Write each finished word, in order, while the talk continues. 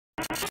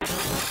Hey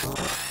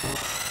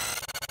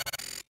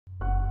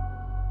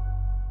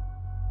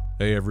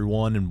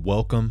everyone, and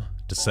welcome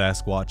to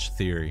Sasquatch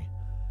Theory.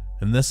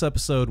 In this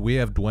episode, we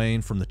have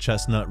Dwayne from the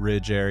Chestnut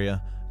Ridge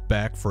area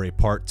back for a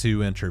part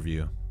 2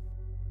 interview.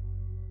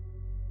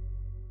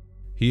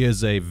 He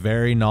is a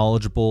very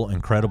knowledgeable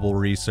and credible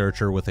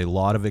researcher with a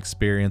lot of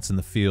experience in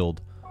the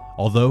field.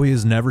 Although he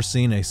has never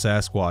seen a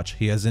Sasquatch,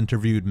 he has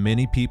interviewed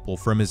many people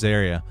from his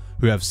area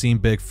who have seen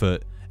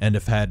Bigfoot and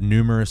have had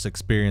numerous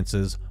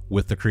experiences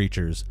with the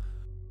creatures.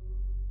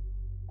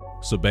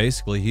 So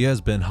basically, he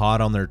has been hot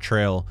on their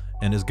trail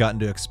and has gotten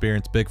to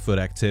experience Bigfoot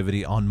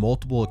activity on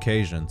multiple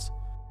occasions.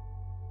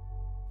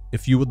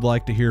 If you would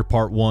like to hear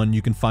part 1,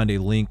 you can find a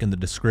link in the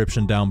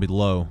description down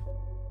below.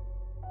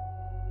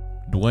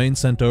 Dwayne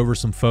sent over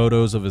some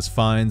photos of his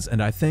finds,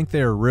 and I think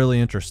they are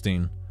really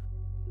interesting.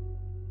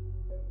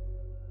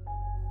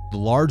 The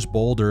large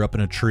boulder up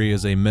in a tree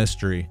is a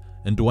mystery,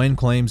 and Dwayne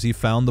claims he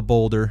found the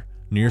boulder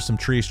near some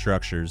tree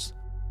structures.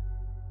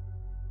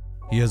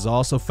 He has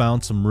also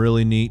found some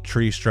really neat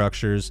tree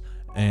structures,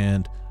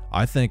 and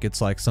I think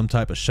it's like some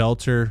type of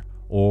shelter,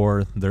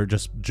 or they're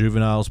just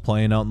juveniles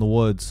playing out in the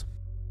woods.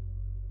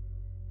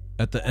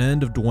 At the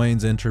end of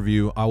Dwayne's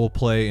interview, I will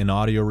play an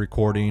audio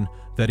recording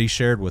that he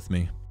shared with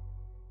me.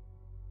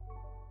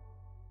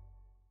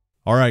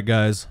 Alright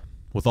guys,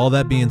 with all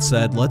that being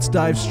said, let's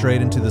dive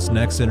straight into this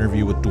next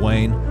interview with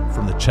Dwayne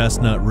from the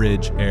Chestnut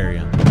Ridge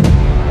area.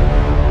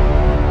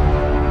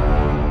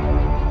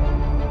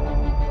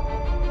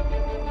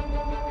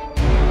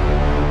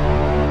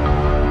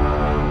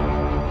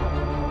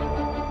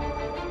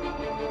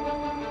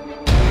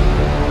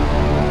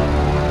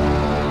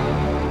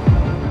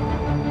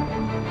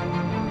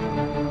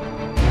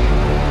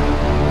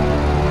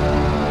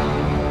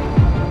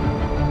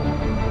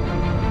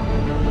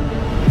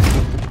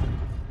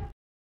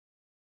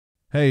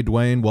 Hey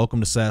Dwayne, welcome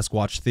to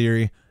Sasquatch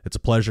Theory. It's a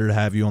pleasure to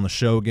have you on the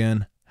show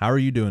again. How are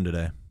you doing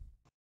today?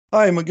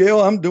 Hi,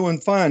 Miguel. I'm doing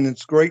fine.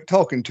 It's great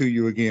talking to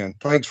you again.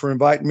 Thanks for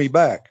inviting me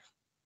back.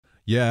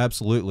 Yeah,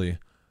 absolutely.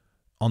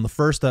 On the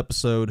first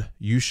episode,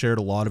 you shared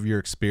a lot of your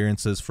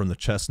experiences from the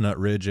Chestnut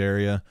Ridge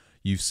area.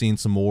 You've seen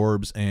some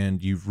orbs,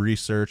 and you've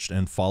researched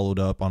and followed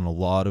up on a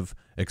lot of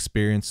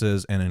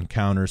experiences and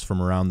encounters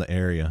from around the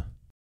area.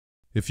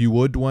 If you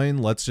would,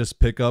 Dwayne, let's just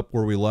pick up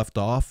where we left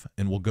off,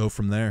 and we'll go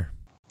from there.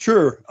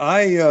 Sure.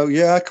 I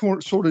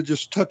sort of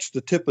just touched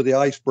the tip of the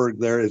iceberg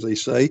there, as they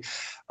say.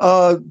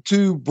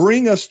 To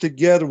bring us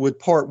together with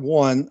part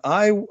 1,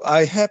 I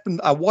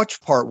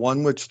watched part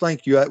 1, which,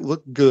 thank you, it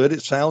looked good.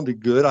 It sounded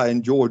good. I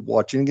enjoyed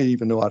watching it,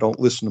 even though I don't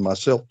listen to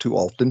myself too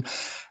often.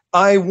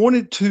 I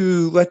wanted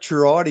to let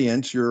your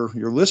audience, your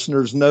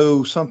listeners,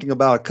 know something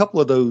about a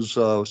couple of those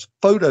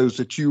photos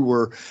that you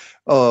were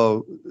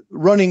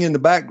running in the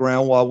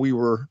background while we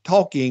were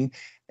talking.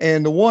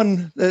 And the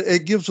one that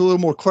it gives a little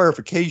more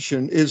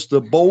clarification is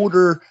the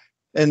boulder,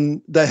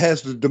 and that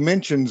has the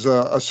dimensions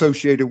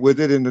associated with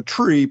it in the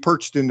tree,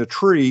 perched in the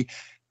tree.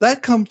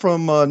 That come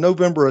from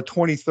November of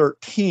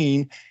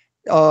 2013.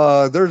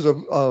 I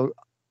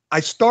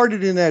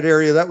started in that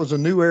area. That was a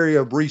new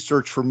area of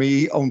research for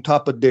me on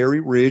top of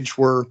Dairy Ridge,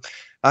 where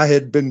I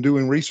had been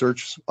doing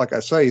research, like I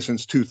say,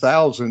 since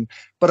 2000,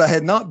 but I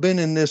had not been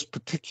in this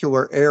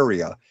particular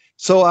area.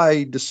 So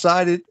I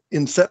decided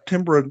in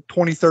September of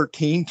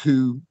 2013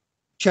 to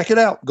check it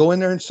out, go in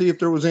there and see if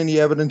there was any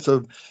evidence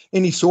of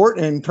any sort,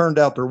 and turned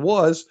out there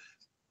was.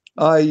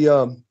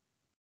 I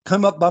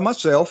come up by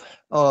myself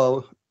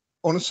on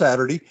a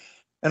Saturday,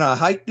 and I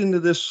hiked into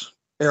this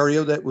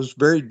area that was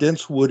very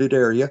dense wooded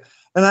area,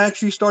 and I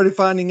actually started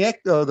finding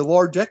the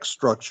large X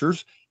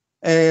structures,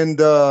 and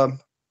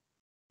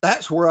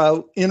that's where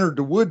I entered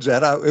the woods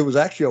at. It was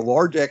actually a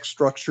large X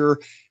structure,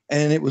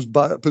 and it was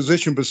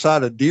positioned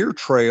beside a deer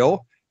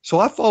trail.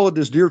 So I followed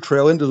this deer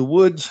trail into the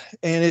woods,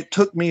 and it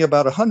took me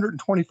about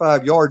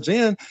 125 yards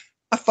in.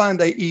 I find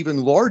an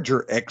even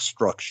larger X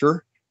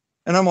structure,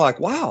 and I'm like,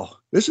 wow,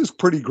 this is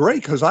pretty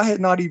great, because I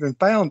had not even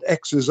found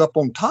X's up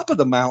on top of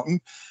the mountain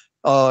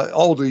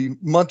all the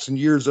months and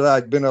years that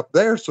I'd been up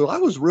there. So I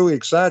was really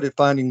excited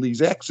finding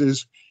these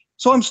X's.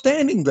 So I'm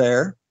standing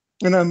there,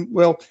 and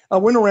I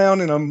went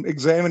around and I'm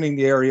examining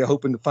the area,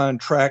 hoping to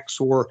find tracks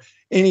or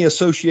any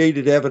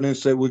associated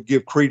evidence that would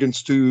give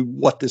credence to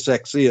what this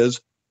X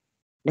is.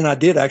 And I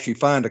did actually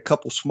find a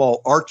couple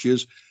small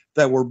arches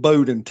that were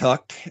bowed and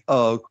tucked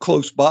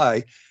close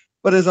by.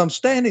 But as I'm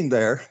standing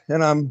there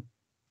and I'm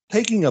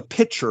taking a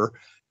picture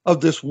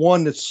of this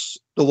one that's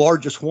the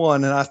largest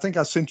one, and I think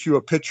I sent you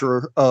a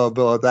picture of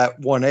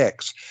that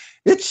 1X.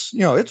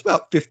 It's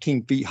about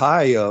 15 feet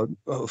high,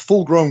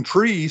 full-grown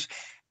trees.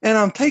 And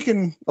I'm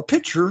taking a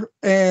picture,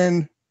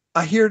 and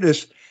I hear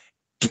this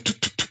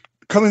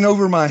coming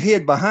over my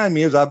head behind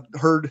me, as I've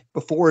heard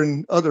before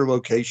in other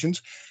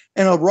locations.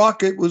 And a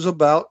rocket was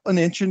about an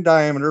inch in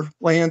diameter,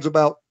 lands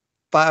about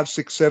 5,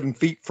 6, 7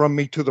 feet from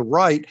me to the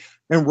right,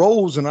 and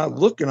rolls. And I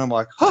look, and I'm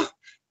like, huh.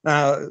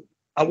 Now,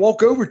 I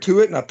walk over to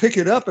it, and I pick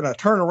it up, and I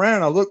turn around,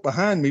 and I look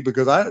behind me,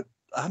 because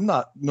I'm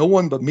not, no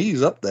one but me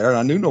is up there, and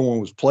I knew no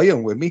one was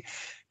playing with me.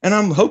 And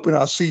I'm hoping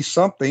I'll see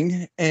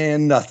something,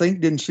 and nothing,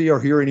 didn't see or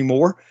hear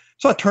anymore.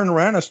 So I turn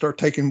around, I start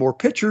taking more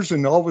pictures,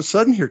 and all of a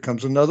sudden, here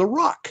comes another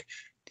rock.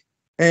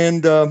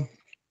 And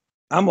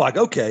I'm like,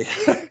 okay.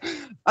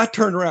 I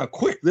turned around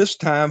quick this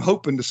time,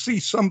 hoping to see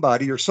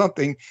somebody or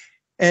something.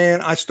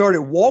 And I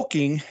started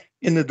walking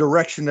in the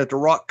direction that the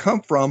rock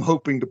come from,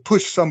 hoping to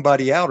push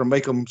somebody out or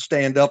make them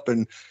stand up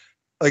and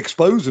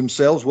expose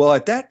themselves. Well,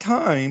 at that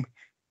time,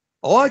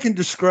 all I can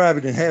describe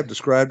it and have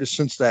described it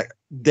since that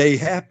day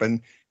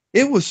happened,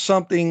 it was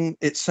something,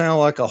 it sounded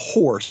like a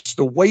horse,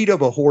 the weight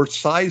of a horse,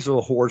 size of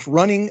a horse,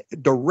 running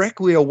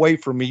directly away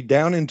from me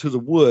down into the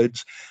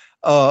woods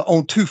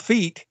on 2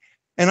 feet.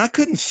 And I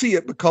couldn't see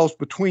it because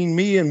between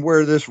me and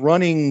where this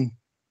running,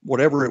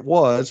 whatever it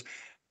was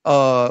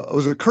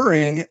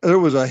occurring, there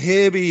was a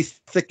heavy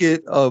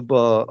thicket of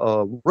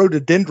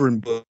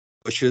rhododendron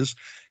bushes,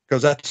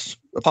 because that's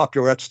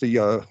popular. That's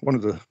the one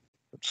of the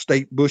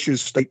state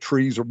bushes, state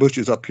trees or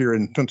bushes up here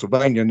in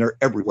Pennsylvania, and they're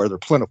everywhere. They're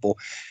plentiful.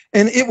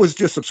 And it was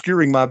just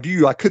obscuring my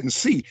view. I couldn't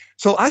see.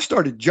 So I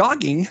started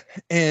jogging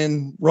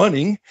and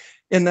running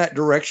in that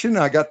direction.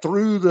 I got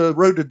through the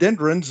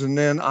rhododendrons, and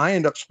then I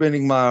ended up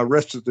spending my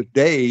rest of the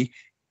day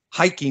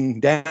hiking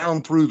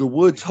down through the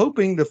woods,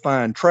 hoping to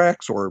find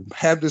tracks or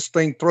have this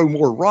thing throw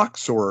more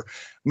rocks or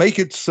make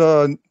its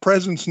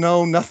presence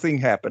known. Nothing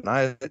happened.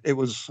 It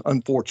was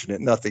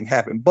unfortunate. Nothing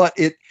happened, but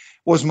it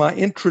was my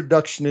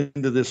introduction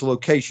into this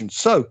location.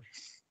 So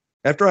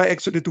after I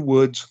exited the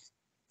woods,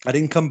 I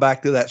didn't come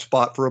back to that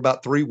spot for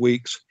about 3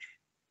 weeks,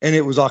 and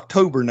it was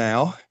October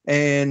now,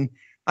 and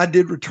I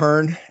did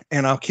return,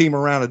 and I came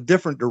around a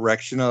different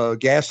direction. A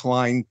gas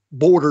line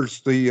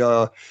borders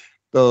the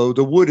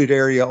wooded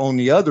area on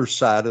the other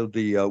side of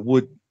the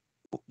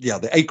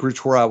the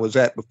acreage where I was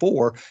at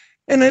before,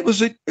 and it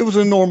was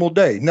a normal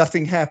day.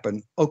 Nothing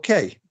happened.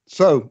 Okay,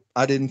 so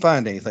I didn't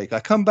find anything. I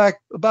come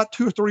back about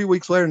 2 or 3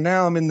 weeks later.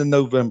 Now I'm in the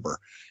November,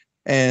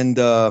 and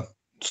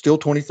still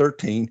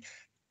 2013,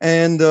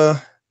 and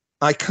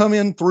I come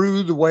in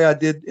through the way I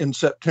did in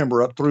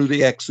September, up through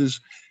the X's.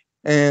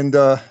 And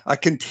I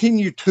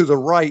continued to the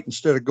right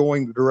instead of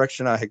going the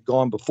direction I had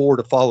gone before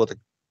to follow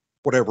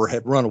whatever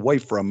had run away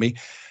from me.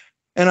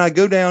 And I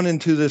go down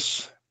into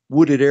this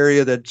wooded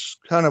area that's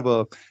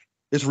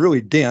it's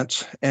really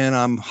dense. And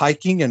I'm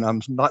hiking, and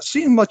I'm not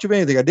seeing much of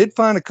anything. I did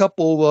find a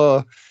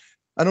couple,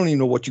 I don't even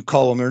know what you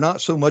call them. They're not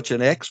so much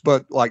an X,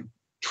 but like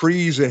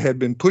trees that had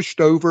been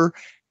pushed over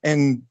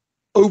and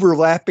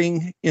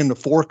overlapping in the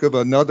fork of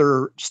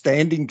another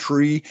standing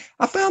tree.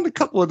 I found a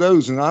couple of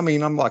those, and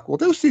I'm like, well,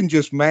 those didn't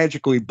just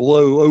magically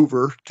blow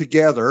over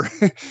together.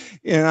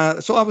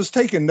 And so I was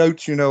taking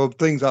notes, of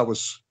things I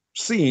was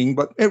seeing,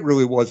 but it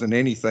really wasn't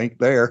anything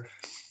there.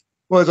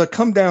 Well, as I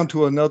come down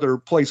to another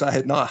place I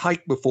had not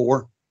hiked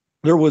before,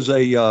 there was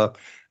a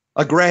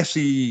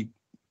grassy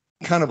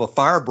kind of a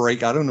fire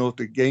break. I don't know if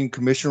the game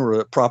commissioner or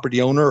the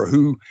property owner or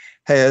who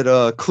had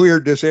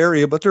cleared this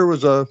area, but there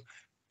was a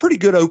pretty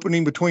good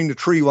opening between the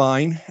tree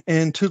line,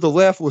 and to the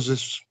left was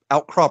this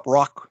outcrop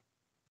rock.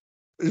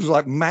 It was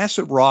like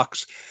massive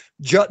rocks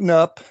jutting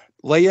up,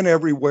 laying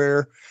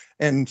everywhere,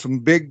 and some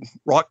big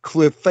rock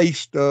cliff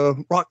faced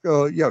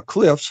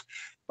cliffs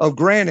of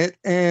granite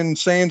and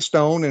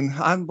sandstone. And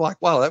I'm like,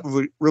 wow,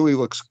 that really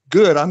looks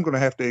good. I'm going to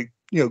have to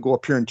go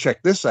up here and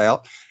check this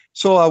out.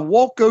 So I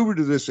walk over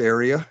to this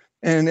area,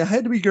 and I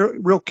had to be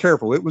real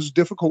careful. It was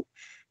difficult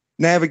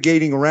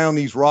navigating around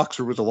these rocks.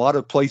 There was a lot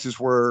of places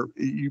where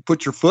you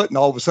put your foot and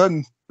all of a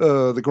sudden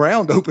the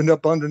ground opened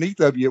up underneath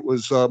of you. It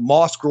was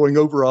moss growing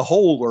over a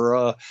hole, or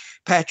a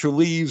patch of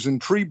leaves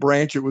and tree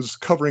branch. It was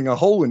covering a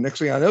hole, and next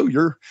thing I know,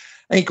 you're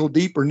ankle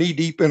deep or knee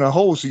deep in a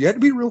hole. So you had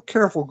to be real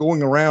careful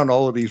going around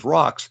all of these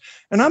rocks.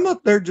 And I'm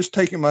up there just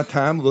taking my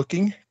time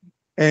looking.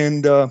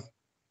 And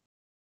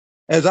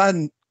as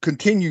I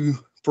continue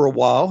for a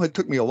while, it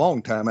took me a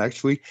long time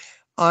actually,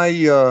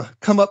 I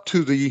come up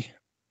to the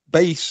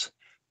base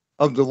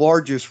of the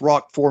largest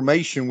rock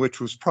formation, which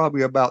was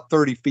probably about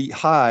 30 feet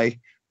high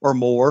or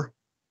more.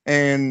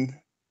 And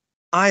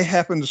I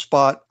happened to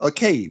spot a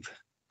cave.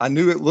 I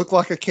knew it looked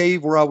like a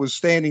cave where I was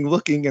standing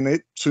looking, and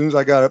as soon as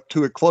I got up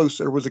to it close,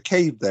 there was a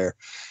cave there.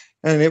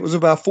 And it was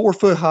about 4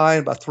 foot high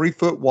and about 3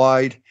 foot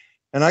wide.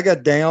 And I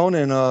got down,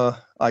 and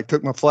I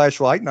took my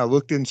flashlight and I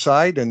looked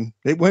inside, and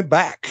it went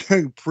back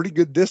pretty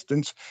good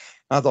distance.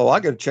 I thought, well, I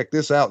got to check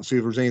this out and see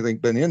if there's anything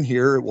been in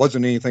here. It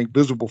wasn't anything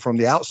visible from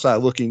the outside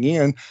looking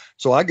in.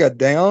 So I got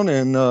down,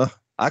 and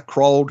I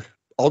crawled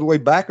all the way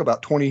back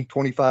about 20,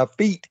 25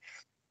 feet.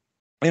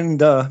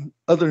 And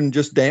other than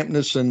just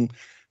dampness and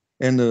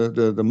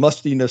the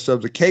mustiness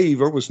of the cave,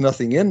 there was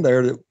nothing in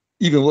there that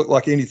even looked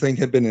like anything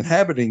had been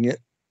inhabiting it.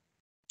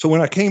 So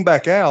when I came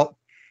back out,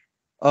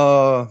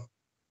 I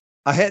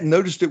hadn't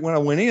noticed it when I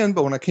went in,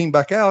 but when I came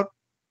back out,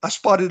 I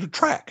spotted a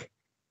track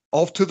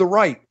off to the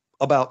right,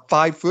 about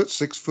 5 foot,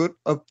 6 foot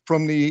up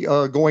from the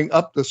going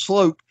up the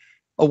slope,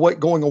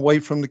 going away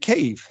from the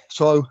cave.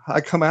 So I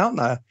come out and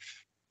I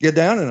get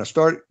down and I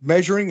start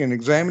measuring and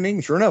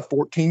examining. Sure enough,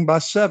 14 by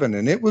 7,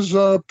 and it was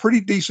a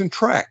pretty decent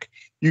track.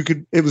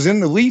 it was in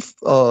the leaf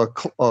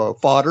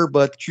fodder,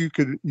 but you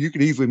could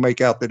easily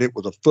make out that it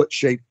was a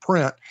foot-shaped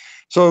print.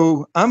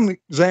 So I'm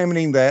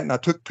examining that, and I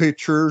took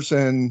pictures,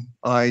 and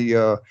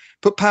I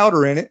put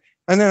powder in it.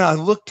 And then I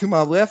looked to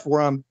my left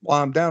while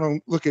I'm down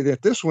and looking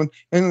at this one,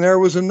 and there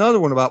was another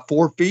one about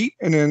 4 feet,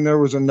 and then there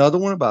was another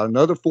one about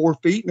another 4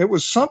 feet, and it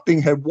was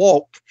something had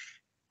walked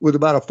with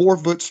about a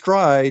 4-foot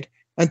stride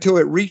until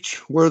it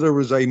reached where there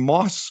was a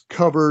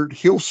moss-covered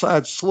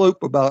hillside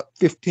slope about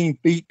 15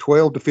 feet,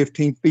 12 to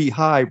 15 feet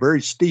high,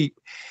 very steep.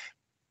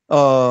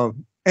 And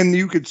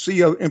you could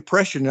see an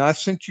impression. And I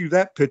sent you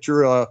that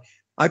picture.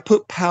 I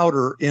put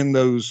powder in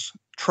those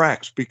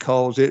tracks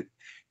because it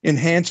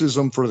enhances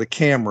them for the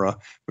camera,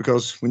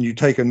 because when you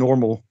take a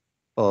normal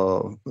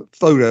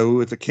photo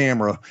with the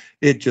camera,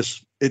 it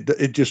just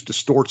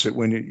distorts it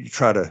when you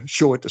try to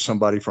show it to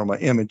somebody from an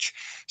image.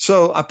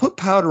 So I put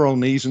powder on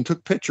these and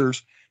took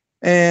pictures,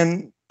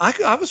 and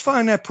I was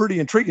finding that pretty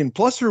intriguing.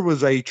 Plus, there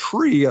was a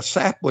tree, a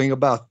sapling,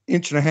 about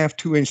 1.5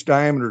 to 2-inch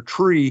diameter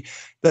tree,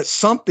 that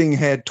something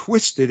had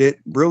twisted it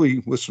really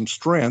with some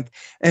strength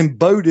and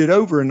bowed it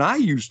over. And I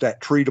used that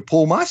tree to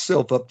pull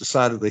myself up the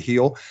side of the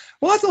hill.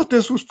 Well, I thought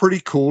this was pretty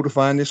cool to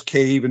find this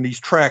cave and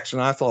these tracks.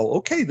 And I thought,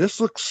 okay, this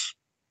looks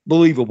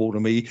believable to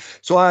me.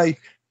 So I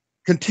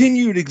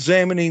continued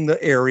examining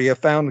the area,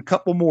 found a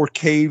couple more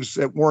caves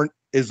that weren't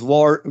as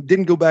large,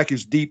 didn't go back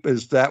as deep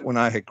as that one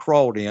I had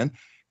crawled in.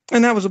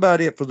 And that was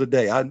about it for the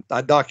day.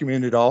 I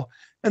documented all.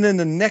 And then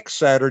the next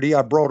Saturday,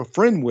 I brought a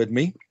friend with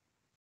me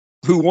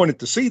who wanted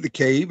to see the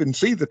cave and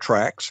see the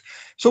tracks.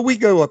 So we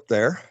go up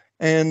there,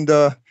 and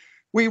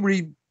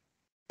we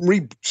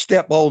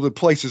re-step all the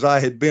places I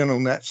had been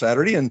on that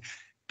Saturday. And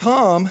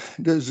Tom,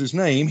 is his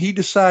name, he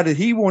decided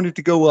he wanted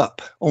to go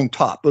up on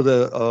top of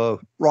the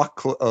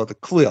the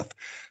cliff,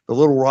 the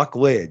little rock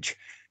ledge.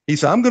 He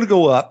said, I'm going to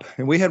go up.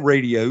 And we had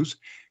radios.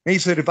 And he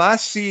said, if I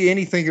see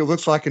anything that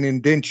looks like an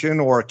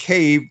indention or a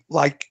cave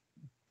like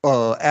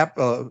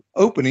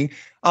opening,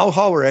 I'll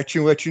holler at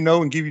you and let you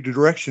know and give you the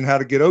direction how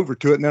to get over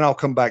to it. And then I'll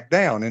come back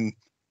down. And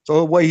so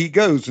away he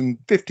goes. And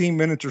 15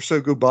 minutes or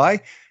so go by.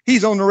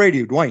 He's on the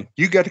radio. Dwayne,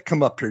 you got to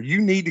come up here. You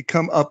need to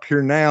come up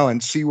here now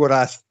and see what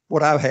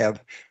I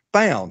have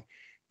found.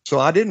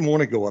 So I didn't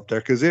want to go up there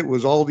because it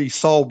was all these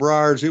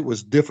sawbriars. It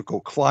was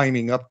difficult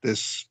climbing up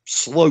this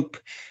slope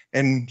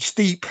and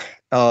steep.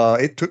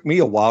 It took me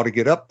a while to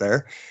get up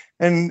there.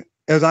 And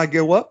as I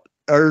go up,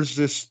 there's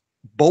this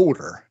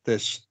boulder,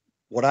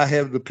 what I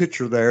have the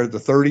picture there, the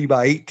 30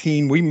 by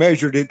 18. We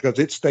measured it because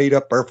it stayed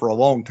up there for a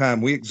long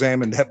time. We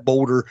examined that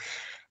boulder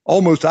I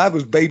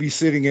was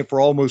babysitting it for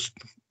almost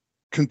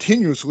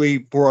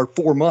continuously for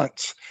 4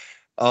 months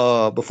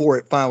before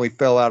it finally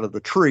fell out of the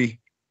tree.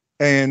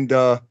 And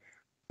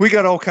we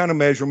got all kind of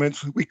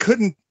measurements. We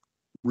couldn't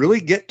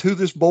really get to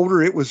this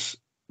boulder. It was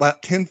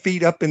about 10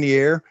 feet up in the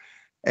air,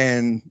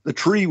 and the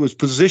tree was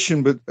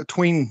positioned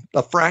between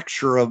a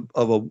fracture of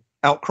a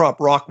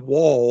outcrop rock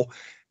wall.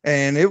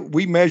 And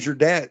we measured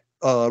that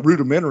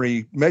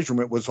rudimentary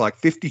measurement was like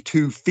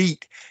 52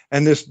 feet.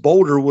 And this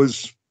boulder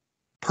was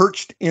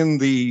perched in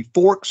the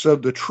forks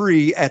of the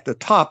tree at the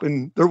top.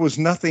 And there was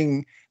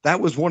nothing, that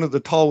was one of the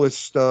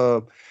tallest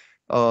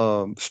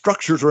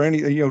structures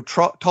or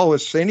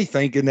tallest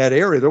anything in that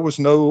area. There was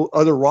no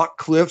other rock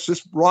cliffs.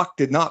 This rock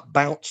did not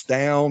bounce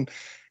down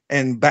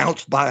and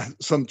bounce by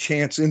some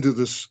chance into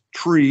this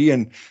tree.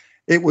 And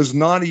it was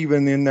not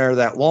even in there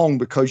that long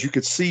because you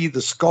could see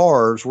the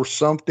scars where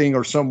something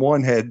or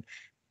someone had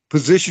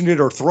positioned it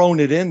or thrown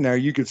it in there.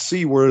 You could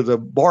see where the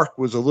bark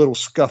was a little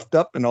scuffed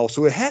up and all.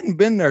 So it hadn't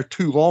been there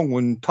too long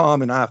when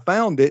Tom and I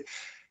found it.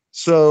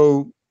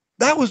 So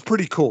that was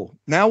pretty cool.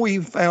 Now we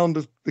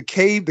found the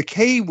cave. The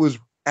cave was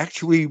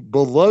actually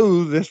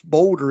below this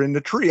boulder in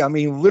the tree. I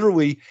mean,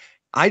 literally,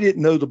 I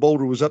didn't know the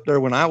boulder was up there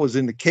when I was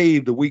in the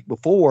cave the week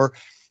before,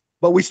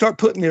 but we start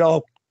putting it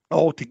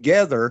all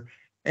together,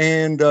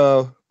 and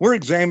we're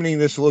examining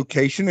this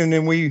location, and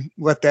then we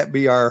let that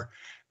be our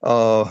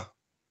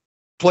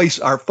place,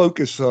 our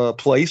focus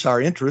place, our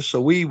interest. So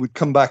we would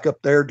come back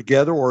up there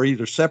together or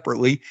either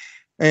separately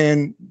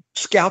and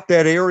scout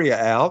that area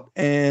out.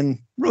 And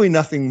really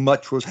nothing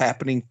much was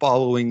happening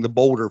following the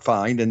boulder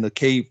find and the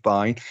cave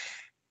find.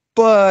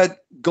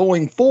 But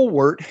going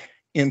forward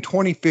in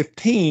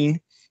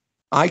 2015,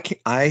 I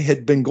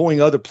had been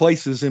going other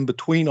places in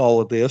between all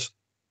of this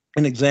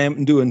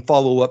and doing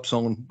follow-ups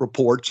on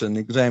reports and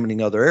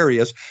examining other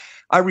areas.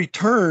 I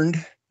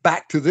returned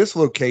back to this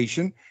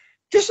location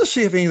just to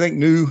see if anything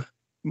new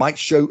might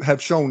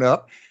have shown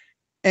up.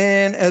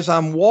 And as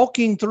I'm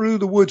walking through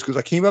the woods, because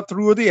I came up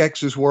through where the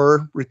X's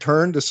were,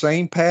 returned the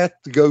same path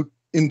to go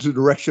into the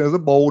direction of the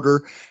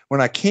boulder. When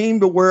I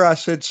came to where I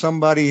said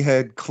somebody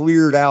had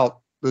cleared out,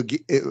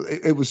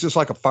 it was just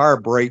like a fire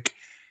break.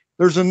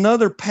 There's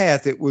another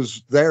path that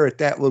was there at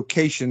that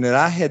location that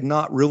I had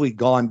not really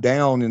gone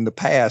down in the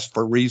past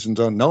for reasons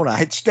unknown. I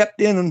had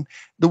stepped in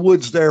the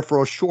woods there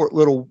for a short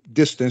little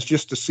distance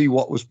just to see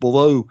what was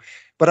below,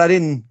 but I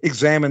didn't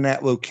examine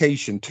that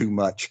location too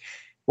much.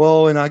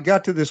 Well, and I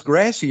got to this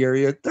grassy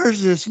area.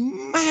 There's this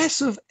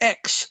massive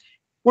X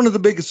one of the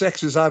biggest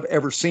X's I've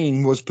ever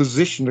seen was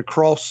positioned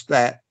across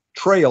that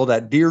trail,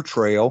 that deer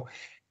trail.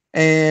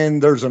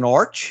 And there's an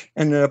arch,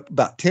 and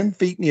about 10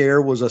 feet in the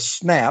air was a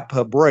snap,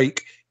 a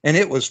break, and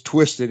it was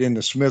twisted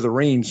into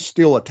smithereens,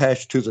 still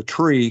attached to the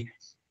tree.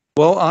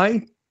 Well,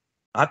 I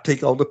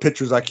take all the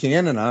pictures I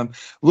can, and I'm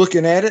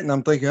looking at it, and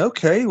I'm thinking,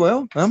 okay,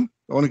 well, I'm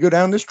going to go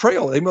down this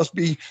trail. There must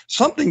be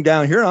something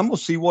down here. I'm going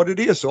to see what it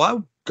is. So I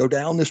go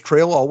down this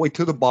trail all the way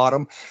to the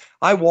bottom.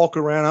 I walk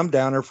around. I'm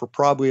down there for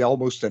probably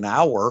almost an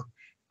hour,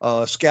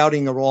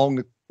 scouting along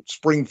the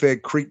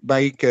spring-fed creek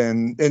bank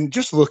and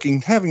just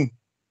looking, having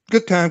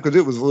good time because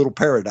it was a little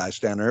paradise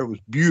down there. It was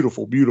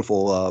beautiful,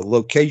 beautiful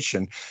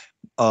location,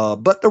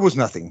 but there was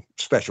nothing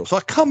special. So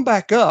I come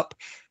back up,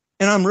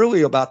 and I'm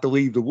really about to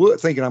leave the wood,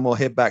 thinking I'm going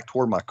to head back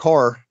toward my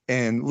car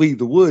and leave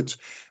the woods.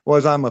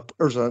 There's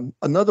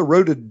another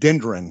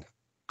rhododendron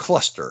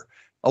cluster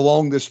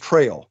along this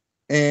trail,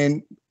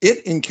 and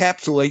it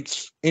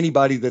encapsulates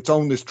anybody that's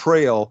on this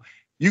trail.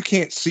 You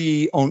can't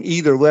see on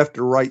either left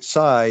or right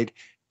side.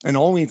 And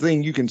the only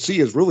thing you can see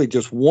is really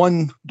just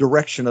one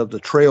direction of the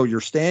trail you're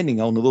standing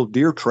on, the little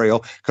deer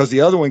trail, because the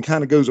other one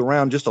kind of goes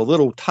around just a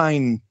little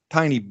tiny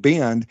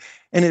bend,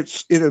 and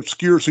it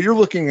obscures. So you're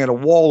looking at a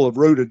wall of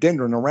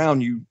rhododendron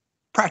around you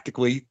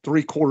practically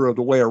 3/4 of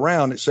the way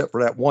around, except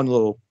for that one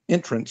little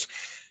entrance.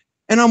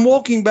 And I'm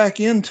walking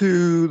back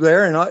into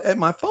there, and at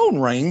my phone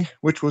rang,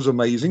 which was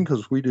amazing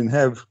because we didn't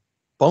have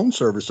phone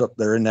service up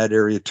there in that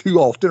area too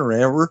often or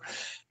ever.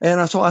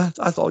 And I thought,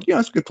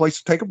 it's a good place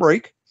to take a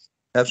break,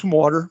 have some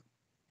water,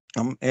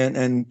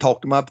 and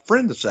talk to my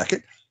friend a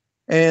second.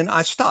 And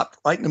I stopped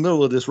right in the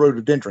middle of this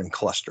rhododendron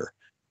cluster.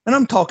 And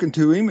I'm talking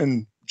to him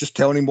and just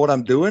telling him what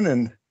I'm doing.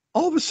 And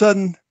all of a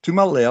sudden, to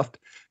my left,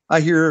 I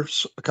hear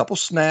a couple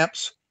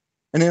snaps.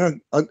 And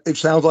then it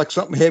sounds like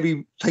something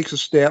heavy takes a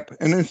step.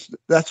 And then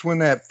that's when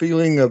that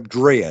feeling of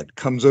dread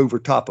comes over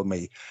top of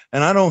me.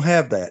 And I don't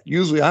have that.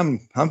 Usually I'm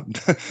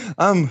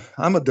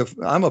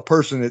a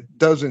person that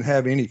doesn't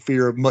have any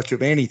fear of much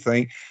of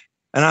anything.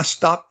 And I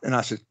stopped and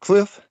I said,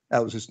 Cliff,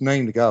 that was his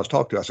name, the guy I was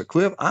talking to. I said,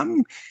 Cliff,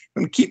 I'm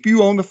going to keep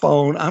you on the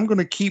phone. I'm going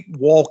to keep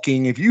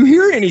walking. If you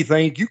hear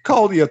anything, you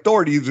call the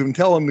authorities and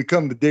tell them to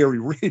come to Dairy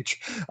Ridge.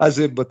 I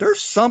said, but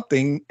there's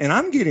something, and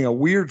I'm getting a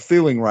weird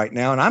feeling right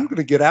now, and I'm going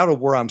to get out of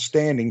where I'm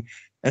standing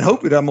and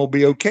hope that I'm going to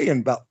be okay in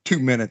about 2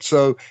 minutes.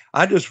 So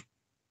I just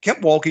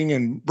kept walking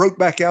and broke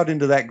back out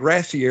into that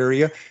grassy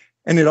area,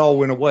 and it all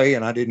went away,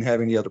 and I didn't have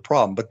any other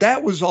problem. But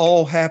that was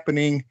all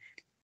happening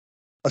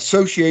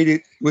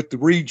associated with the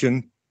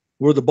region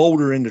where the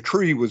boulder in the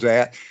tree was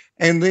at.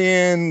 And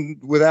then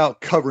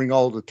without covering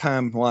all the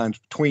timelines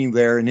between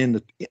there and in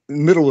the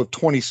middle of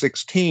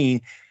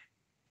 2016,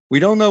 we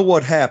don't know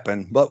what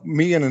happened, but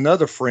me and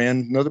another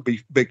friend, another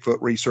Bigfoot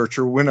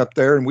researcher, went up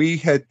there, and we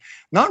had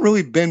not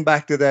really been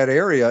back to that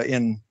area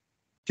in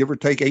give or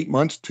take 8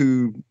 months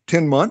to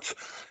 10 months,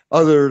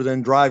 other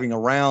than driving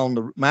around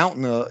the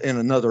mountain in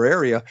another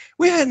area.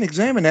 We hadn't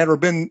examined that or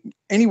been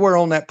anywhere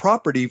on that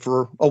property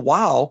for a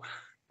while,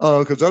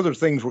 because other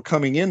things were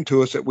coming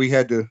into us that we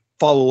had to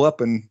follow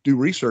up and do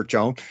research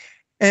on.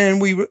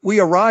 And we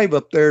arrive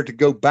up there to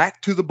go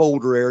back to the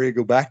boulder area,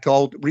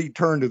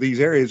 return to these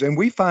areas, and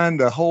we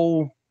find the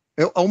whole,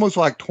 almost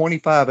like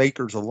 25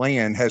 acres of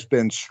land has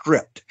been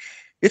stripped.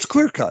 It's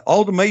clear cut.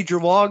 All the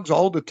major logs,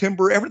 all the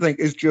timber, everything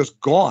is just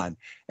gone.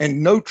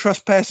 And no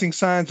trespassing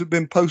signs have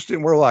been posted.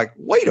 And we're like,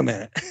 wait a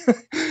minute.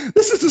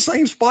 This is the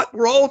same spot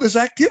where all this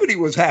activity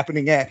was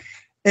happening at.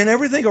 And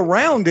everything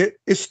around it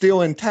is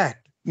still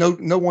intact. No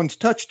one's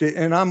touched it.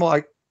 And I'm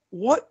like,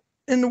 what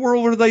in the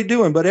world are they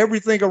doing? But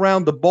everything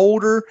around the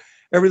boulder,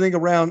 everything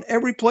around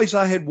every place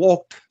I had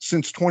walked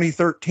since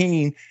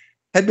 2013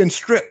 had been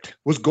stripped,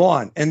 was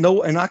gone. And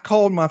I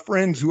called my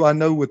friends who I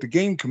know with the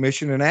Game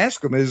Commission and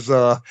asked them,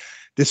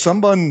 did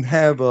someone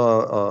have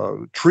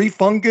a tree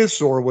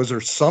fungus, or was there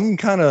some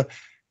kind of,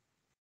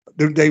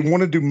 did they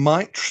want to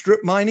do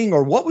strip mining,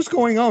 or what was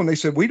going on? They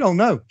said, we don't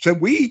know. So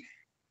we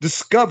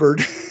discovered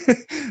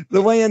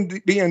the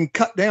land being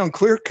cut down,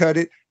 clear cut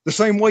it, the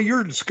same way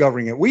you're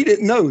discovering it. We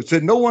didn't know. It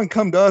said no one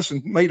come to us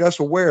and made us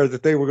aware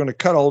that they were going to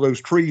cut all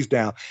those trees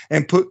down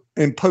and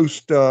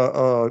post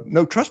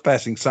no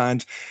trespassing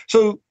signs.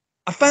 So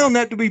I found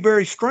that to be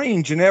very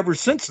strange. And ever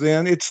since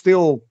then, it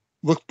still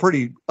looked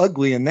pretty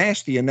ugly and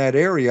nasty in that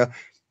area.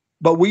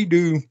 But we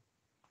do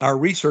our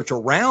research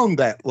around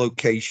that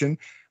location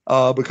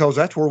because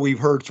that's where we've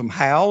heard some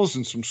howls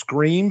and some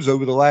screams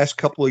over the last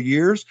couple of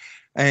years,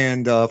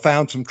 and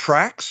found some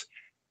tracks.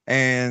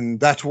 And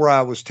that's where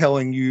I was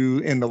telling you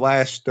in the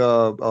last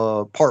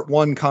part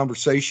one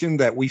conversation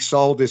that we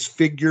saw this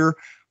figure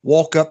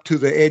walk up to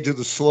the edge of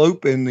the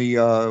slope in the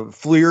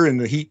FLIR in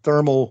the heat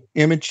thermal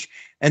image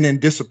and then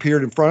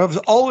disappeared in front of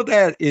us. All of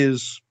that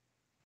is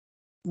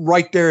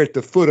right there at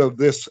the foot of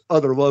this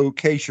other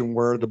location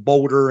where the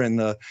boulder and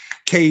the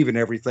cave and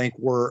everything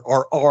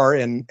are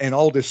and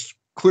all this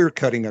clear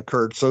cutting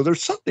occurred. So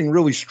there's something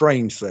really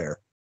strange there.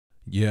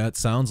 Yeah, it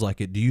sounds like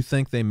it. Do you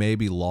think they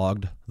maybe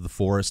logged the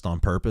forest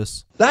on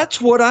purpose? That's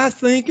what I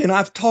think. And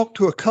I've talked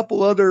to a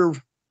couple other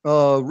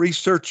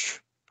research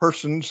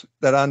persons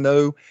that I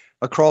know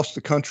across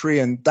the country,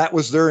 and that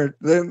was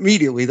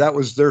immediately that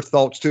was their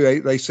thoughts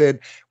too. They said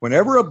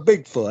whenever a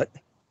Bigfoot,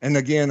 and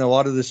again, a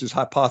lot of this is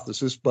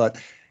hypothesis, but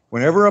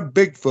whenever a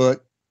Bigfoot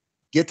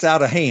gets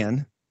out of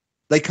hand,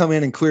 they come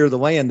in and clear the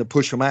land to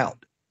push them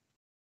out.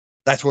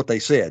 That's what they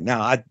said.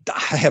 Now, I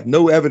have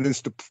no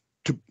evidence to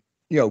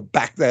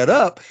back that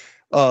up,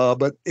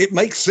 but it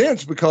makes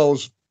sense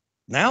because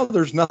now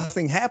there's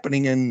nothing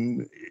happening,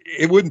 and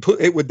it would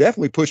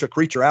definitely push a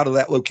creature out of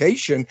that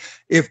location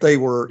if they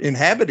were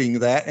inhabiting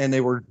that and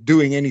they were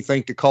doing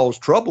anything to cause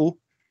trouble.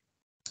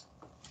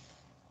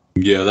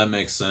 Yeah, that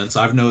makes sense.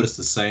 I've noticed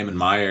the same in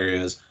my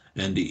areas,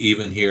 and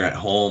even here at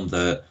home,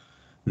 that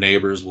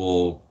neighbors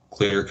will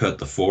clear cut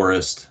the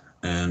forest,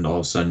 and all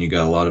of a sudden you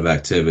got a lot of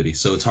activity.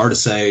 So it's hard to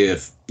say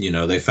if,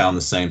 they found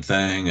the same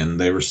thing and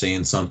they were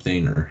seeing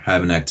something or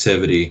having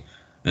activity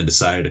and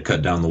decided to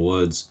cut down the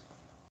woods.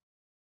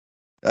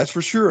 That's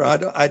for sure.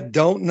 I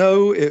don't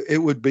know. It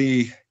would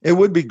be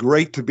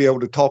great to be able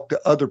to talk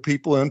to other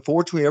people.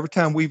 Unfortunately, every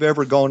time we've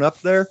ever gone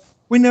up there,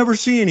 we never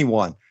see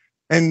anyone.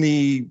 And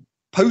the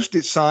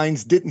Post-it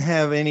signs didn't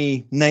have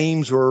any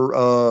names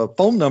or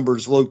phone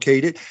numbers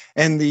located,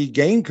 and the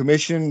Game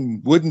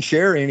Commission wouldn't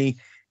share any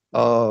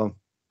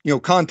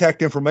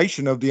contact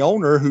information of the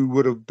owner who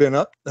would have been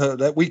up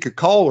that we could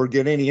call or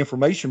get any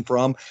information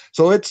from.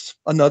 So it's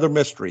another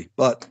mystery,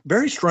 but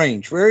very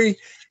strange, very,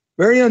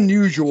 very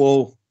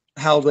unusual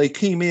how they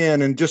came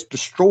in and just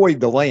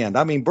destroyed the land.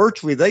 I mean,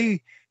 virtually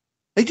they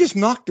just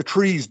knocked the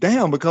trees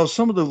down, because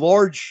some of the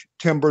large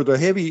timber, the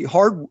heavy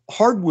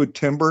hardwood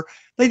timber,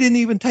 they didn't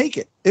even take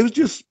it. It was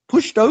just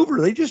pushed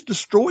over. They just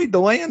destroyed the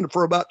land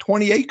for about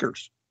 20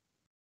 acres.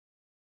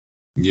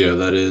 Yeah,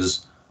 that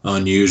is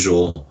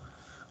unusual.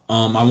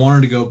 I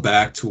wanted to go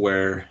back to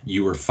where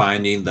you were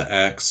finding the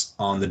X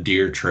on the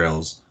deer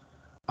trails.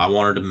 I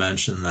wanted to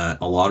mention that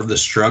a lot of the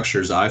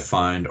structures I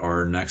find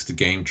are next to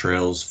game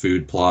trails,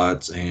 food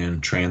plots,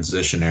 and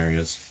transition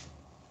areas.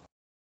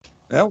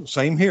 Well,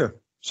 same here.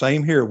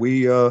 Same here.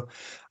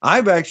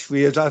 I've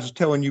actually, as I was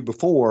telling you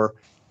before,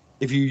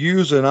 if you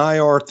use an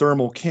IR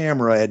thermal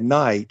camera at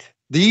night,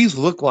 these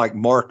look like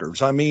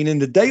markers. I mean, in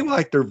the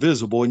daylight, they're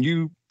visible and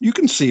you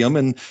can see them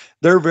and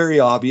they're very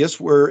obvious,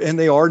 and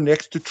they are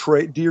next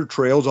to deer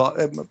trails.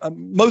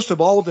 Most of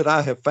all that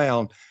I have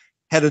found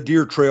had a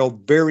deer trail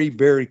very,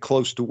 very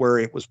close to where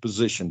it was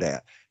positioned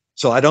at.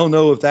 So I don't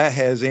know if that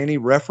has any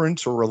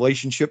reference or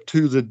relationship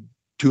to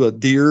a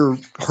deer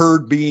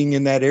herd being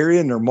in that area,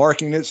 and they're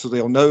marking it so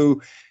they'll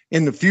know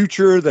in the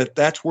future that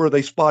that's where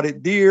they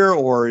spotted deer,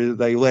 or are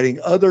they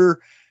letting other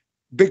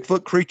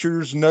Bigfoot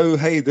creatures know,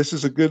 hey, this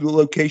is a good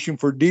location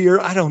for deer?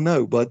 I don't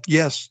know. But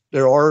yes,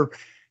 there are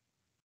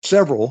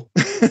several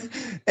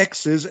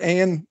X's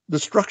and the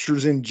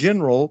structures in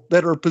general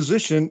that are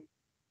positioned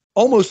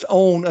almost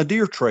on a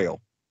deer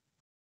trail.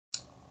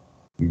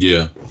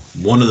 Yeah.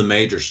 One of the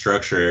major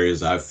structure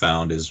areas I've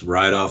found is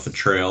right off a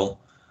trail,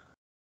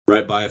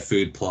 right by a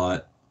food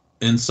plot,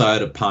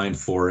 inside a pine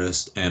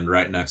forest, and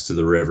right next to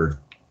the river,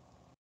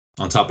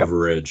 on top of a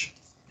ridge.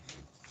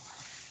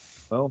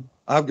 Well,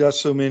 I've got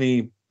so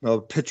many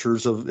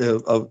pictures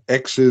of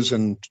X's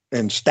and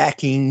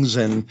stackings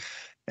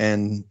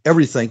and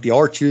everything, the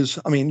arches.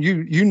 I mean,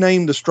 you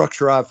name the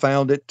structure, I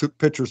found it, took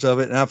pictures of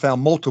it, and I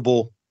found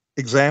multiple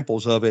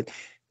examples of it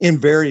in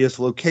various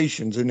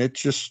locations. And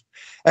it's just,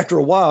 after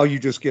a while, you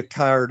just get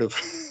tired of,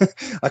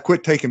 I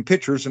quit taking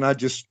pictures and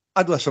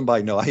I'd let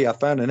somebody know, hey, I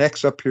found an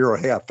X up here, or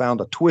hey, I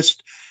found a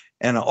twist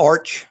and an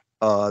arch.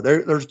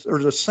 They're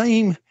the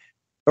same,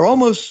 they're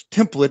almost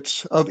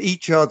templates of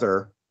each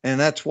other. And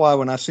that's why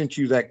when I sent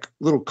you that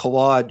little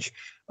collage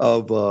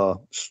of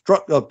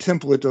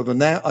template of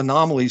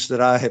anomalies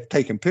that I have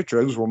taken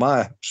pictures, those were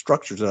my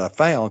structures that I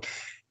found.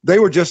 They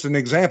were just an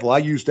example. I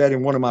used that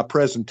in one of my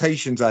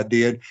presentations I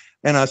did.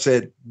 And I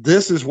said,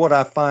 this is what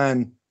I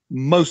find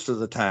most of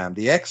the time.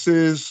 The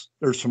X's,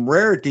 there's some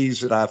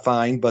rarities that I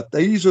find, but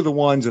these are the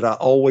ones that I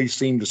always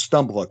seem to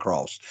stumble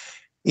across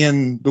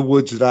in the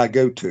woods that I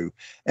go to.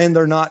 And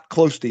they're not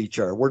close to each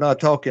other. We're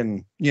not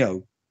talking,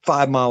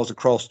 5 miles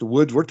across the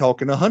woods. We're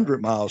talking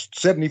 100 miles,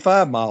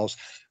 75 miles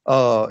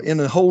in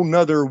a whole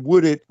nother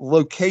wooded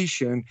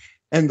location.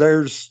 And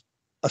there's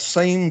a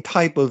same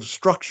type of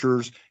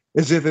structures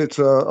as if it's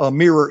a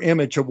mirror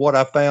image of what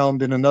I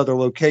found in another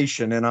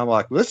location. And I'm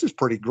like, this is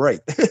pretty great.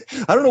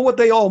 I don't know what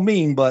they all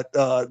mean, but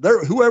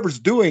whoever's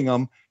doing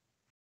them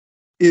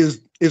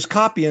is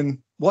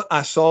copying what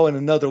I saw in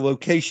another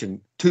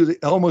location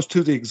almost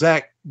to the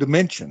exact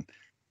dimension.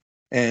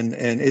 And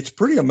it's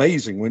pretty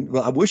amazing.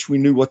 I wish we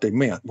knew what they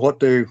meant, what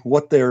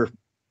their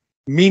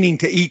meaning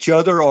to each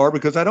other are,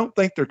 because I don't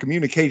think they're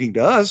communicating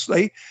to us.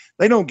 They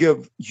don't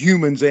give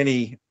humans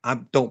any, I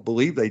don't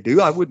believe they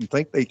do. I wouldn't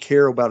think they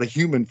care about a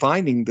human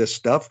finding this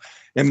stuff.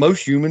 And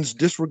most humans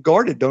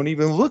disregard it, don't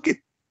even look at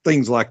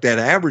things like that.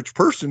 Average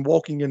person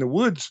walking in the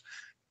woods,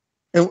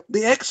 and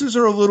the X's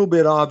are a little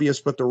bit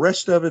obvious, but the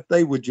rest of it,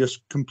 they would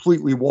just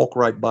completely walk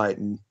right by it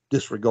and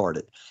disregard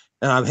it.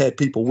 And I've had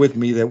people with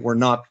me that were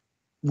not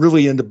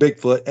really into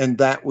Bigfoot, and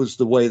that was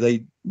the way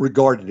they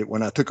regarded it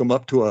when I took them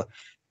up to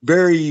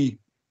very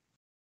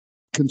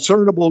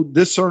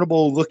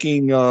discernible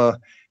looking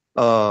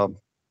uh,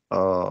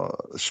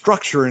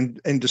 structure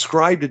and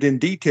described it in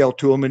detail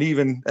to them. And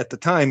even at the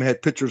time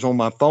had pictures on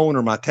my phone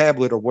or my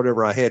tablet or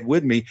whatever I had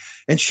with me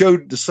and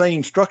showed the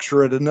same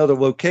structure at another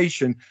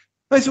location.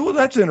 I said, well,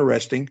 that's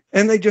interesting.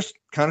 And they just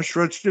kind of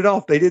shrugged it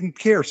off. They didn't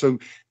care. So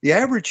the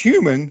average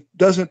human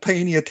doesn't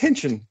pay any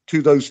attention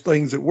to those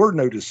things that we're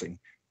noticing.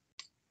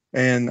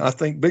 And I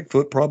think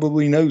Bigfoot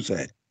probably knows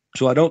that.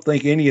 So I don't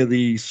think any of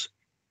these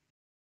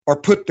are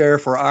put there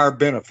for our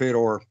benefit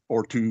or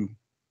to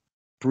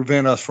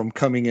prevent us from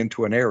coming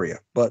into an area.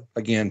 But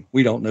again,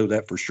 we don't know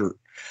that for sure.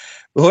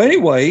 Well,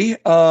 anyway,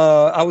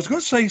 I was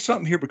going to say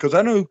something here because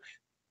I know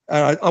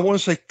I want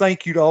to say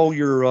thank you to all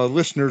your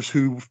listeners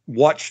who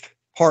watched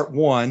part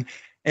one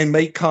and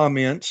made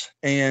comments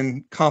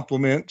and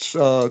compliments.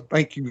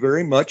 Thank you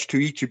very much to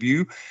each of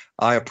you.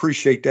 I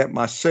appreciate that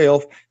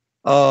myself.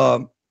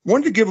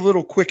 Wanted to give a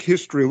little quick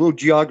history, a little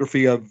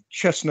geography of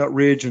Chestnut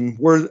Ridge and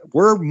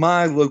where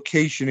my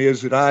location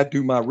is that I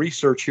do my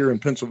research here in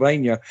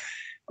Pennsylvania.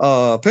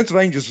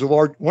 Pennsylvania is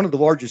one of the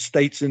largest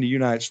states in the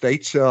United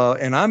States,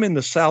 and I'm in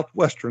the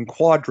southwestern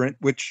quadrant,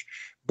 which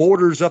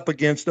borders up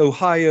against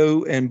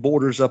Ohio and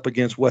borders up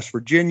against West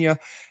Virginia.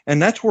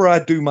 And that's where I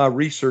do my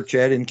research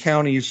at, in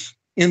counties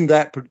in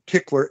that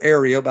particular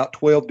area, about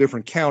 12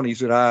 different counties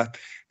that I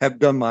have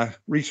done my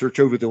research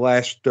over the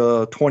last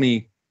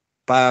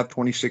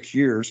 26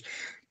 years.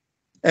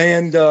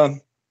 And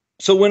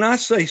so when I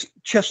say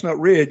Chestnut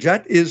Ridge,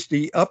 that is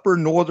the upper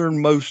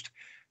northernmost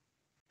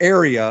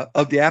area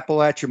of the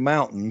Appalachian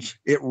Mountains.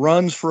 It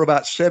runs for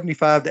about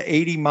 75 to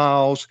 80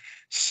 miles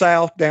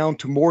south down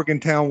to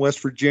Morgantown, West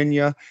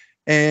Virginia.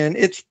 And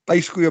it's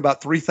basically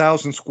about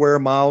 3,000 square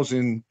miles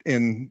in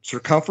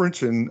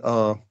circumference and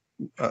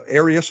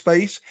area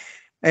space.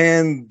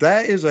 And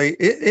that is it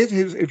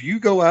is, if you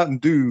go out and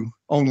do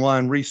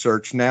online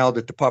research now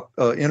that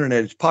the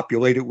internet is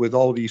populated with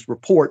all these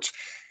reports,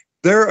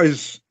 there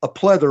is a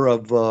plethora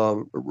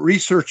of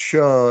research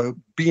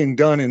being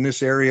done in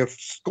this area,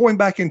 going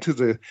back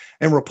into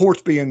and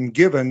reports being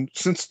given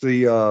since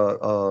the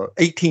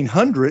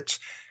 1800s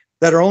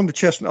that are on the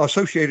Chestnut,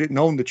 associated and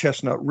on the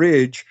Chestnut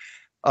Ridge.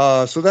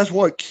 So that's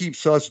what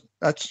keeps us.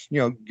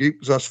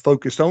 Keeps us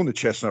focused on the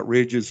Chestnut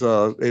Ridge. Is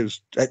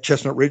that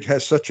Chestnut Ridge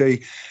has such a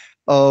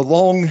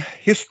long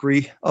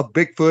history of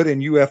Bigfoot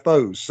and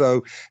UFOs.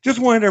 So just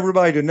wanted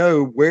everybody to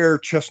know where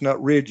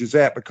Chestnut Ridge is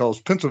at, because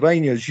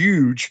Pennsylvania is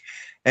huge,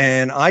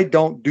 and I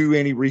don't do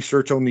any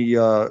research on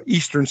the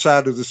eastern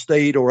side of the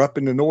state or up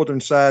in the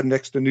northern side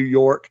next to New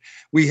York.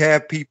 We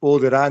have people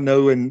that I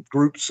know in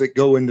groups that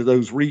go into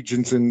those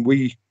regions, and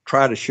we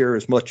try to share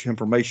as much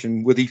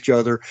information with each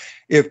other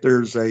if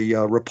there's a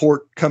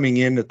report coming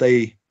in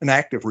an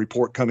active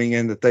report coming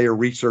in that they are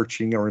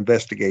researching or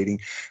investigating.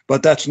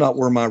 But that's not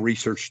where my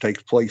research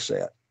takes place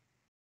at.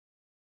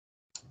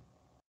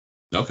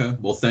 Okay.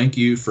 Well, thank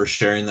you for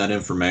sharing that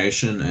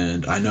information.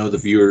 And I know the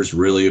viewers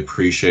really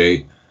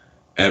appreciate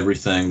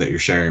everything that you're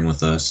sharing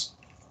with us.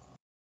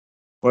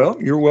 Well,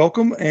 you're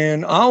welcome.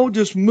 And I'll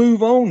just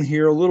move on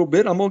here a little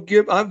bit. I want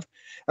to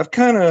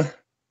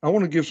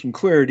give some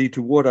clarity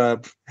to what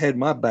I've had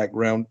my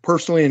background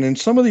personally. And then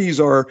some of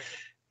these are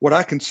what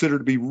I consider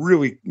to be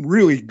really,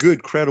 really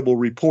good, credible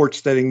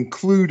reports that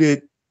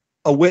included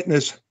a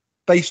witness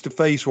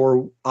face-to-face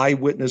or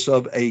eyewitness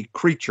of a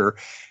creature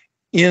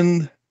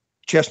in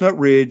Chestnut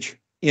Ridge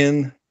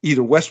in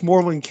either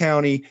Westmoreland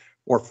County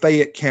or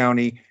Fayette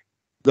County.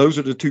 Those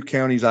are the two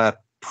counties I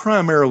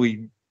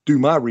primarily do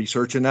my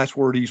research, and that's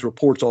where these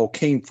reports all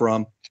came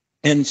from.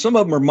 And some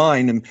of them are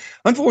mine. And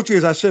unfortunately,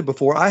 as I said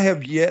before, I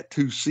have yet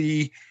to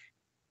see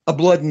a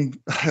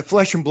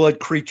flesh and blood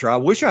creature. I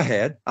wish I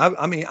had.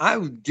 I mean, I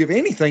would give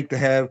anything to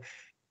have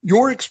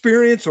your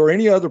experience or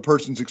any other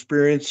person's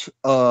experience.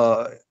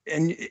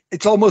 And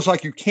it's almost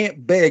like you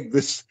can't beg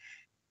this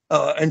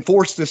and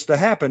force this to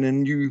happen.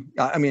 And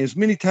as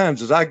many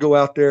times as I go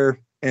out there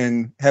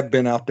and have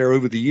been out there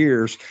over the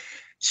years,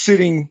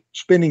 spending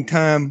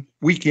time,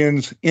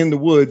 weekends in the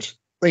woods,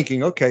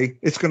 thinking, okay,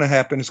 it's going to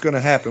happen. It's going to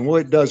happen. Well,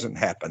 it doesn't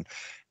happen.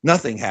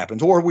 Nothing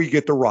happens. Or we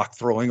get the rock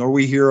throwing, or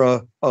we hear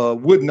a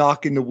wood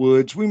knock in the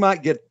woods. We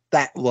might get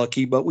that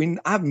lucky, but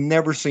I've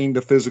never seen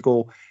the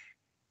physical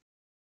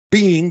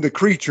being, the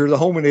creature, the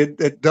hominid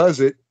that does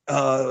it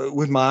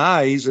with my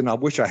eyes, and I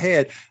wish I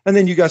had. And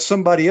then you got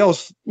somebody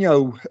else,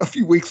 a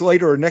few weeks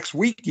later or next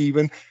week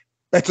even,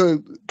 that's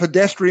a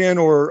pedestrian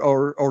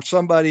or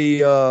somebody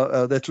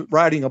that's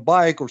riding a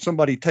bike, or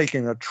somebody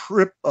taking a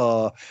trip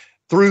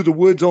through the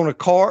woods on a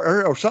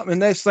car or something,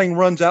 and this thing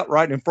runs out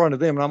right in front of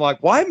them. And I'm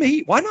like, why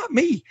me? Why not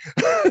me?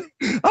 I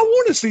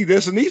want to see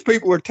this. And these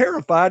people are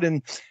terrified.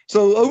 And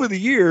so over the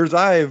years,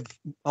 I have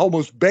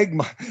almost begged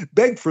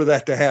for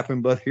that to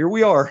happen. But here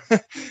we are.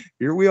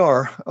 Here we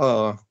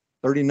are.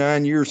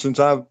 39 years since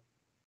I've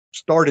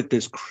started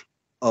this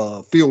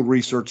field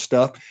research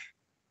stuff.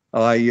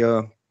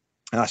 I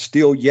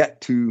still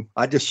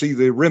I just see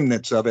the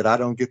remnants of it. I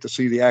don't get to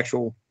see the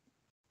actual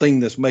thing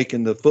that's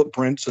making the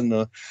footprints and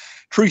the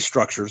tree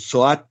structures.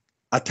 So I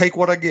I take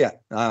what I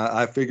get.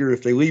 I figure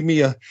if they leave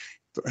me a,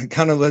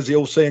 kind of as the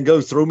old saying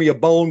goes, throw me a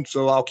bone,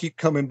 so I'll keep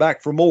coming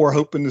back for more,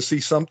 hoping to see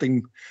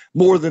something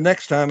more the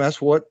next time.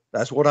 That's what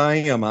I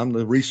am. I'm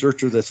the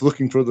researcher that's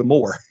looking for the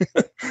more.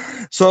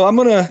 So I'm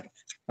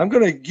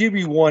gonna give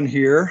you one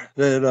here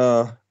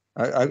that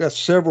I got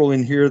several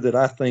in here that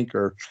I think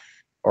are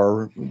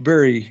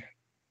very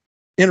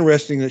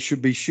interesting, that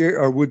should be shared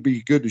or would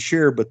be good to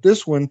share. But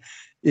this one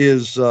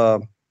is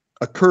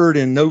occurred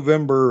in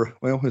November.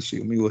 Well, let's see.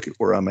 Let me look at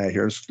where I'm at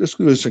here. Let's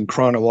do this in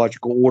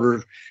chronological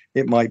order.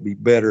 It might be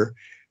better.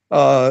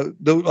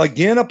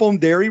 Again, up on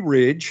Dairy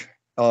Ridge,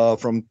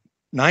 from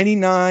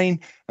 99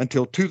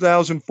 until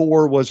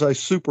 2004 was a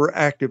super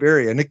active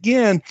area. And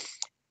again,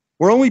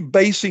 we're only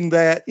basing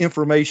that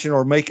information,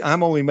 or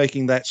I'm only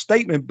making that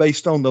statement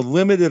based on the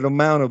limited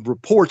amount of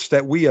reports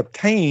that we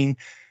obtain,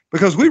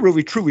 because we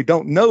really truly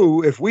don't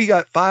know if we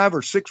got 5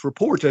 or 6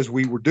 reports as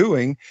we were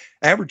doing,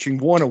 averaging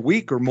one a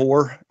week or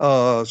more.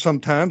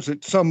 Sometimes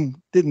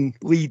some didn't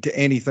lead to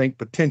anything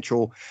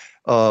potential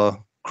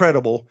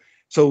credible.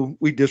 So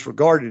we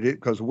disregarded it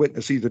because the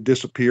witness either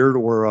disappeared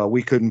or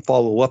we couldn't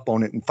follow up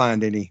on it and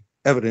find any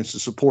evidence to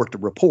support the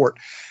report.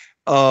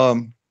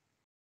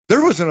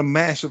 There wasn't a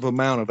massive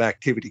amount of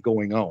activity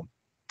going on,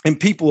 and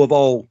people of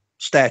all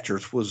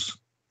statures was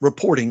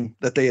reporting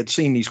that they had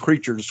seen these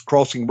creatures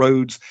crossing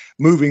roads,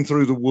 moving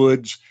through the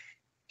woods,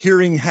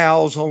 hearing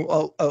howls on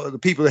the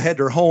people that had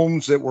their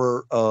homes that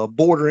were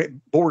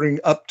bordering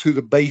up to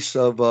the base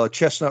of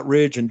Chestnut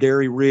Ridge and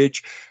Dairy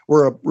Ridge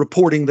were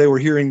reporting they were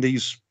hearing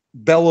these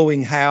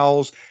bellowing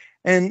howls.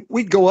 And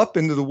we'd go up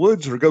into the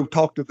woods or go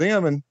talk to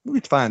them, and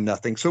we'd find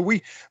nothing. So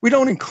we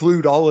don't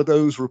include all of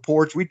those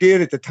reports. We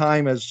did at the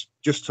time as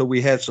just so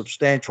we had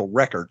substantial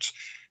records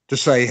to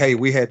say, hey,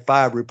 we had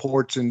 5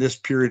 reports in this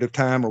period of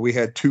time, or we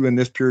had 2 in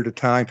this period of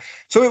time.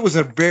 So it was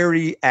a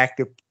very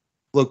active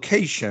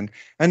location,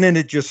 and then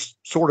it just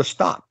sort of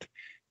stopped.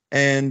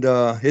 And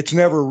it's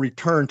never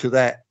returned to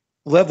that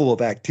level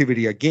of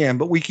activity again,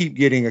 but we keep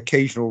getting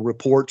occasional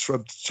reports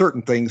of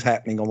certain things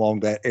happening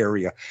along that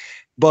area.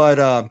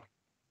 But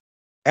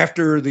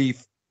after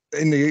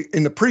in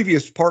the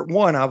previous part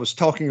 1, I was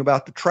talking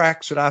about the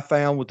tracks that I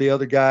found with the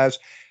other guys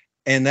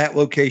and that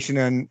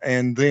location,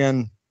 and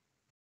then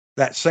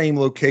that same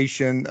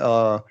location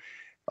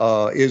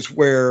is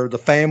where the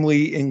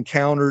family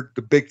encountered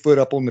the Bigfoot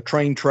up on the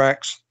train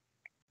tracks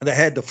that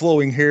had the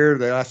flowing hair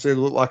that I said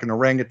looked like an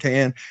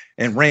orangutan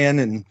and ran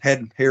and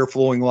had hair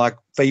flowing like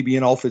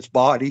Fabian off its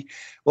body.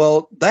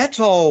 Well, that's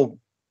all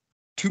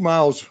 2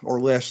 miles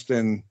or less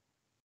than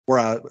where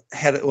I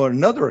had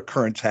another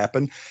occurrence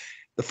happen.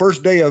 The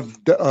first day of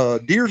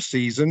deer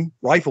season,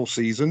 rifle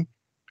season,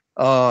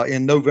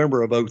 in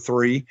November of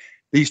 2003,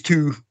 these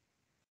 2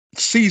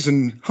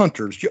 seasoned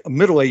hunters,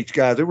 middle-aged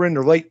guys, they were in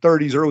their late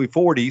 30s, early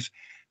 40s,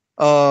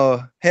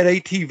 had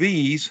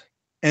ATVs,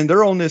 and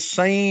they're on this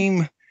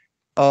same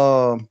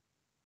old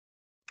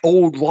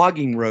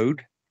logging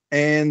road,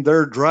 and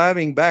they're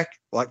driving back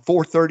like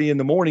 4:30 in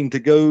the morning to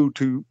go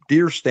to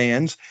deer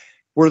stands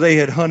where they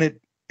had hunted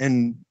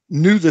and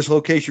knew this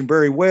location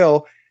very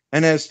well.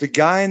 And as the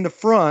guy in the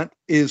front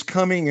is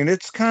coming, and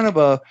it's kind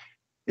of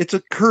it's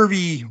a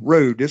curvy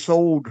road.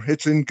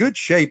 It's in good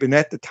shape. And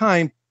at the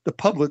time, the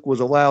public was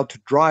allowed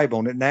to drive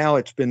on it. Now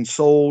it's been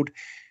sold,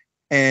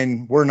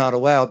 and we're not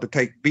allowed to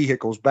take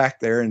vehicles back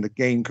there. And the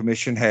Game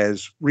Commission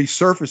has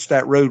resurfaced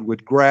that road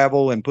with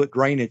gravel and put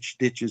drainage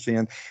ditches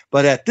in.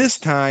 But at this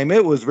time,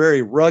 it was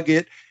very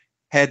rugged,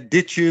 had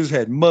ditches,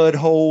 had mud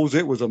holes.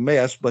 It was a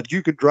mess, but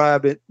you could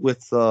drive it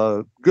with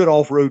good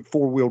off-road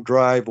 4-wheel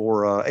drive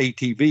or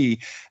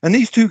ATV. And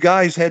these 2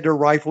 guys had their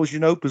rifles,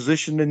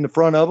 positioned in the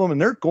front of them,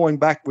 and they're going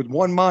back with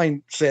one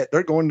mindset.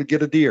 They're going to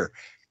get a deer.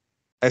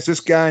 As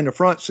this guy in the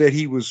front said,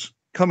 he was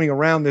coming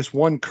around this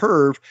one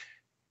curve,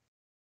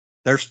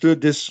 there stood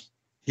this,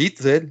 he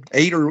said,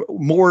 8 or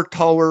more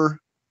taller,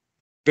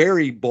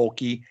 very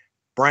bulky,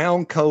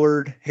 brown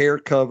colored, hair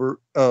covered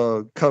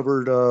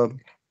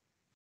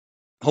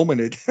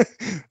hominid.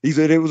 He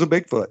said it was a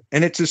Bigfoot,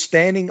 and it's just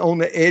standing on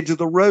the edge of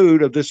the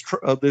road of this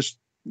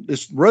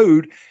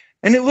road,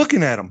 and it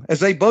looking at them as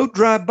they both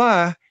drive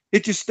by.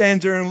 It just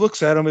stands there and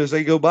looks at them as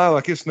they go by,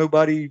 like it's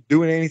nobody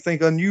doing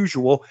anything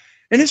unusual.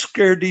 And it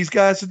scared these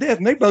guys to death.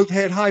 And they both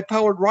had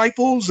high-powered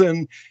rifles,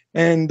 and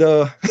they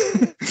left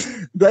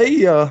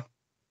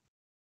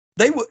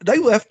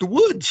the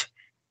woods.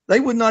 They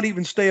would not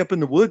even stay up in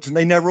the woods, and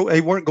they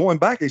weren't going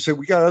back. They said,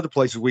 we got other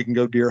places we can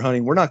go deer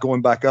hunting. We're not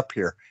going back up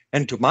here.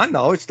 And to my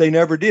knowledge, they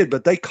never did.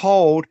 But they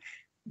called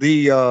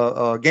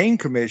the Game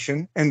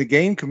Commission, and the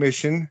Game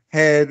Commission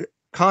had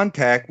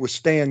contact with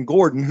Stan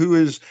Gordon,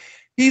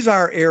 he's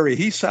our area.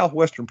 He's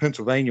southwestern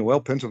Pennsylvania,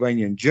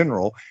 Pennsylvania in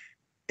general,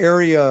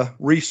 area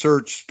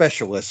research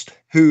specialist,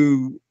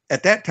 who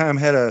at that time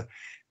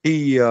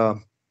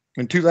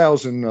in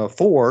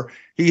 2004,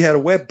 he had a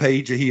web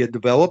page that he had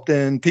developed,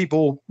 and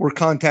people were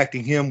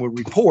contacting him with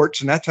reports.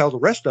 And that's how the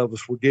rest of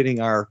us were getting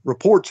our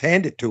reports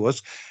handed to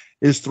us,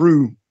 is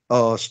through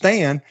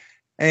Stan.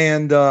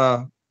 And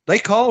they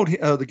called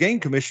the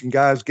game commission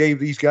guys, gave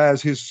these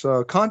guys his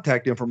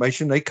contact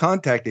information. They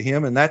contacted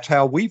him, and that's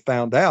how we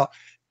found out.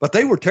 But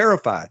they were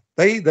terrified.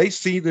 They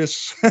see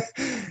this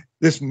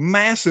this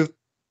massive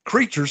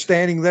creature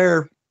standing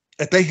there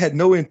that they had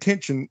no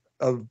intention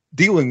of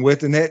dealing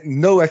with and had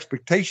no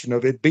expectation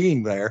of it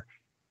being there.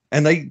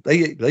 And they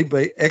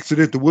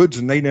exited the woods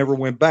and they never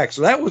went back.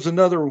 So that was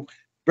another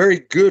very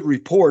good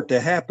report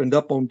that happened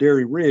up on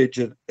Dairy Ridge.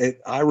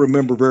 I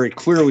remember very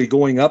clearly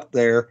going up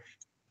there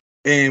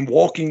and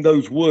walking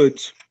those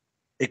woods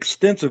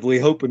extensively,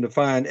 hoping to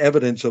find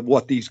evidence of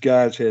what these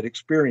guys had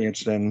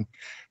experienced. And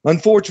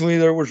unfortunately,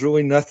 there was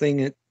really nothing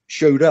that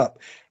showed up.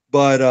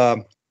 But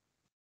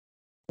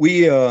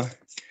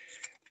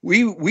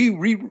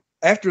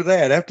after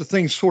that, after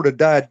things sort of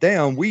died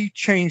down, we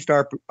changed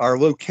our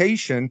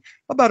location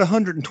about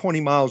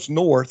 120 miles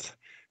north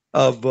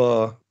of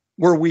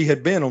where we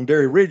had been on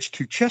Dairy Ridge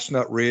to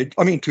Chestnut Ridge.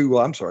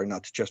 I'm sorry,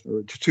 not to Chestnut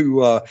Ridge,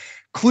 to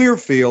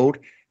Clearfield,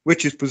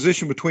 which is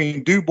positioned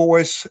between Du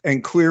Bois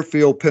and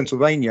Clearfield,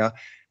 Pennsylvania.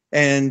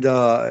 And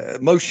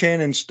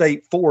Moshannon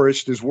State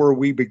Forest is where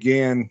we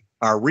began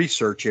our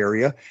research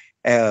area.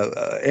 And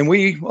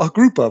a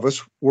group of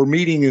us were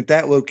meeting at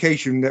that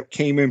location that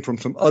came in from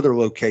some other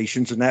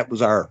locations, and that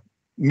was our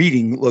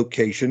meeting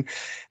location.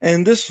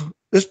 And this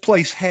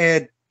place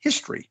had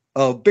history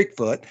of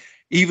Bigfoot.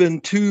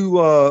 Even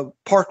two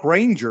park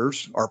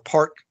rangers or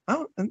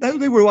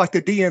they were like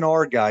the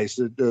DNR guys,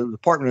 the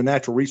Department of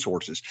Natural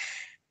Resources,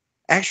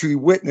 actually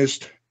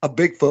witnessed a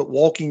Bigfoot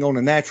walking on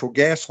a natural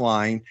gas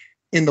line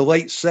in the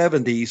late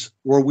 70s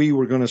where we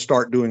were going to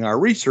start doing our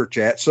research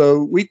at.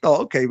 So we thought,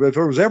 okay, but if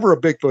there was ever a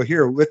Bigfoot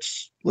here,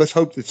 let's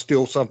hope there's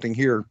still something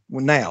here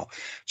now.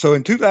 So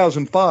in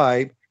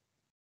 2005,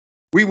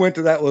 we went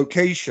to that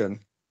location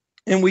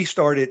and we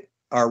started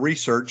our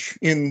research.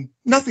 In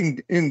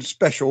nothing in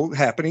special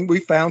happening.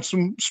 We found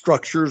some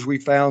structures. We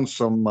found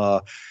some,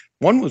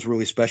 one was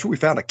really special. We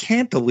found a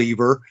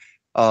cantilever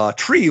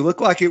tree.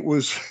 Looked like it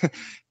was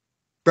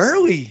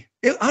I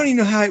don't even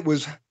know how it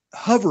was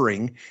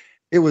hovering.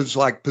 It was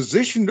like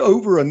positioned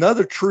over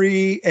another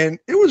tree, and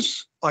it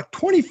was like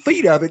 20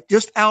 feet of it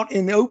just out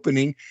in the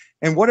opening.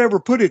 And whatever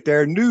put it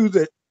there knew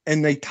that,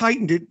 and they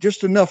tightened it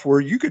just enough where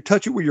you could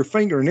touch it with your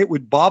finger and it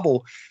would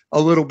bobble a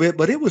little bit,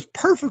 but it was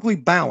perfectly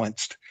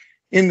balanced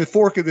in the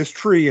fork of this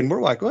tree. And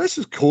we're like, well, this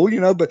is cool,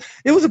 but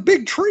it was a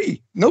big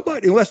tree.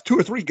 Nobody, unless 2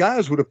 or 3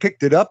 guys would have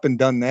picked it up and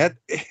done that,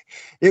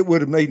 it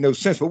would have made no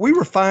sense. But we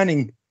were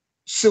finding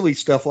silly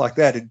stuff like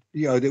that.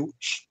 That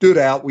stood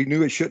out. We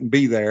knew it shouldn't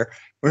be there.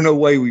 There's no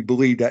way we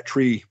believed that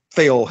tree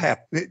fell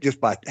just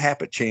by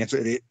happen chance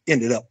that it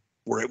ended up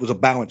where it was a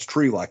balanced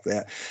tree like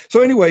that.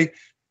 So anyway,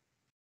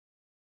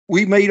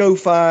 we made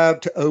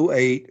 05 to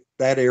 08,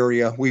 that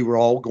area. We were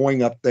all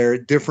going up there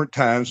at different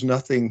times,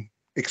 nothing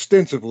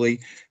extensively,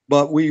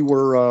 but we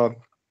were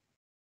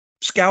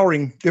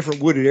scouring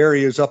different wooded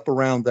areas up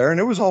around there.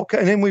 And it was all,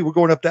 and then we were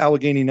going up to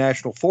Allegheny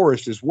National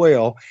Forest as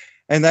well.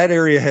 And that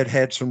area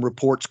had some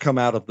reports come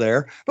out of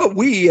there. But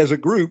we, as a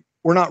group,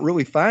 were not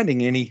really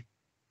finding any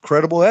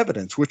credible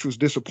evidence, which was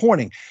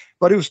disappointing.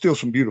 But it was still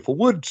some beautiful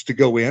woods to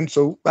go in.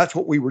 So that's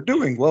what we were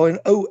doing. Well, in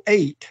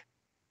 08,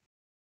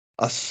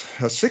 a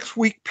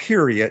 6-week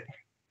period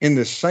in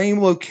the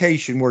same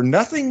location where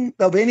nothing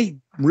of any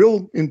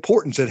real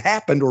importance had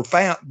happened or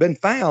been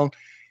found,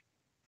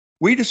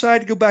 we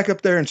decided to go back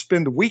up there and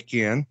spend the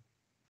weekend,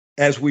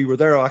 as we were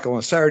there like on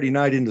a Saturday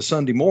night into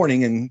Sunday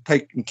morning, and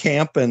take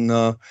camp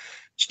and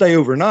stay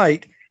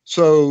overnight.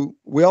 So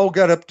we all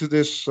got up to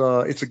this,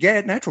 it's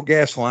a natural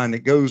gas line that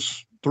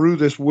goes through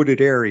this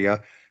wooded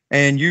area,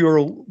 and you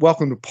are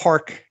welcome to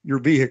park your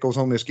vehicles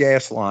on this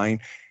gas line.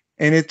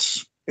 And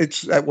it's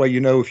that way,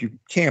 if you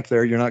camp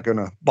there, you're not going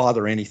to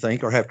bother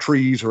anything or have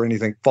trees or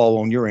anything fall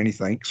on you or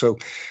anything. So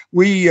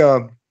we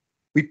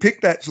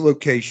picked that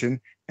location,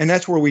 and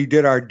that's where we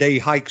did our day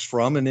hikes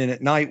from. And then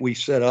at night we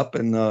set up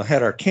and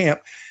had our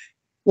camp.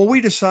 Well,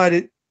 we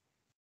decided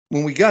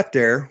when we got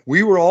there,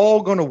 we were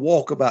all going to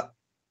walk about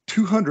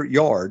 200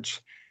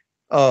 yards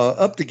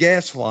up the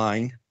gas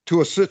line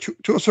to a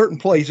certain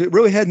place. It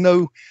really had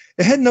no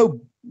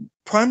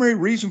primary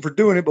reason for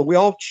doing it, but we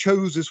all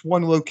chose this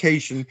one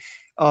location.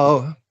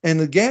 And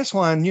the gas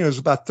line, is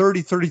about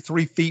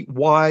 33 feet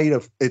wide.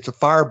 It's a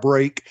fire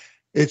break.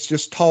 It's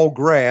just tall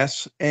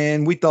grass.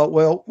 And we thought,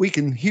 well, we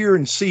can hear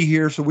and see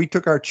here. So we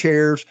took our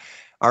chairs,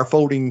 our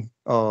folding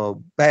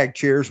bag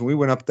chairs, and we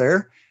went up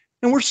there.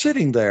 And we're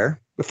sitting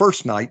there the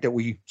first night that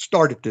we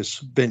started this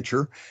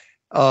venture.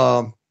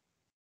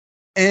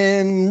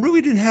 And really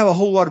didn't have a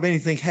whole lot of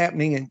anything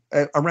happening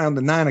around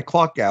the 9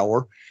 o'clock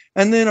hour.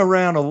 And then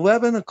around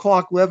 11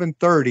 o'clock,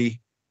 11:30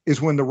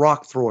 is when the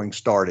rock throwing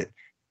started.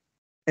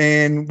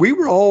 And we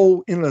were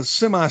all in a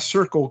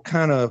semicircle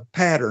kind of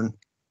pattern.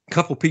 A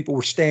couple of people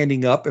were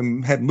standing up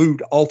and had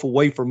moved off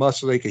away from us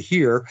so they could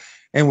hear,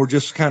 and we're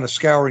just kind of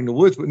scouring the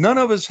woods. But none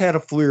of us had a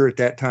FLIR at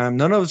that time.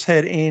 None of us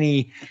had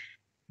any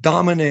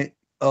dominant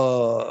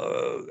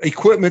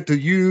equipment to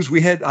use.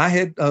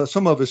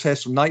 Some of us had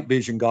some night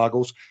vision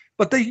goggles,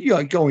 but you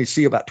can only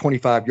see about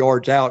 25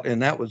 yards out,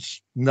 and that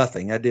was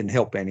nothing. That didn't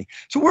help any.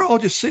 So we're all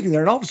just sitting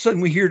there, and all of a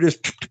sudden we hear this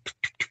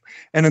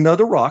and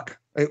another rock.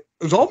 It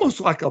was almost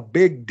like a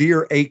big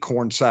deer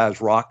acorn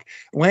sized rock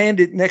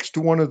landed next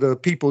to one of the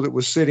people that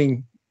was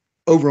sitting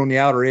over on the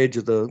outer edge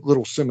of the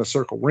little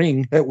semicircle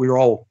ring that we were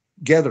all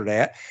gathered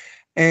at.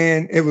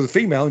 And it was a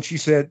female, and she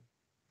said,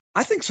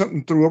 I think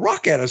something threw a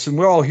rock at us. And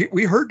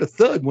we heard the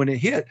thud when it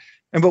hit,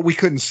 but we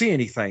couldn't see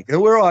anything.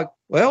 And we're like,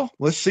 well,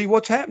 let's see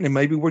what's happening.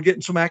 Maybe we're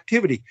getting some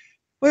activity.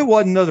 Well, it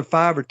wasn't another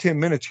 5 or 10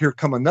 minutes. Here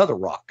come another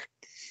rock.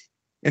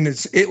 And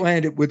it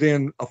landed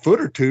within a foot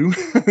or two.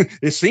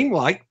 It seemed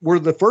like where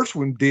the first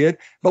one did,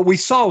 but we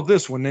saw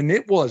this one, and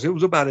it was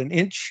about an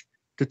inch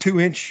to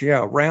 2 inch,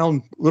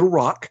 round little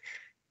rock.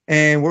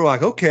 And we're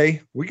like,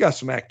 okay, we got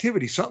some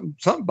activity.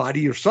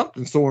 Somebody or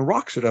something's throwing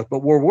rocks at us.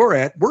 But where we're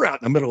out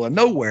in the middle of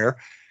nowhere.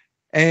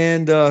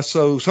 And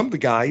so some of the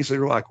guys, they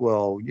were like,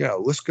 well,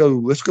 let's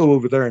go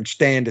over there and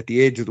stand at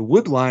the edge of the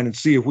wood line and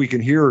see if we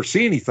can hear or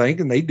see anything.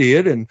 And they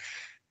did. And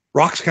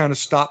rocks kind of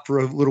stopped for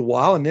a little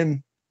while, and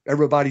then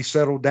everybody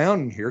settled down,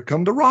 and here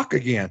come the rock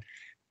again.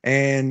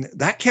 And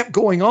that kept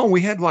going on.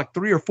 We had like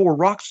 3 or 4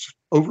 rocks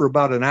over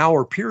about an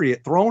hour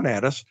period thrown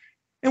at us.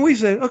 And we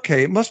said,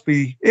 okay, it must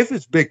be, if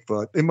it's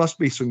Bigfoot, it must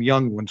be some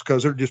young ones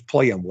because they're just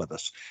playing with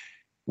us.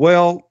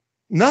 Well,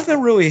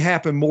 nothing really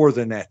happened more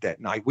than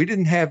that night. We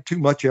didn't have too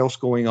much else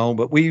going on,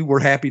 but we were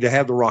happy to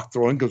have the rock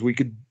throwing because we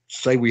could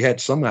say we had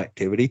some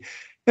activity.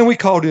 And we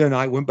called it a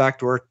night, went back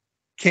to our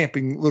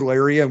camping little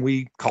area, and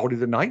we called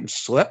it a night and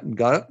slept and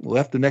got up and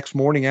left the next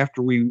morning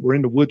after we were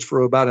in the woods for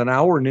about an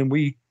hour, and then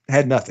we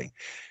had nothing.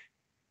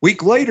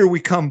 Week later, we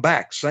come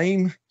back,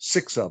 same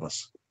 6 of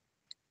us.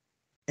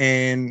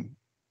 And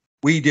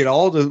we did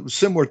all the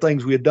similar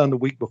things we had done the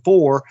week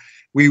before.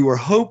 We were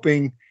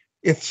hoping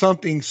if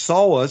something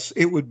saw us,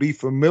 it would be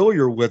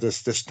familiar with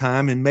us this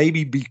time and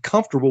maybe be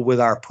comfortable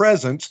with our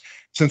presence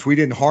since we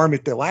didn't harm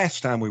it the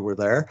last time we were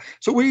there.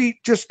 So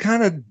we just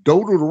kind of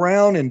dodled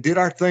around and did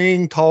our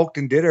thing, talked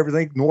and did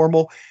everything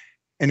normal.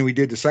 And we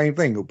did the same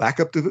thing. Go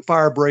back up to the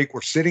fire break.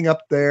 We're sitting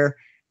up there,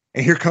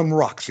 and here come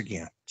rocks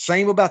again.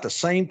 About the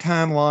same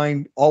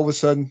timeline. All of a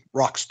sudden,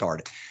 rocks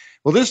started.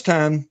 Well, this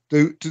time,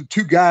 the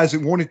 2 guys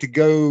that wanted to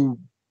go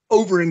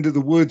over into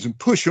the woods and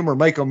push them or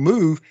make them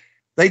move,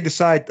 they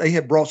decide they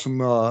had brought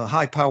some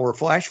high-power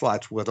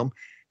flashlights with them.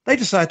 They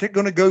decide they're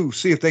going to go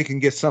see if they can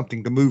get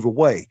something to move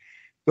away.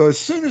 So as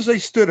soon as they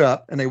stood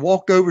up and they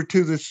walked over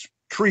to this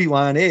tree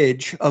line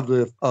edge of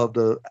the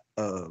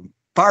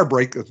fire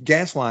break, the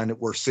gas line that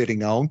we're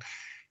sitting on,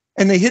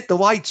 and they hit the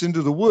lights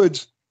into the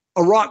woods,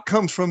 a rock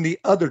comes from the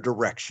other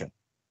direction.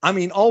 I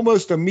mean,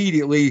 almost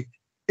immediately,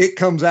 it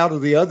comes out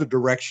of the other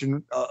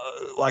direction.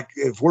 Like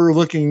if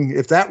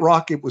that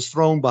rock, it was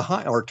thrown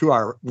behind or to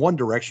our one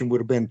direction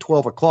would have been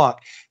 12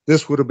 o'clock.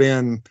 This would have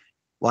been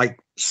like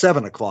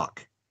 7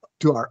 o'clock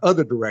to our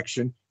other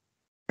direction.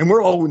 And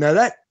we're all, now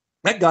that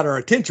got our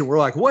attention. We're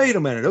like, wait a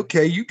minute.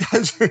 Okay. You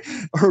guys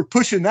are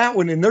pushing that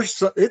one, and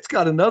it's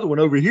got another one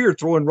over here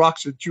throwing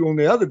rocks at you on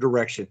the other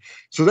direction.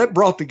 So that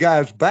brought the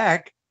guys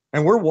back,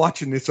 and we're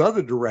watching this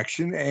other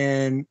direction.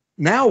 And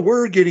now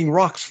we're getting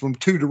rocks from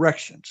 2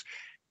 directions.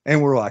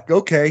 And we're like,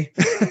 okay,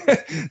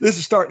 this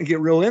is starting to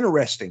get real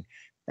interesting.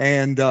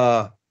 And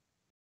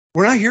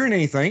we're not hearing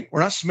anything.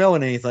 We're not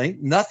smelling anything.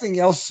 Nothing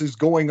else is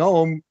going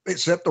on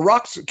except the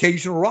rocks.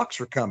 Occasional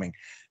rocks are coming.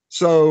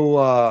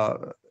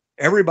 So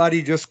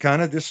everybody just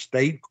kind of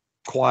stayed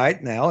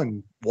quiet now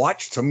and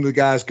watched. Some of the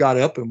guys got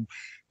up and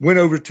went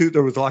over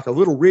there was like a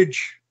little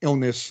ridge on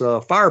this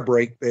fire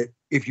break that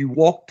if you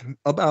walked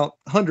about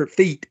 100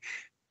 feet,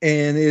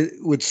 and it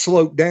would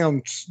slope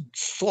down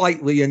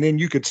slightly, and then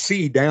you could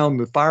see down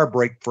the fire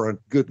break for a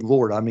good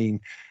Lord. I mean,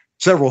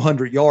 several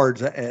hundred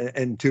yards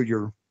until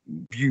your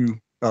view,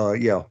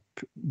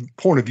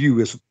 point of view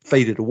is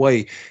faded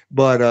away.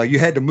 But you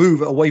had to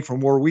move away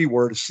from where we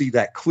were to see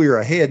that clear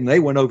ahead. And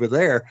they went over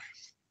there,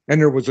 and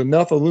there was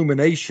enough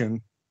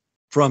illumination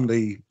from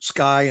the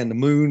sky and the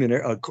moon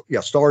and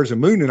stars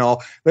and moon and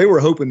all. They were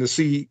hoping to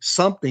see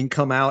something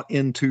come out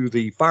into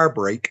the fire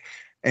break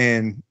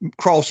and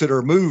cross it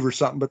or move or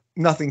something, but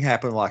nothing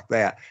happened like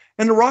that.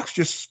 And the rocks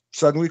just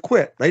suddenly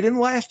quit. They didn't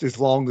last as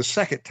long the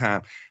second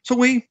time. So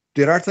we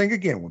did our thing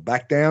again. Went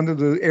back down to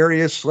the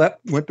area,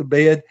 slept, went to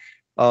bed,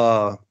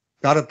 got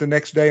up the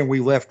next day, and we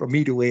left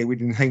immediately. We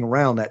didn't hang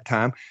around that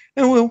time.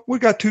 And we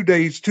got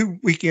 2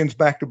 weekends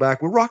back to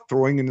back with rock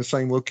throwing in the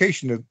same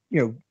location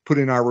to, put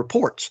in our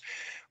reports.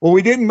 Well,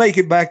 we didn't make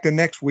it back the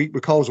next week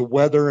because of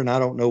weather and I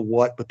don't know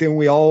what, but then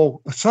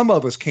some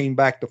of us came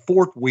back the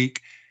 4th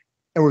week.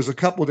 There was a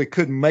couple that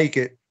couldn't make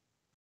it,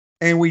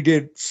 and we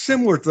did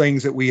similar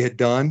things that we had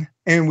done,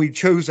 and we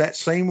chose that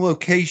same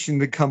location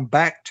to come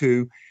back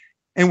to,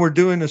 and we're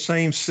doing the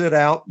same sit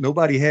out.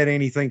 Nobody had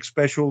anything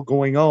special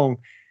going on.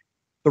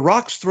 The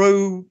rocks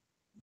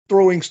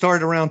throwing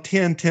started around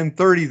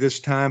 10:30 this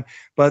time,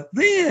 but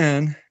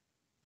then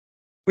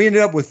we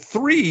ended up with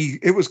 3.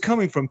 It was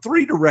coming from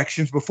 3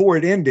 directions before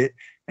it ended,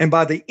 and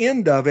by the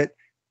end of it,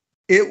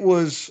 it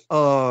was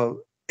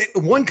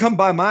one come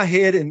by my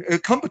head and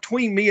it come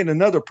between me and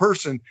another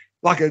person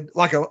like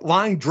a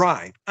line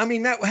drive. I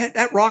mean,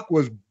 that rock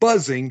was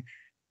buzzing,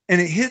 and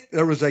it hit.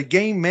 There was a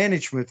game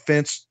management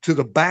fence to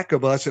the back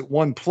of us at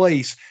one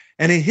place,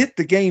 and it hit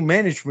the game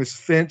management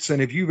fence.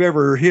 And if you've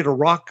ever hit a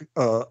rock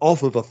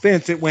off of a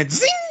fence, it went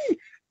zing.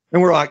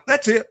 And we're like,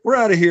 that's it. We're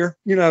out of here.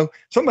 You know,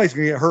 somebody's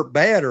going to get hurt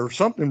bad or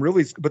something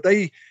really. But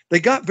they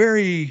got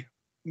very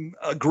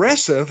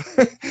aggressive.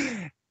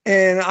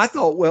 And I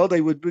thought, well,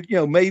 they would, you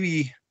know,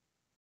 maybe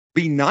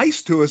be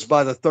nice to us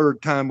by the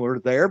third time we were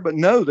there. But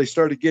no, they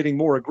started getting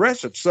more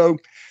aggressive. So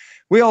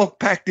we all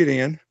packed it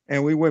in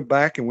and we went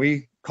back and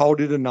we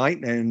called it a night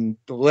and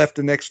left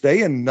the next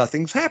day, and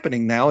nothing's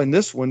happening now in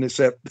this one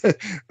except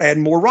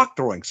adding more rock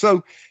throwing.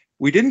 So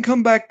we didn't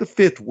come back the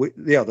fifth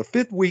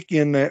week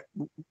in that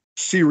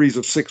series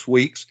of 6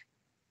 weeks.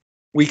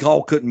 We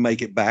all couldn't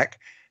make it back.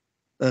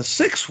 The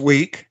sixth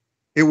week,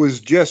 it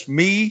was just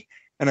me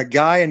and a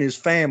guy and his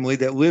family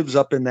that lives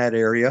up in that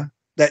area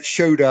that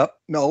showed up.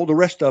 No, the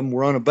rest of them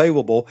were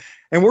unavailable.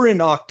 And we're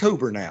in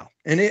October now.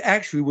 And it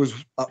actually was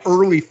an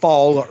early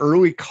fall, an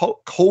early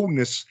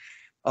coldness.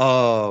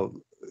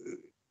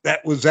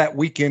 That was that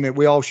weekend that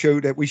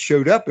we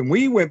showed up, and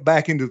we went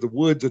back into the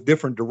woods a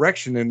different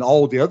direction than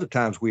all the other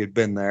times we had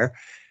been there.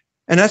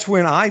 And that's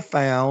when I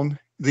found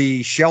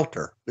the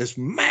shelter, this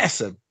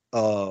massive,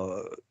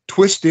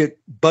 twisted,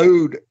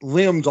 bowed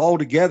limbs all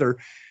together.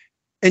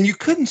 And you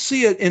couldn't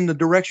see it in the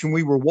direction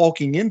we were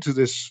walking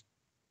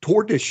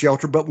toward this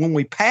shelter. But when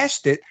we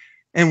passed it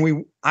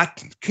and I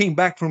came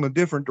back from a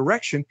different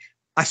direction,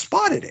 I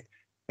spotted it.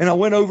 And I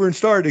went over and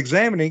started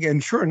examining.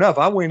 And sure enough,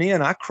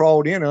 I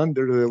crawled in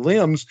under the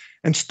limbs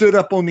and stood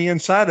up on the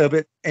inside of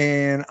it.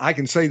 And I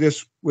can say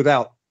this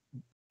without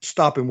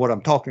stopping what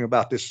I'm talking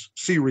about, this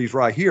series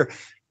right here.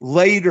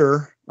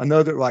 Later,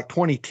 another like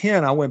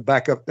 2010, I went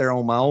back up there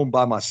on my own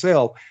by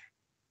myself.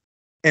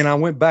 And I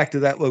went back to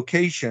that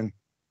location.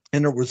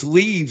 And there was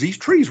leaves. These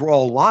trees were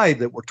all live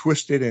that were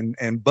twisted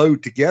and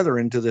bowed together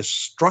into this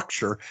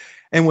structure.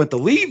 And with the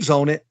leaves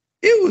on it,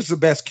 it was the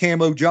best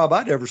camo job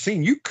I'd ever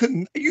seen. You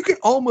could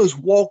almost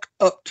walk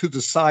up to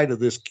the side of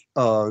this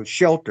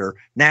shelter,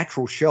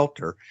 natural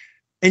shelter,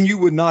 and you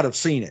would not have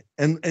seen it,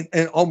 and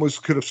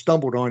almost could have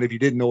stumbled on it if you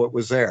didn't know it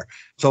was there.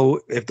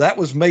 So if that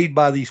was made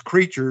by these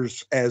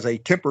creatures as a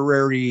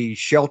temporary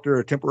shelter,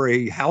 a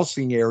temporary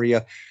housing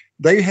area,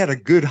 they had a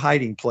good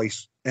hiding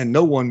place, and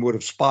no one would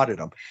have spotted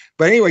them.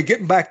 But anyway,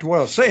 getting back to what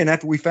I was saying,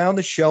 after we found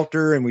the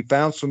shelter and we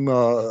found some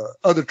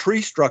other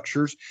tree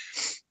structures,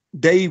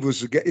 Dave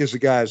is the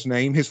guy's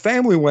name. His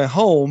family went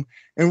home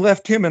and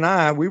left him and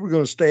I. We were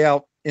going to stay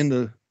out and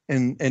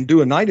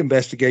do a night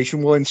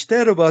investigation. Well,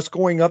 instead of us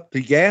going up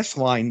the gas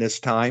line this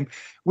time,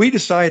 we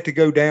decided to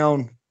go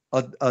down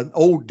an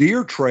old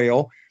deer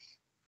trail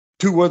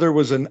to where there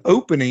was an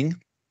opening,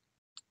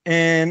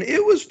 and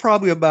it was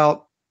probably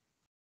about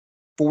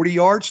 40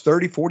 yards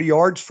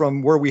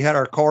from where we had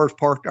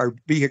our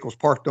vehicles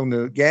parked on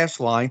the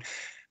gas line.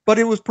 But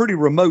it was pretty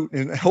remote,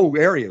 and the whole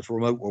area is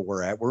remote where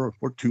we're at. We're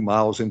 2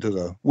 miles into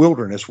the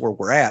wilderness where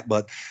we're at,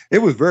 but it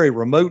was very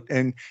remote.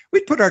 And we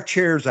put our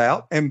chairs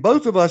out, and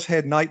both of us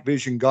had night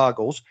vision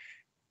goggles,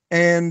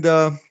 and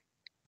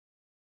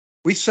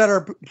we set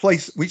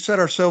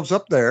ourselves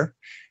up there,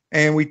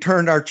 and we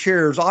turned our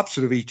chairs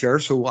opposite of each other,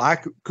 so I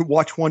could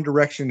watch one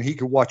direction, he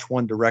could watch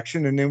one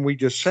direction, and then we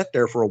just sat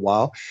there for a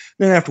while.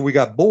 Then after we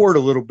got bored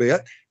a little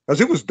bit, because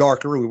it was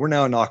dark early. We're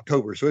now in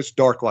October, so it's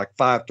dark like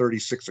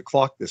 5:30, 6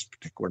 o'clock this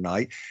particular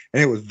night.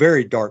 And it was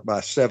very dark by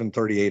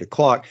 7:30, 8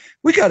 o'clock.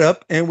 We got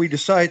up and we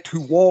decided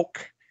to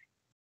walk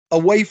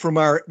away from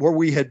where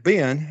we had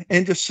been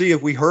and just see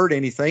if we heard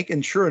anything.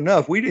 And sure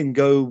enough, we didn't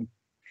go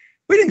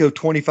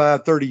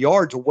 25, 30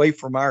 yards away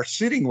from our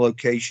sitting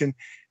location.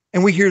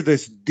 And we hear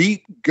this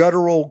deep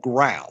guttural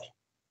growl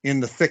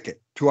in the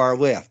thicket to our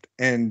left.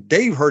 And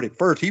Dave heard it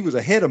first. He was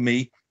ahead of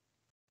me,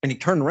 and he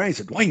turned around and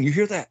said, "Dwayne, you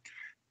hear that?"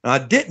 And I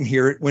didn't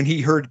hear it when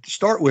he heard it to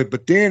start with,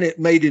 but then it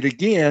made it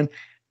again,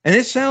 and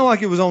it sounded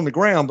like it was on the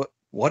ground, but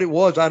what it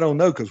was, I don't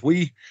know, because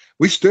we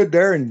stood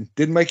there and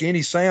didn't make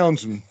any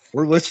sounds, and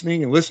we're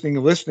listening and listening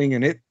and listening,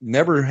 and it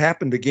never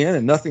happened again,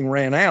 and nothing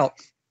ran out.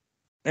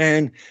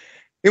 And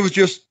it was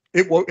just,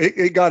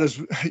 it got us,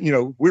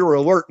 we were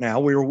alert now.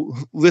 We were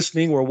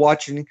listening, we're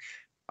watching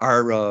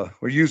we're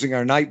using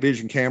our night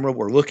vision camera.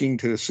 We're looking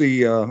to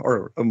see,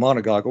 or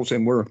monogoggles,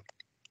 and we're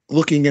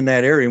looking in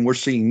that area, and we're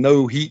seeing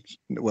no heat.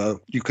 Well,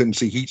 you couldn't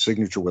see heat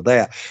signature with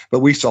that,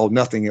 but we saw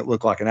nothing that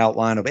looked like an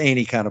outline of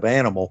any kind of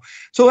animal.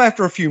 So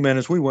after a few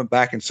minutes, we went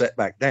back and sat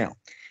back down.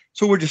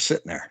 So we're just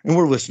sitting there and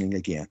we're listening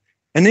again.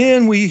 And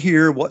then we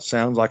hear what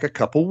sounds like a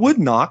couple wood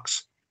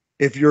knocks.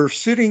 If you're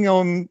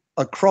sitting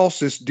across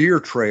this deer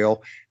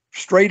trail,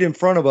 straight in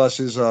front of us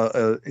is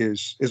a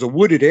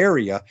wooded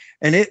area,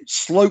 and it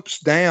slopes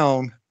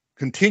down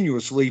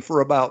continuously for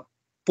about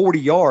 40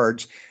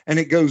 yards, and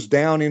it goes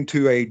down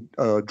into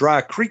a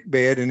dry creek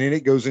bed, and then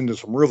it goes into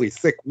some really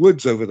thick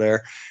woods over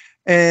there.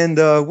 And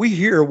we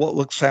hear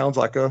what sounds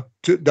like a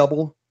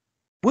double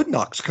wood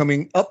knocks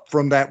coming up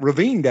from that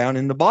ravine down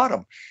in the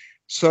bottom.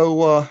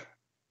 So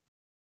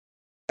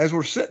as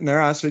we're sitting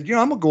there, I said,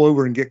 I'm going to go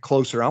over and get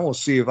closer. I want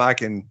to see if I'm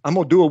going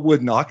to do a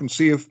wood knock and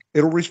see if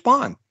it'll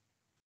respond.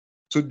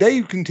 So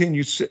Dave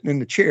continues sitting in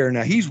the chair.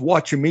 Now he's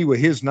watching me with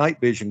his night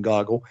vision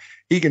goggle.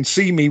 He can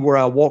see me where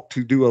I walk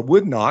to do a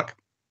wood knock.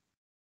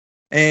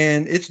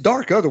 And it's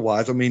dark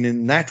otherwise. I mean,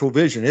 in natural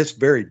vision, it's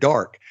very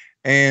dark.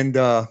 And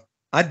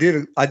I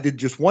did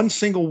just one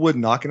single wood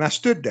knock, and I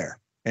stood there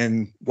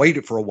and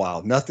waited for a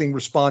while. Nothing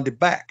responded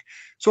back.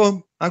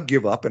 So I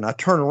give up and I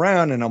turn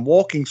around and I'm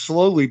walking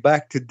slowly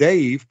back to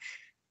Dave,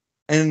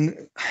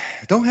 and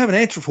I don't have an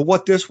answer for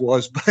what this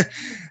was,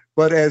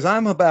 but as I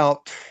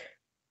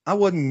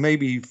wasn't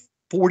maybe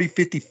 40,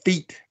 50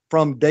 feet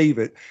from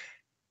David,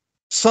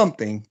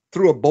 something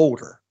threw a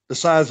boulder the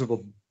size of a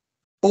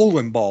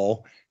bowling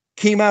ball,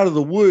 came out of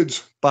the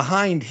woods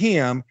behind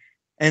him,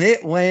 and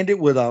it landed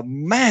with a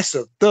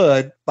massive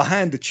thud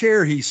behind the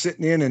chair he's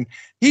sitting in. And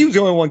he was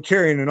the only one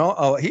carrying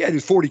it. He had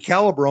his 40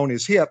 caliber on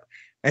his hip,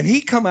 and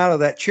he come out of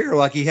that chair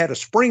like he had a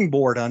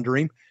springboard under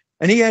him,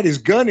 and he had his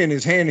gun in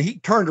his hand, and he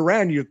turned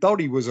around. You thought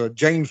he was a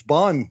James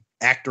Bond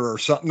actor or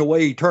something, the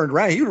way he turned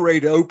around. He was ready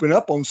to open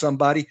up on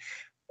somebody.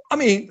 I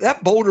mean,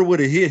 that boulder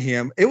would have hit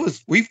him.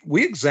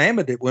 We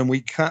examined it when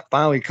we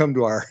finally come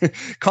to our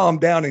calm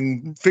down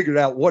and figured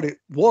out what it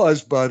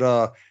was, but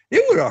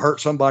it would have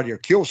hurt somebody or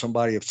killed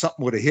somebody if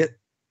something would have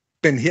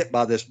been hit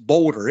by this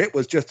boulder. It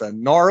was just a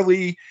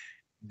gnarly,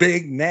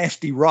 big,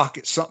 nasty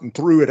rocket. Something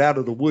threw it out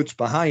of the woods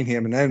behind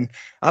him. And then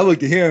I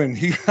looked at him, and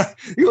he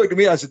looked at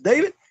me. I said,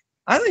 David,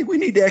 I think we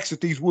need to exit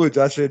these woods.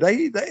 I said,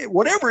 they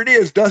whatever it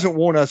is doesn't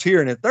want us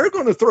here. And if they're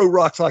going to throw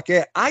rocks like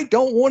that, I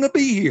don't want to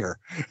be here.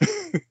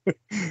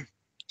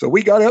 So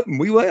we got up and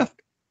we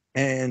left.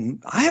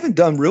 And I haven't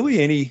done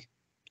really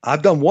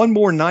I've done one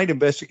more night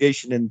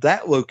investigation in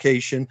that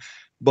location,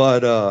 but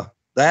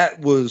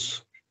that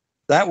was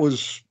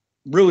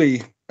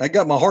really, that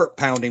got my heart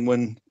pounding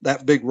when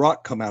that big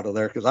rock come out of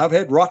there, because I've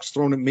had rocks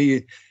thrown at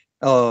me.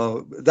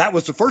 That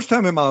was the first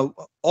time in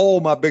all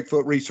my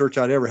Bigfoot research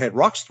I'd ever had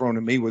rocks thrown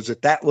at me, was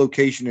at that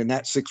location in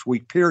that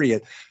 6-week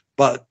period.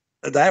 But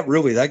I've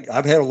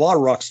had a lot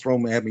of rocks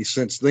thrown at me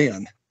since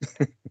then.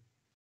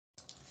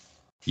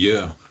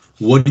 Yeah.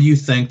 What do you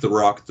think the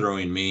rock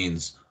throwing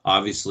means?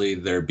 Obviously,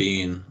 they're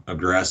being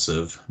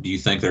aggressive. Do you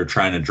think they're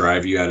trying to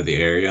drive you out of the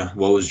area?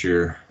 What was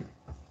your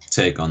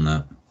take on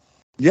that?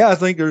 Yeah, I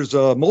think there's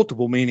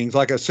multiple meanings.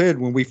 Like I said,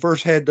 when we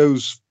first had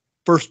those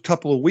first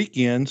couple of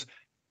weekends,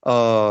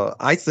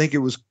 I think it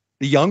was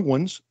the young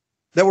ones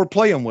that were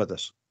playing with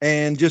us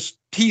and just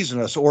teasing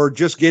us, or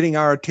just getting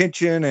our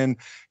attention and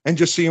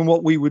just seeing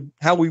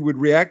how we would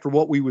react or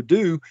what we would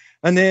do.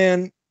 And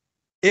then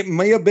it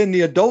may have been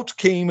the adults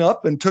came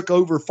up and took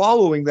over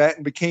following that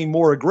and became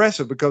more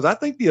aggressive, because I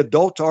think the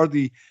adults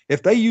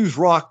if they use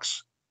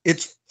rocks,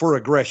 it's for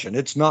aggression.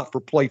 It's not for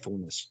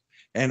playfulness.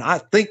 And I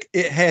think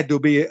it had to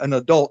be an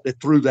adult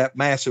that threw that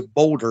massive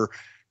boulder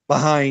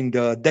behind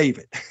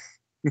David.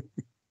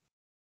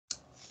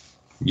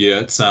 Yeah,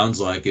 it sounds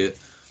like it.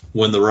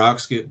 When the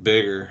rocks get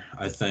bigger,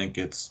 I think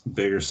it's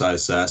bigger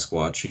size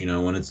Sasquatch.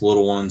 When it's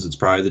little ones, it's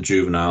probably the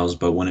juveniles,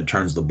 but when it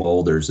turns to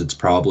boulders, it's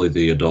probably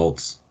the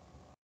adults.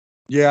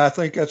 Yeah, I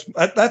think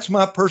that's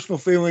my personal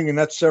feeling, and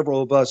that's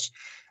several of us,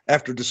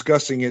 after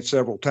discussing it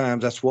several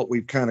times, that's what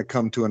we've kind of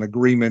come to an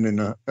agreement and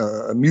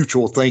a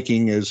mutual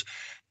thinking is,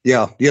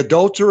 yeah, the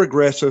adults are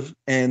aggressive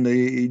and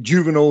the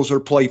juveniles are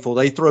playful.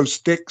 They throw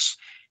sticks,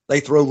 they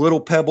throw little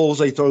pebbles,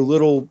 they throw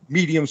little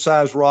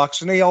medium-sized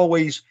rocks, and they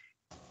always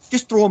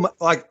just throw them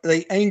like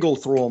they angle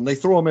throw them. They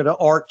throw them at an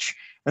arch,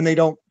 and they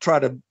don't try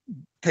to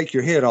take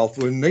your head off.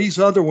 When these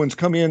other ones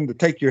come in to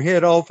take your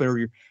head off,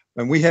 and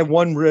we had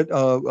one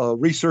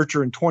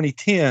researcher in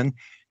 2010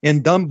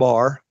 in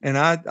Dunbar, and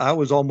I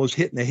was almost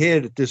hitting the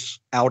head at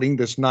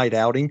this night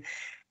outing.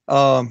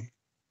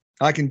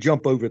 I can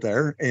jump over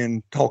there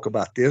and talk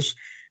about this.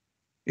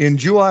 In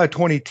July of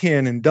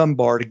 2010 in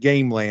Dunbar, the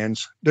game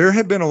lands, there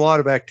had been a lot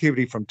of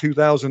activity from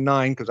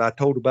 2009, because I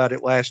told about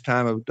it last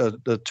time, of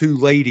the two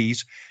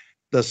ladies,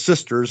 the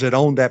sisters that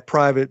owned that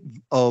private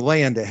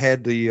land that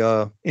had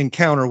the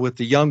encounter with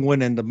the young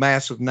one and the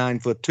massive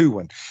 9'2"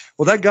 one.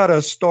 Well, that got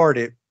us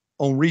started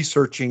on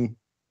researching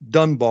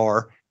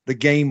Dunbar, the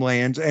game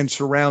lands and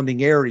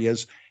surrounding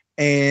areas.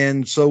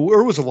 And so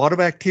there was a lot of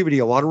activity,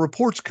 a lot of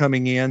reports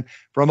coming in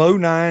from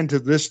 2009 to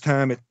this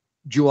time at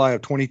July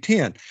of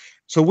 2010.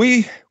 So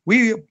we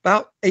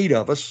about 8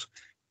 of us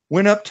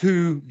went up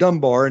to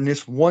Dunbar in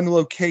this one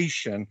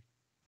location,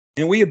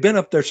 and we had been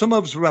up there. Some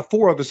of us, about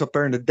 4 of us, up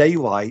there in the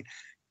daylight,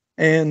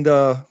 and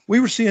we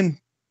were seeing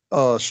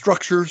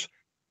structures,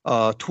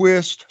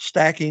 twists,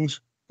 stackings.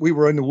 We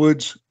were in the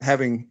woods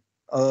having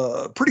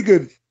pretty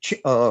good,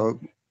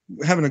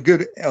 having a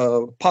good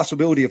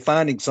possibility of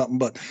finding something,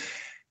 but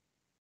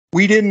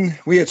we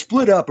had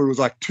split up. It was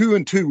like 2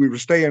 and 2. We were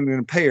staying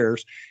in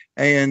pairs.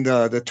 And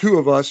the 2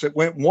 of us that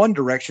went one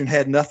direction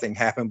had nothing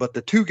happen. But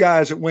the 2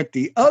 guys that went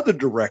the other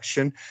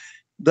direction,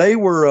 they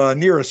were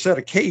near a set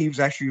of caves.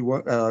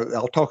 Actually,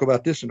 I'll talk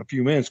about this in a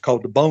few minutes,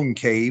 called the Bone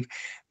Cave.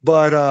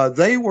 But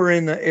they were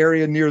in the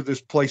area near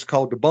this place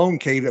called the Bone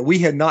Cave that we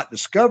had not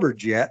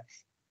discovered yet.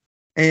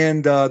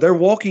 And they're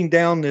walking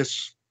down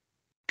this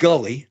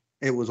gully.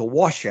 It was a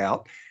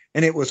washout,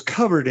 and it was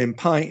covered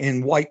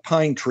in white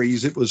pine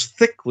trees. It was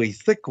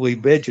thickly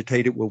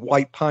vegetated with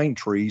white pine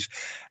trees.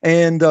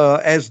 And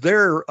as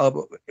they're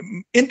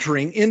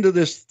entering into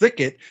this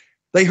thicket,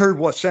 they heard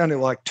what sounded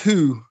like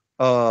two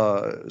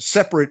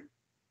separate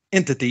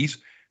entities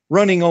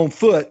running on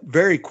foot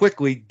very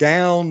quickly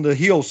down the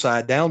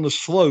hillside, down the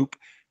slope,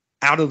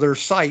 out of their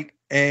sight.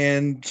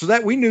 And so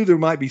that we knew there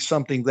might be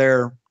something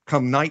there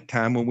come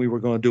nighttime when we were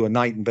going to do a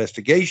night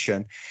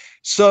investigation.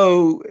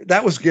 So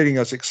that was getting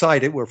us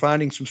excited. We're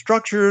finding some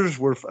structures.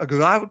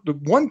 The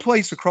one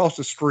place across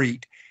the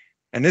street,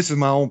 and this is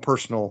my own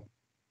personal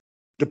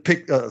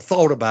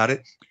thought about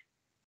it.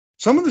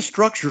 Some of the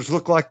structures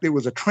look like there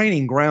was a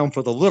training ground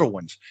for the little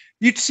ones.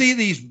 You'd see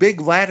these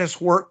big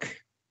lattice work,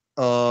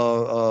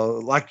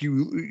 like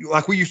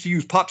we used to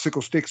use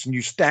popsicle sticks, and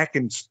you stack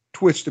and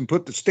twist and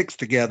put the sticks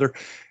together.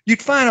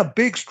 You'd find a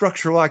big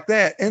structure like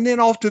that, and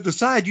then off to the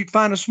side, you'd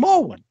find a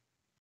small one.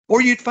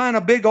 Or you'd find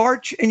a big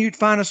arch and you'd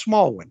find a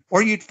small one.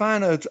 Or you'd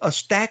find a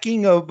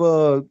stacking of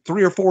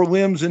 3 or 4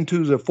 limbs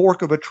into the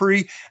fork of a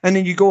tree. And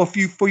then you go a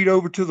few feet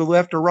over to the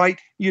left or right,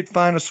 you'd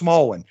find a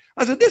small one.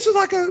 I said, this is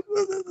like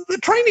the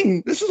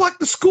training. This is like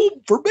the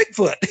school for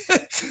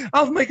Bigfoot.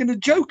 I was making a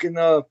joke, and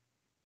the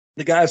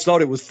guys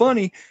thought it was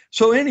funny.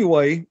 So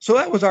anyway, so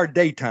that was our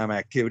daytime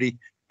activity.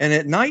 And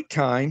at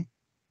nighttime,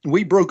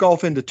 we broke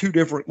off into 3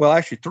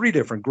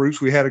 different groups.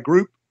 We had a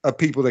group of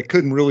people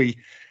that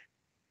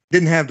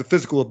didn't have the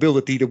physical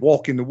ability to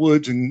walk in the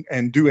woods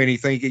and do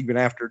anything even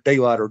after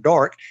daylight or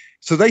dark.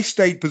 So they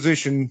stayed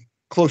positioned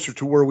closer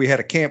to where we had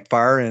a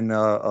campfire, and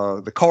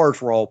the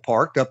cars were all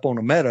parked up on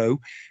a meadow.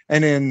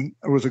 And then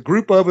there was a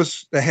group of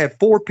us that had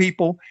 4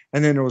 people.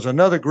 And then there was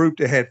another group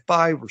that had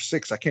 5 or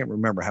 6. I can't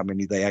remember how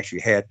many they actually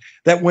had,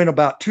 that went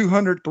about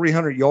 200,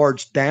 300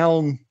 yards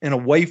down and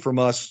away from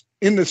us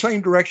in the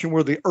same direction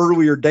where the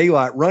earlier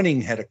daylight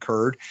running had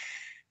occurred.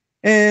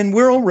 And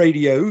we're on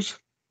radios.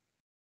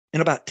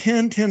 And about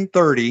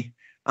 10:30,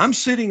 I'm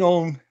sitting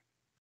on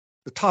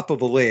the top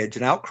of a ledge,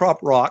 an outcrop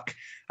rock.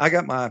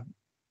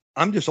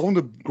 I'm just on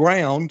the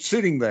ground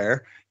sitting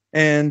there,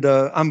 and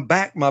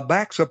my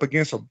back's up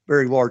against a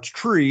very large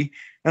tree.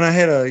 And I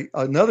had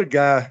another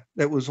guy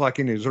that was like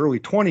in his early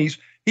 20s.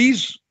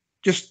 He's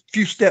just a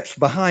few steps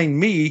behind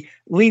me,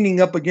 leaning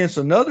up against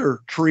another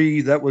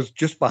tree that was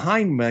just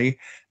behind me,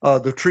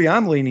 the tree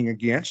I'm leaning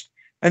against.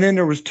 And then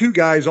there was 2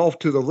 guys off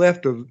to the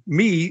left of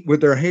me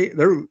with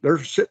they're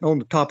sitting on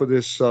the top of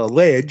this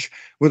ledge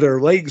with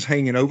their legs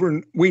hanging over.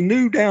 And we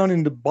knew down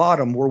in the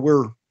bottom where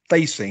we're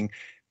facing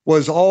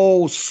was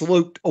all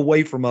sloped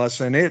away from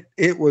us, and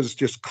it was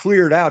just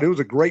cleared out. It was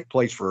a great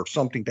place for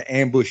something to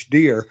ambush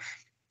deer.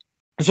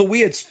 So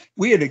we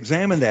had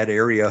examined that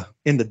area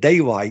in the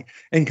daylight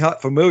and got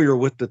familiar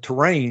with the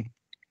terrain,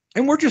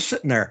 and we're just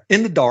sitting there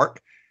in the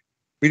dark.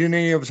 We didn't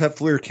any of us have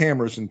FLIR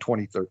cameras in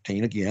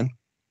 2013 again.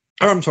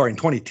 I'm sorry, in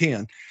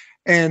 2010.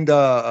 And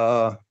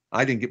I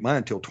didn't get mine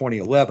until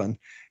 2011.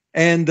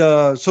 And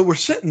so we're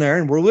sitting there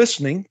and we're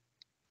listening.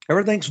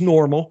 Everything's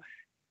normal.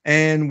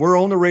 And we're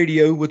on the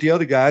radio with the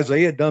other guys.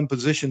 They had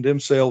positioned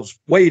themselves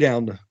way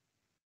down the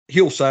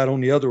hillside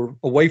on the other,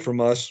 away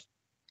from us.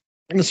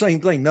 And the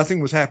same thing, nothing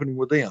was happening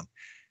with them.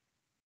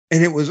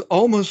 And it was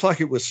almost like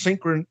it was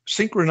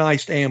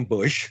synchronized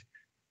ambush.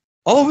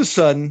 All of a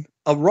sudden,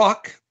 a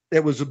rock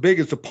that was as big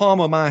as the palm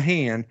of my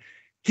hand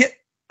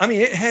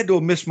it had to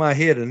have missed my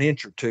head an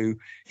inch or 2,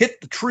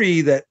 hit the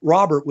tree that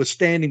Robert was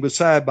standing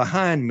beside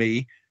behind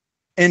me,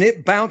 and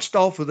it bounced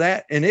off of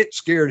that, and it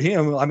scared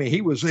him. I think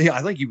he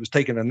was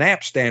taking a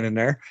nap standing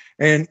there,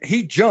 and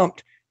he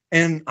jumped,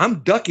 and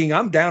I'm ducking.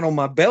 I'm down on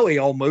my belly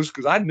almost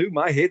because I knew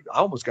my head, I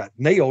almost got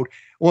nailed.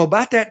 Well,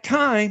 about that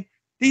time,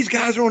 these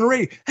guys are on the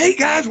radio. Hey,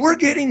 guys, we're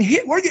getting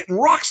hit. We're getting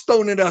rocks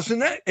thrown at us.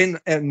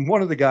 And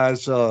one of the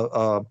guys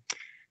got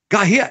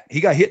hit.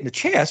 He got hit in the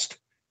chest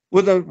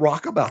with a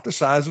rock about the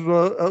size of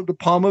the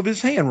palm of his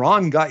hand.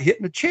 Ron got hit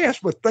in the chest,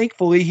 but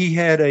thankfully he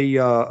had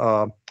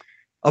a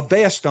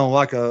vest on,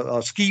 like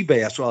a ski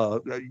vest,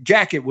 a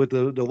jacket with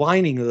the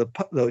lining of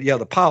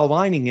the pile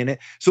lining in it.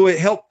 So it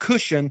helped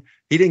cushion.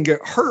 He didn't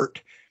get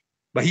hurt,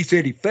 but he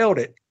said he felt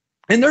it.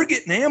 And they're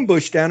getting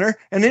ambushed down there.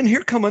 And then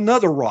here come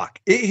another rock.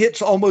 It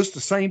hits almost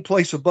the same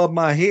place above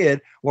my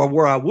head, or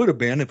where I would have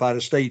been if I'd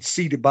have stayed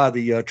seated by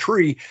the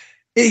tree.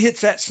 It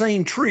hits that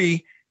same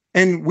tree.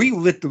 And we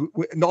lit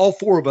all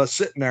 4 of us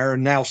sitting there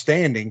and now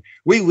standing,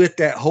 we lit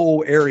that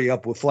whole area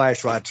up with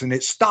flashlights, and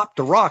it stopped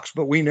the rocks,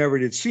 but we never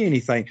did see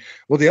anything.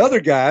 Well, the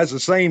other guys, the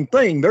same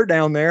thing. They're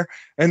down there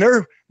and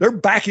they're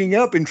backing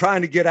up and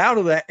trying to get out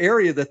of that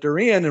area that they're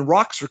in, and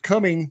rocks are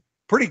coming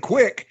pretty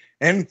quick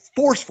and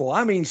forceful.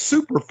 I mean,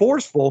 super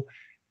forceful.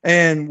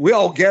 And we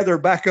all gather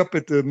back up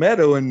at the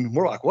meadow, and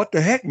we're like, what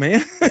the heck,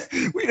 man?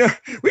 we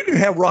didn't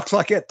have rocks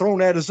like that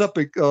thrown at us up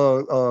at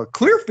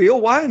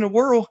Clearfield. Why in the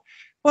world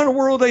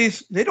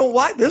they don't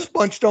like this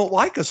bunch? Don't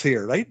like us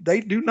here.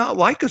 They do not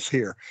like us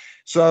here.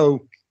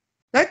 So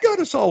that got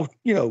us all,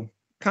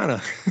 kind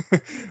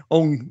of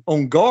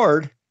on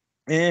guard.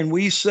 And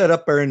we set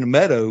up there in the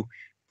meadow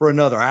for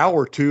another hour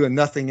or two, and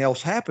nothing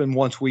else happened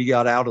once we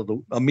got out of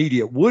the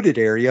immediate wooded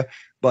area.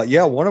 But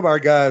yeah, one of our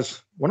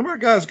guys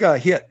got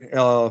hit,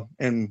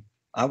 and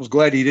I was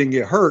glad he didn't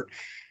get hurt.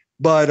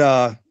 But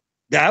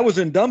I was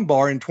in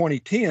Dunbar in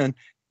 2010,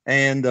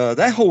 and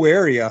that whole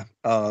area,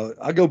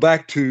 I go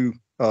back to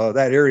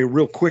that area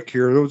real quick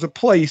here. There was a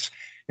place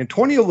in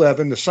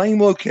 2011, the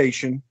same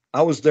location.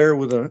 I was there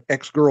with an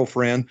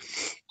ex-girlfriend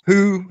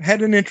who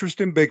had an interest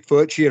in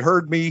Bigfoot. She had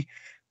heard me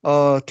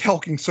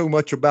talking so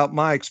much about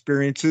my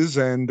experiences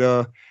and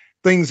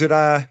things that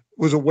I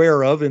was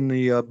aware of in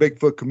the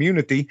Bigfoot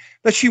community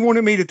that she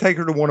wanted me to take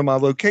her to one of my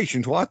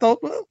locations. Well, I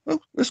thought, well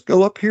let's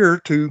go up here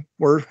to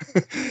where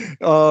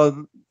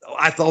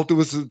I thought there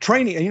was a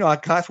training,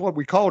 that's what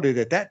we called it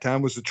at that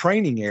time, was the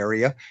training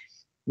area.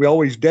 We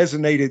always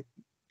designated,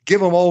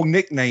 give them all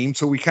nicknames,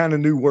 so we kind of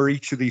knew where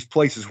each of these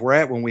places were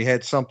at when we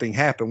had something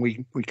happen.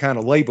 We kind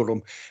of labeled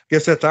them. I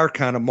guess that's our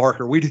kind of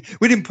marker. We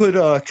didn't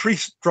put tree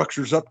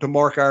structures up to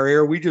mark our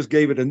area. We just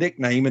gave it a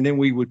nickname, and then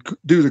we would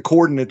do the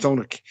coordinates on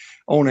a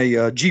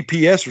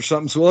GPS or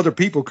something, so other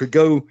people could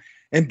go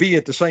and be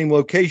at the same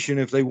location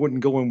if they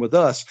wouldn't go in with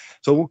us.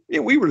 So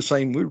yeah, we were the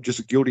same. We were just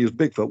as guilty as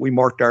Bigfoot. We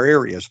marked our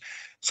areas.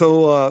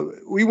 So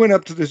we went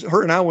up to this.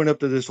 Her and I went up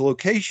to this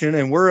location,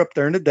 and we're up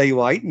there in the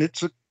daylight, and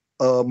it's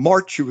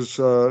March. It was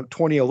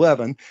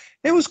 2011.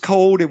 It was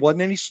cold. It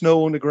wasn't any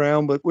snow on the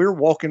ground, but we were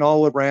walking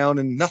all around,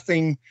 and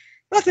nothing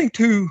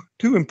too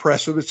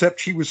impressive,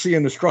 except she was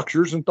seeing the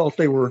structures and thought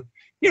they were,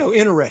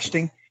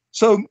 interesting.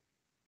 So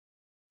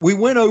we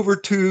went over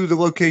to the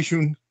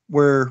location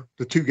where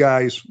the two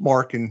guys,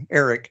 Mark and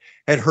Eric,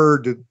 had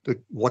heard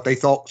what they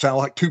thought sounded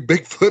like two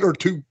Bigfoot or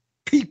two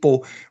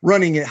people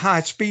running at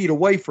high speed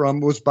away from,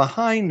 was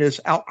behind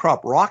this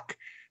outcrop rock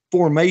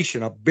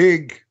formation, a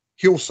big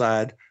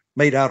hillside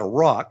made out of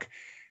rock.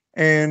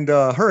 And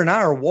her and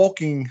I are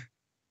walking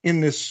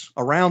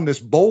around this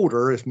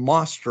boulder, this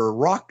monster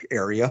rock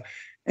area,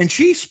 and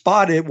she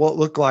spotted what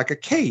looked like a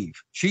cave.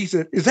 She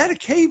said, "Is that a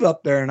cave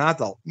up there?" And I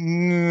thought,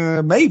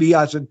 maybe.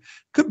 I said,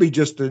 could be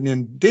just an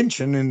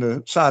indentation in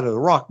the side of the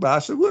rock. But I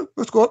said, well,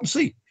 let's go up and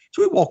see.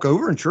 So we walk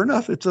over, and sure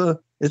enough, it's a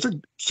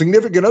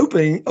significant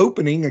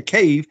opening, a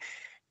cave.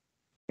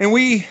 And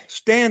we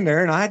stand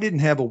there, and I didn't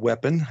have a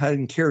weapon. I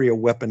didn't carry a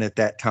weapon at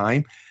that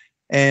time.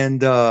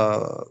 And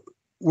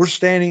we're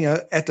standing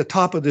at the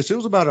top of this. It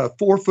was about a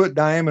 4-foot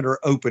diameter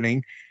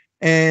opening.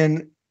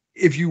 And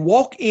if you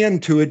walk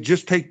into it,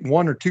 just take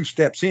 1 or 2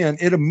 steps in,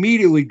 it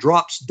immediately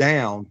drops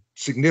down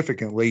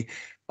significantly,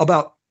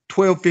 about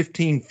 12,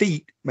 15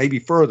 feet, maybe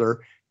further.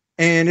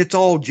 And it's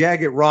all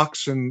jagged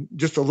rocks and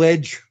just a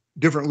ledge,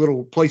 different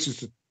little places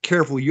to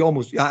carefully.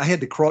 I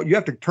had to crawl. You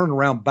have to turn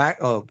around back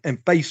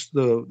and face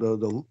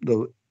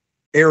the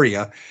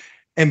area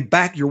and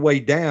back your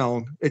way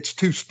down. It's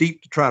too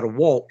steep to try to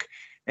walk,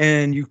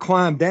 and you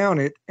climb down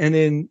it. And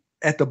then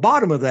at the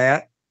bottom of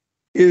that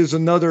is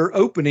another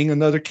opening,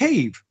 another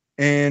cave.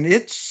 And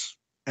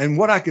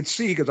what I could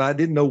see, because I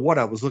didn't know what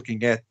I was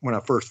looking at when I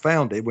first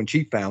found it, when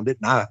she found it,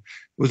 and I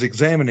was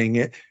examining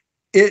it,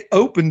 it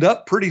opened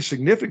up pretty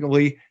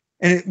significantly,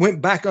 and it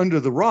went back under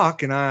the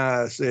rock.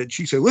 And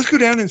she said, let's go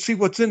down and see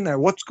what's in there.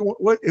 What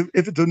if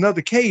it's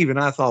another cave? And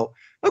I thought,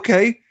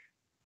 okay.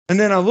 And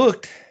then I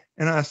looked,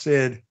 and I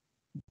said,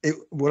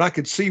 what I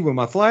could see with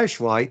my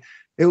flashlight,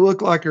 it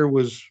looked like there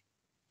was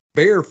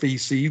bear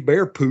feces,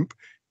 bear poop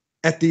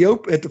at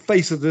the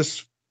face of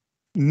this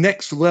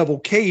next level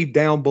cave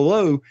down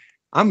below.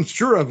 I'm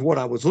sure of what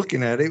I was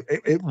looking at.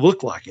 It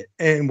looked like it.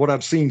 And what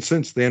I've seen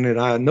since then, and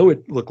I know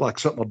it looked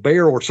like a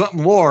bear or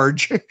something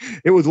large.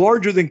 It was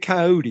larger than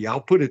coyote. I'll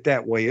put it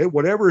that way.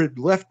 Whatever had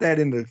left that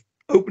in the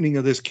opening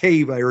of this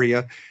cave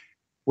area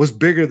was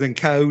bigger than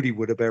coyote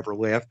would have ever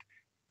left.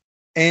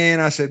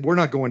 And I said, we're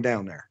not going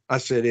down there. I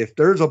said, if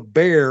there's a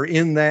bear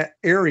in that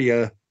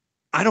area,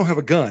 I don't have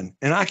a gun,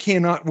 and I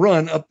cannot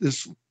run up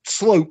this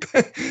slope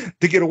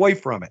to get away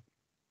from it.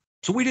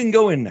 So we didn't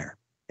go in there,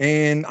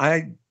 and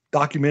I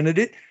documented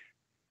it.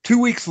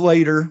 2 weeks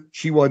later,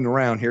 she wasn't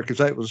around here because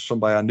that was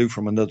somebody I knew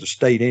from another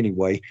state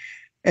anyway.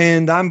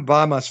 And I'm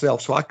by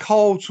myself. So I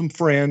called some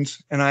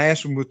friends, and I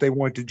asked them if they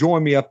wanted to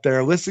join me up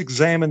there. Let's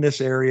examine this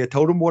area.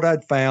 Told them what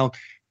I'd found.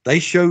 They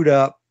showed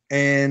up,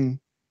 and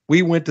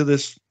we went to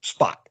this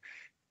spot.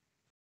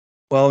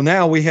 Well,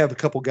 now we have a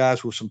couple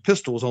guys with some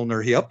pistols on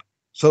their hip.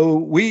 So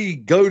we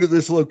go to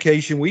this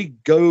location. We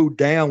go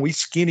down. We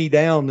skinny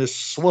down this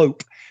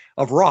slope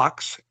of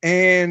rocks,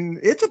 and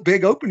it's a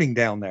big opening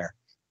down there.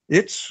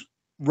 It's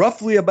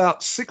roughly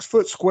about 6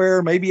 foot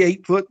square, maybe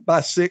 8 foot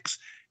by 6,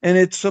 and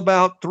it's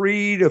about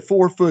 3 to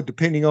 4 foot,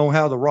 depending on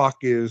how the rock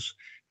is.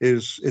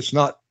 It's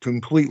not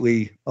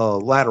completely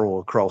lateral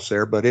across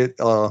there, but it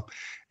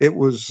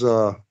was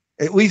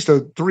at least a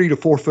 3 to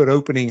 4 foot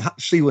opening,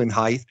 ceiling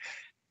height.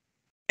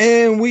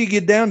 And we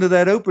get down to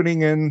that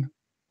opening, and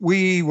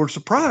we were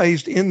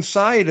surprised.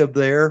 Inside of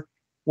there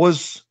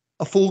was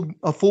a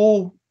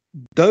full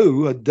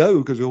doe,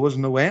 because there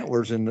wasn't no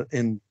antlers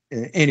in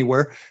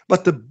anywhere,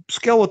 but the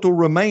skeletal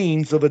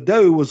remains of a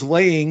doe was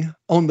laying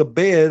on the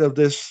bed of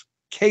this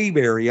cave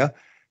area.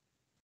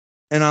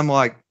 And I'm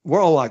like,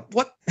 we're all like,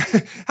 what?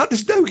 How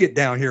does doe get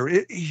down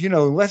here?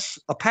 Unless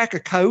a pack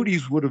of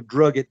coyotes would have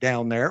drug it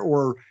down there,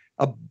 or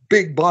a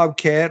big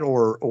bobcat,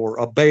 or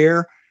a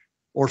bear,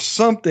 or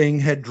something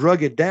had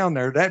drug it down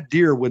there, that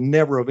deer would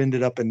never have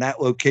ended up in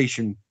that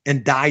location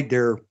and died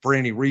there for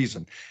any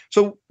reason.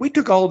 So we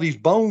took all these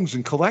bones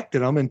and collected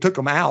them and took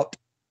them out,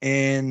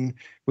 and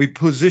we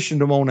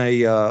positioned them on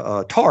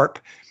a tarp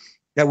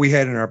that we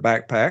had in our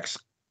backpacks,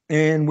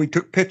 and we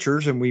took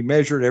pictures and we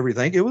measured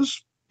everything. It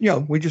was,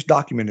 we just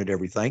documented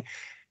everything.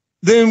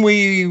 Then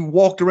we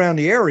walked around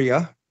the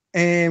area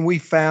and we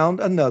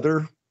found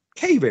another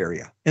cave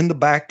area in the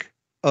back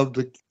of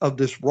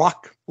this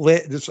rock,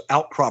 this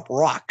outcrop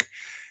rock.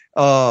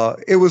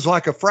 It was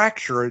like a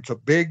fracture. It's a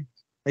big,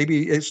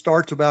 maybe it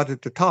starts about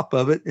at the top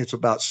of it. It's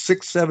about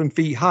 6-7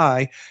 feet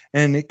high,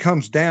 and it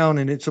comes down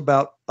and it's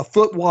about a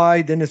foot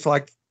wide. Then it's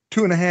like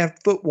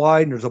 2.5 foot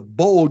wide, and there's a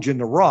bulge in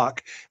the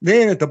rock.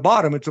 Then at the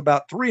bottom, it's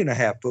about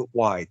 3.5 foot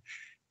wide.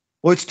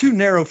 Well, it's too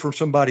narrow for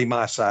somebody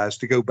my size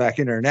to go back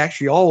in there. And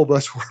actually, all of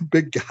us were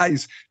big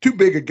guys, too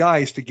big of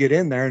guys to get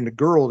in there. And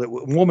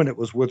the woman that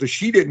was with us,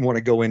 she didn't want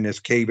to go in this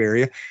cave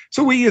area.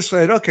 So we just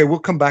said, okay, we'll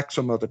come back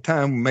some other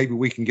time. Maybe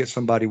we can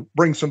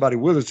bring somebody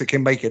with us that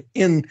can make it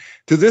into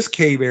this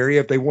cave area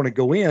if they want to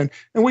go in,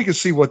 and we can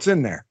see what's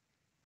in there.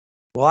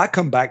 Well, I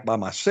come back by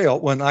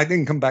myself. When I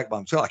didn't come back by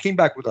myself, I came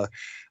back with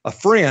a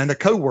friend, a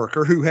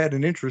coworker who had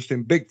an interest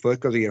in Bigfoot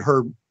because he had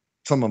heard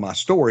some of my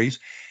stories.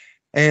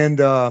 And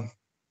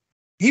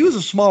he was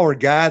a smaller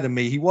guy than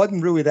me. He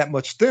wasn't really that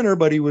much thinner,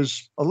 but he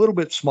was a little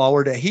bit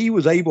smaller.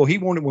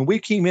 When we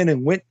came in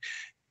and went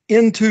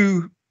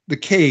into the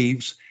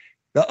caves,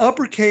 the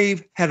upper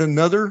cave had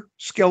another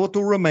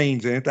skeletal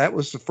remains in it. That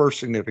was the first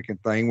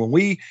significant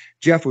thing.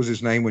 Jeff was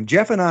his name. When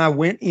Jeff and I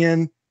went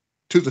in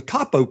to the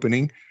top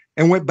opening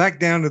and went back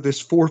down to this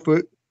 4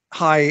 foot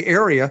high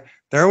area,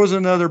 there was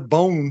another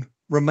bone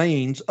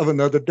remains of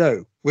another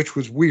doe, which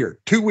was weird.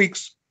 2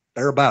 weeks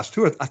thereabouts,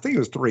 I think it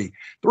was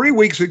 3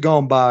 weeks had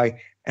gone by,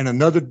 and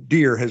another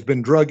deer has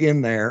been drug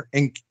in there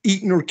and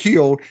eaten or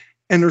killed.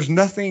 And there's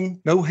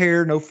nothing, no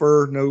hair, no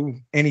fur, no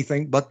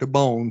anything but the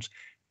bones,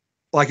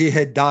 like it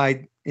had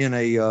died in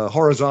a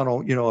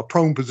horizontal, a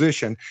prone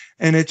position.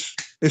 And it's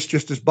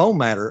just this bone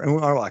matter. And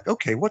we're like,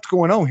 okay, what's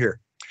going on here?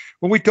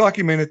 When we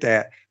documented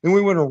that, then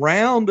we went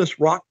around this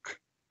rock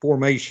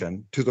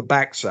formation to the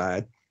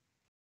backside,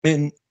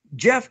 and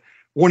Jeff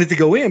wanted to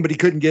go in, but he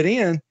couldn't get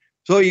in.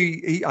 So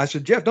I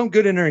said, Jeff, don't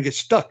get in there and get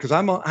stuck, because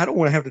I don't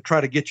want to have to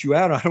try to get you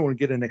out. I don't want to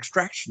get an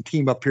extraction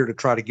team up here to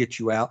try to get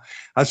you out.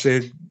 I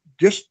said,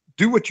 just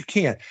do what you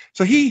can.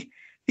 So he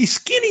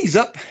skinnies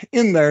up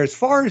in there as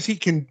far as he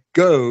can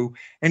go,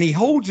 and he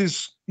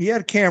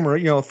had a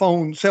camera,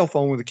 a cell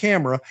phone with a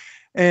camera,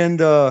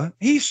 and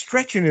he's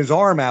stretching his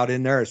arm out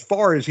in there as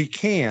far as he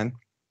can,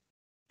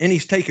 and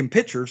he's taking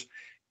pictures,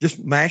 just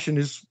mashing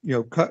his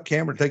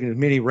camera, taking as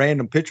many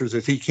random pictures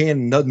as he can,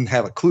 and doesn't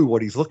have a clue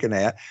what he's looking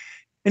at.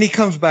 And he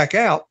comes back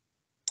out,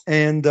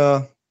 and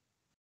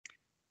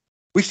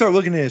we start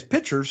looking at his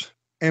pictures,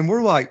 and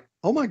we're like,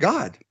 oh my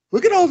God,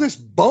 look at all this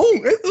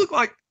bone. It looked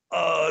like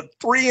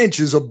 3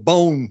 inches of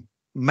bone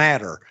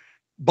matter,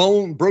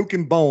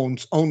 broken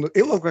bones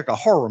it looked like a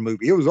horror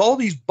movie. It was all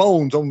these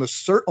bones on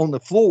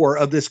the floor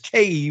of this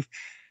cave.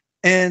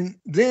 And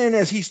then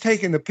as he's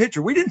taking the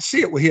picture, we didn't see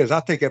it with his.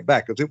 I take it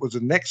back, because it was the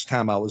next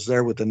time I was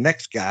there with the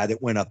next guy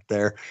that went up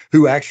there,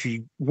 who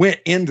actually went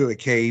into the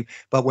cave.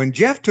 But when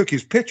Jeff took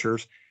his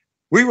pictures,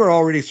 we were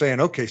already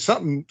saying, okay,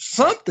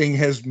 something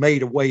has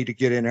made a way to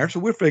get in there. So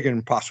we're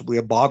figuring possibly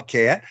a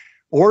bobcat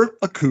or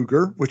a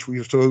cougar, which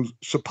we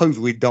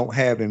supposedly don't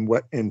have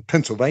in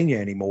Pennsylvania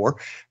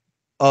anymore.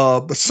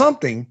 But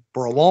something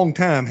for a long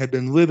time had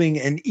been living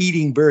and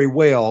eating very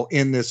well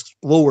in this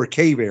lower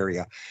cave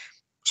area.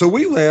 So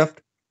we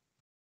left,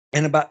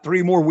 and about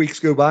 3 more weeks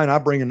go by, and I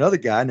bring another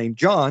guy named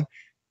John,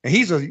 and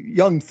he's a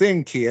young,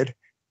 thin kid,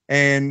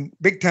 and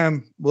big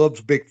time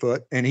loves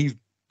Bigfoot, and he's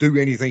do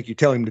anything you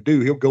tell him to do.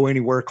 He'll go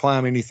anywhere,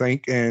 climb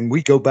anything. And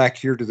we go back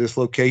here to this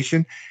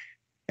location,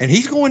 and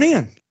he's going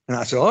in. And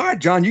I said, all right,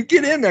 John, you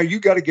get in there. You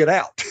got to get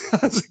out,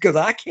 because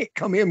I can't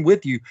come in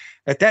with you.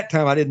 At that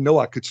time, I didn't know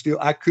I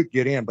could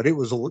get in, but it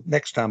was the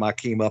next time I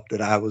came up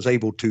that I was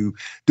able to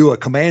do a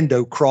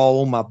commando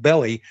crawl on my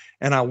belly,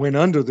 and I went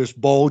under this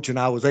bulge, and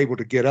I was able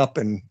to get up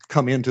and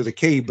come into the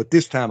cave, but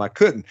this time I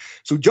couldn't.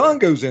 So John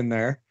goes in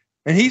there,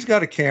 and he's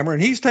got a camera,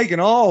 and he's taking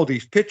all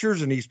these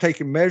pictures, and he's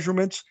taking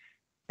measurements.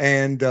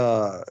 And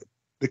the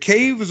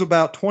cave is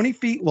about 20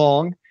 feet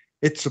long.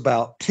 It's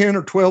about 10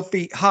 or 12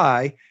 feet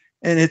high,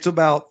 and it's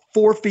about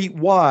 4 feet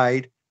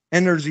wide.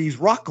 And there's these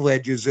rock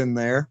ledges in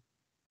there.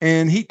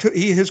 And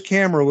his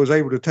camera was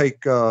able to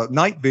take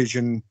night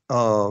vision,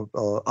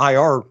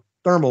 IR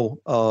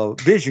thermal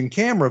vision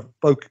camera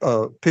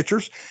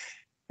pictures.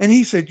 And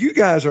he said, you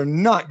guys are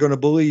not going to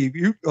believe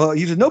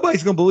he said,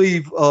 nobody's going to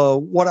believe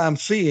what I'm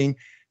seeing.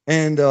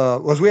 And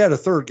we had a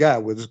third guy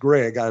with us,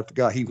 Greg. I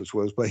forgot he was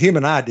with us, but him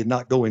and I did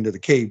not go into the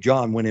cave.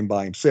 John went in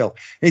by himself.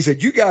 And he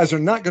said, you guys are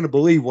not going to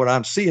believe what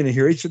I'm seeing in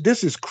here. He said,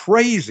 this is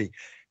crazy.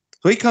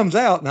 So he comes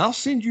out, and I'll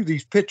send you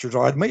these pictures,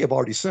 or I may have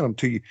already sent them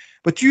to you.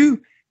 But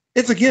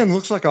it's again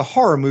looks like a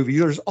horror movie.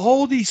 There's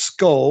all these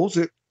skulls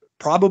that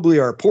probably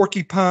are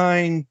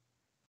porcupine,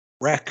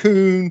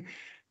 raccoon,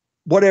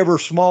 whatever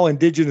small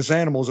indigenous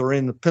animals are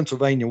in the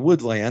Pennsylvania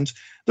woodlands.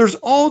 There's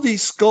all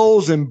these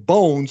skulls and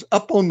bones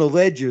up on the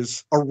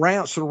ledges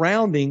around,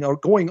 surrounding or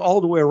going all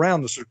the way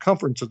around the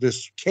circumference of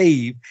this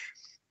cave.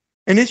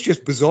 And it's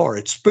just bizarre.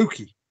 It's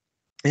spooky.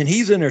 And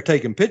he's in there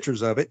taking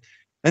pictures of it.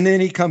 And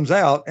then he comes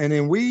out, and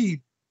then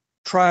we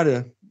try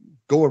to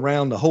go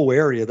around the whole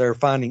area there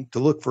to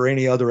look for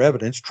any other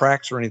evidence,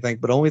 tracks or anything.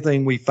 But the only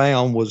thing we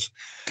found was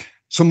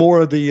some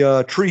more of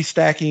the tree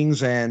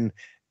stackings. And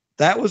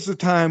that was the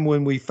time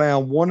when we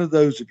found one of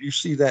those. If you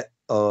see that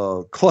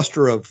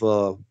cluster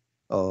of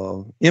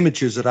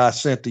images that I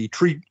sent, the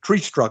tree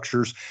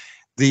structures,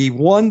 the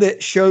one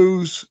that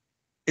shows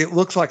it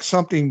looks like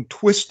something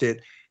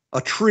twisted a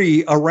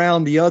tree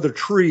around the other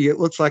tree. It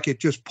looks like it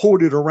just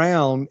pulled it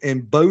around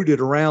and bowed it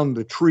around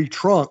the tree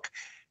trunk.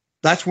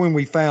 That's when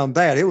we found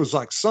that. It was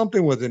like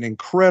something with an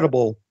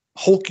incredible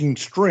hulking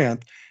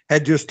strength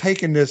had just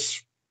taken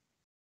this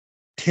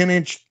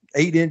 10-inch,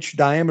 8-inch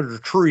diameter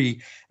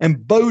tree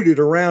and bowed it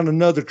around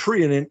another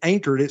tree and then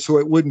anchored it so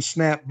it wouldn't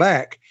snap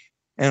back.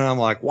 And I'm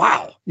like,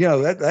 wow,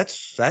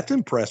 that's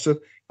impressive.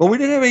 But we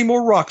didn't have any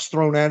more rocks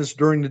thrown at us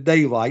during the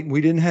daylight, and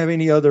we didn't have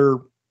any other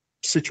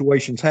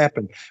situations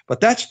happen.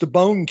 But that's the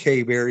Bone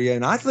Cave area.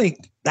 And I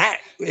think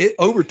that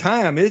over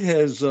time, it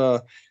has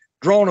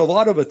drawn a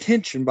lot of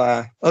attention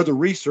by other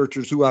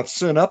researchers who I've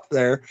sent up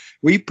there.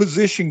 We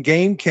position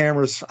game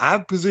cameras.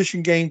 I've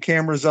positioned game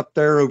cameras up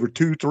there over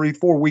 2, 3,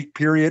 4 week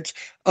periods.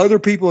 Other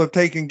people have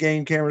taken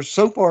game cameras.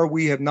 So far,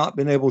 we have not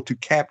been able to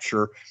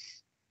capture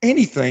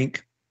anything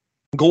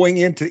going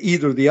into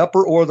either the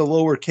upper or the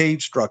lower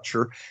cave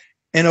structure.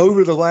 And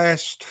over the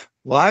last,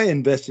 I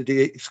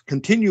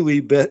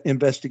continually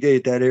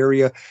investigated that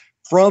area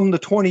from the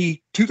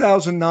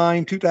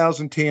 2009,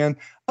 2010,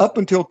 up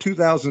until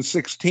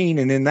 2016.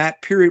 And in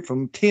that period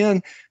from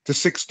 10 to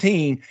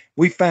 16,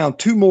 we found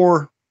 2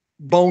 more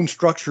bone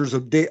structures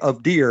of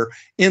deer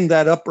in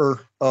that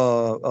upper,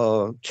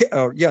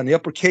 in the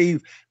upper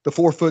cave, the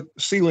 4-foot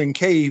ceiling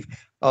cave.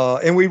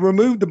 And we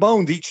removed the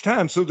bones each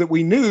time so that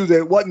we knew that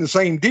it wasn't the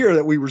same deer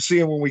that we were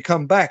seeing when we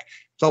come back.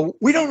 So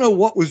we don't know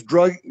what was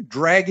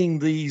dragging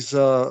these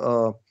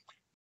deer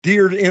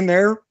in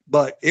there,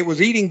 but it was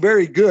eating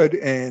very good,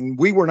 and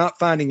we were not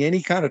finding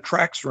any kind of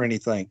tracks or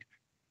anything.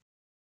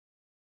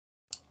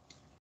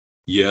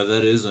 Yeah,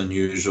 that is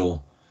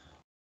unusual.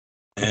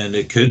 And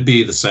it could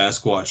be the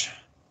Sasquatch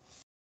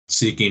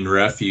seeking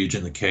refuge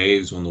in the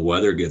caves when the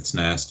weather gets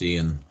nasty,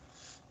 and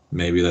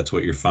maybe that's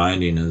what you're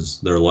finding is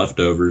their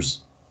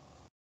leftovers.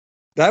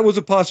 That was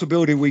a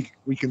possibility we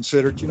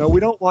considered. We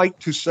don't like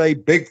to say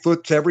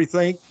Bigfoot's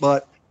everything,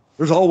 but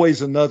there's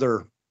always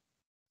another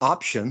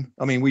option.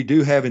 I mean, we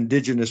do have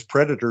indigenous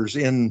predators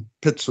in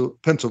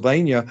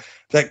Pennsylvania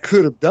that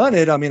could have done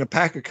it. I mean, a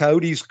pack of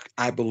coyotes,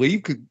 I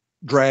believe, could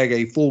drag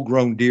a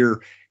full-grown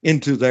deer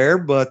into there,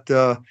 but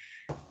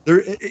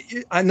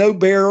I know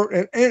bear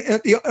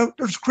and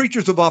there's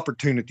creatures of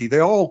opportunity.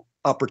 They're all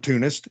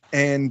opportunist,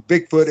 and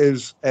Bigfoot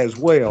is as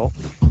well.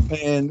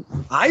 And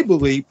I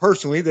believe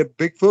personally that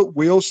Bigfoot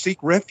will seek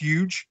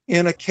refuge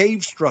in a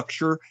cave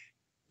structure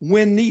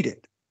when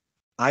needed.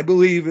 I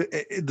believe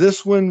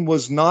this one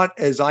was not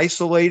as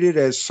isolated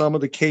as some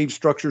of the cave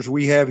structures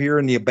we have here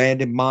in the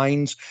abandoned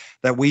mines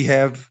that we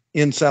have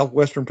in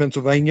southwestern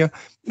Pennsylvania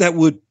that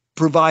would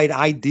provide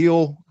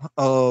ideal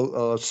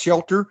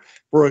shelter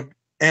for an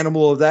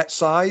animal of that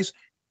size.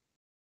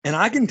 And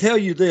I can tell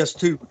you this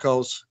too,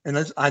 because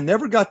I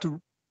never got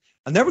to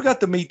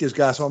meet this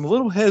guy, so I'm a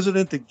little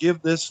hesitant to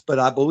give this, but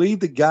I believe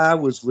the guy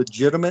was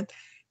legitimate.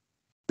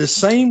 The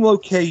same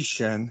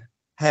location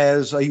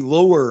has a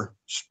lower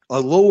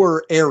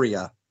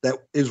area that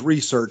is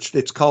researched.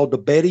 It's called the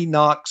Betty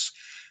Knox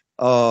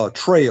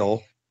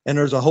Trail, and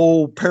there's a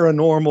whole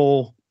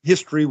paranormal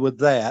history with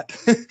that.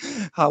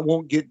 I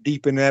won't get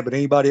deep in that, but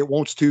anybody that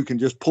wants to can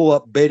just pull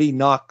up Betty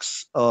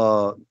Knox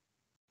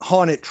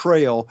Haunted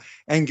Trail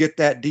and get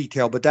that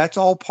detail. But that's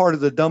all part of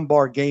the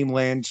Dunbar Game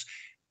Lands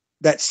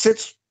that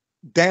sits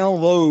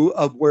down low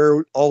of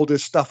where all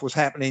this stuff was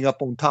happening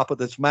up on top of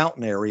this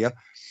mountain area.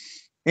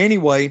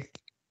 Anyway,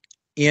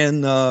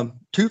 in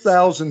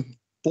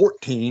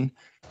 2014,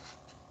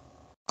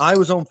 I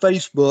was on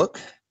Facebook,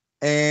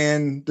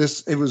 and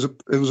it was a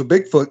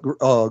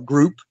Bigfoot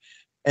group,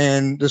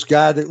 and this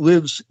guy that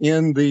lives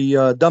in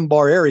the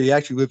Dunbar area, he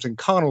actually lives in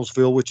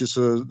Connellsville, which is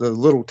the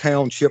little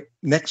township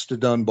next to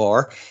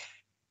Dunbar.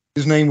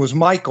 His name was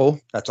Michael.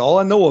 That's all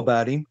I know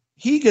about him.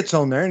 He gets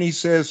on there and he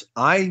says,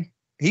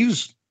 he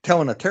was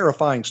telling a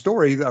terrifying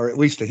story, or at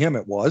least to him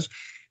it was,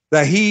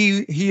 that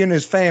he and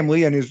his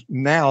family and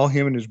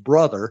him and his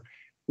brother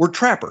were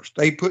trappers.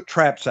 They put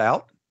traps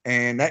out,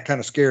 and that kind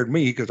of scared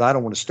me because I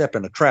don't want to step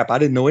in a trap. I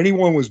didn't know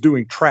anyone was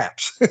doing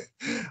traps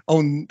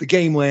on the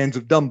game lands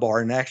of Dunbar.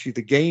 And actually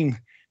the game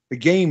the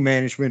game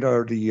management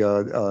or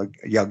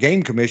the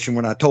game commission,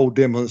 when I told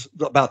them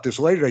about this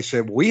later, they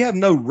said, we have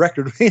no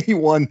record of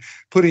anyone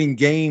putting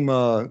game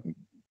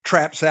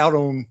traps out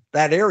on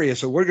that area,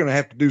 so we're going to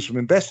have to do some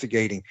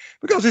investigating,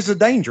 because it's a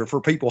danger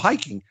for people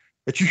hiking.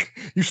 That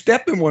you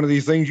step in one of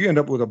these things, you end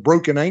up with a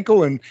broken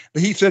ankle. And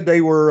he said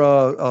they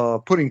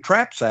were putting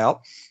traps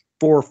out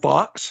for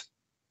fox,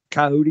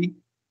 coyote,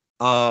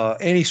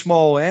 any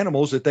small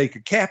animals that they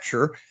could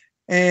capture.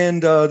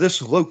 And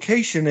this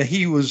location that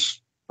he was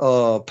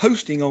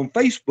posting on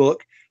Facebook,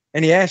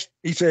 and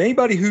he said,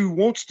 anybody who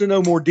wants to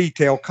know more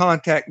detail,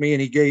 contact me.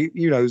 And he gave,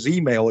 his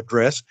email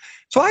address.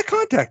 So I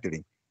contacted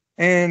him,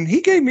 and he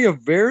gave me a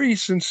very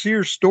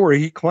sincere story.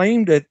 He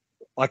claimed that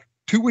like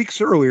 2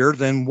 weeks earlier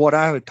than what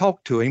I had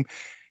talked to him,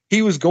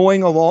 he was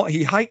going along,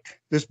 he hiked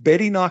this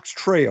Betty Knox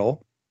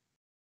trail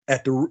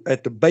at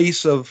the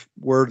base of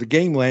where the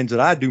game lands that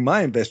I do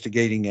my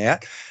investigating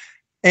at.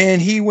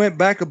 And he went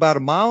back about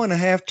 1.5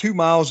 miles, 2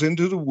 miles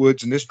into the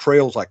woods, and this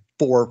trail's like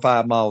 4 or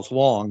 5 miles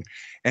long,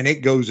 and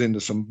it goes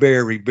into some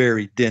very,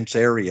 very dense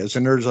areas.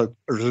 And there's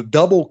a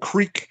double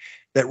creek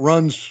that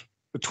runs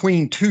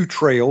between two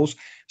trails.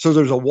 So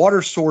there's a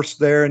water source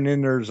there, and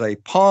then there's a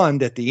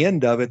pond at the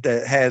end of it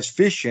that has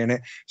fish in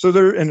it. So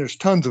there's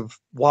tons of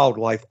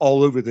wildlife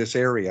all over this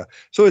area.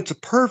 So it's a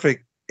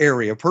perfect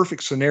area,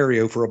 perfect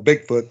scenario for a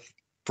Bigfoot,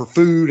 for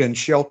food and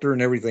shelter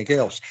and everything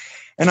else.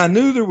 And I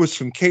knew there was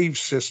some cave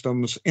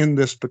systems in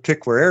this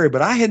particular area,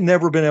 but I had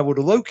never been able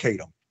to locate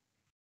them.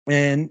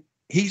 And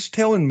he's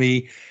telling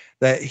me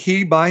that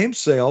he by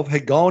himself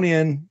had gone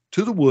in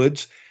to the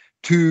woods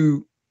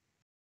to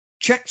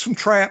check some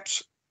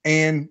traps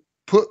and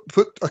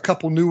put a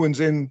couple new ones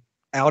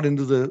out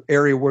into the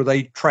area where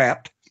they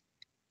trapped.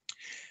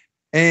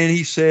 And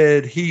he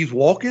said he's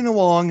walking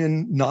along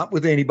and not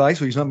with anybody,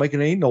 so he's not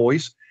making any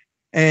noise.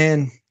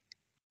 And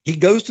he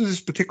goes to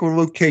this particular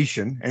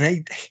location,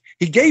 and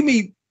he gave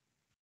me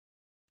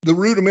the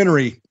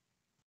rudimentary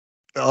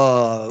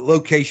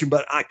location,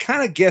 but I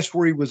kind of guessed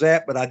where he was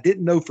at, but I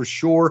didn't know for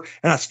sure.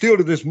 And I still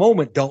to this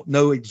moment don't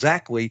know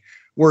exactly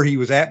where he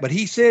was at. But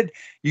he said,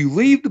 you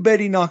leave the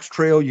Betty Knox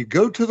Trail, you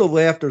go to the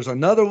left, there's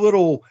another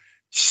little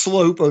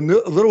slope, a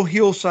little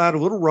hillside, a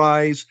little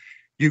rise.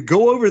 You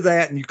go over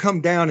that and you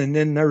come down, and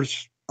then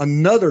there's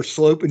another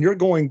slope, and you're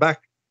going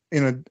back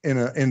in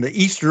the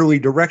easterly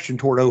direction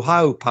toward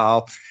Ohio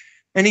Pile.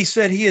 And he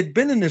said he had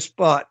been in this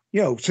spot,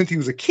 since he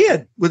was a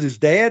kid, with his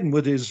dad and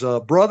with his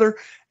brother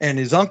and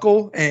his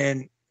uncle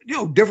and,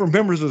 different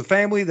members of the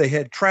family. They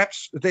had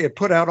traps that they had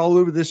put out all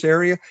over this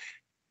area.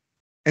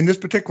 And this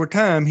particular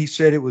time, he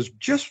said it was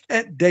just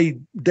at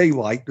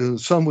daylight. The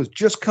sun was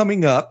just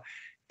coming up,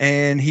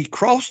 and he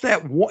crossed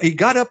he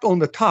got up on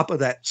the top of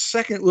that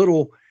second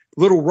little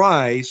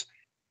rise,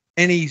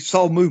 and he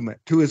saw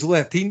movement to his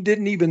left. He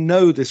didn't even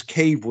know this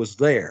cave was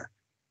there.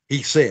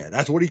 He said,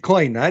 that's what he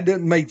claimed. That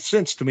didn't make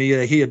sense to me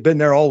that he had been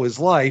there all his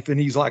life, and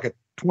he's like a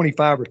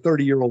 25 or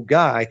 30-year-old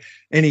guy,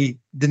 and he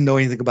didn't know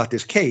anything about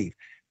this cave.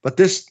 But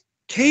this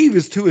cave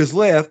is to his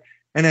left,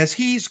 and as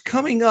he's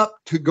coming up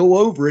to go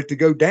over it, to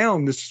go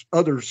down this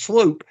other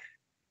slope,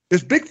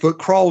 this Bigfoot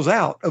crawls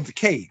out of the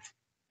cave,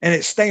 and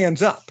it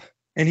stands up.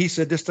 And he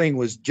said this thing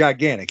was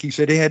gigantic. He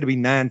said it had to be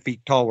 9 feet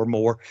tall or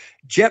more,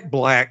 jet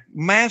black,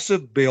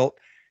 massive built,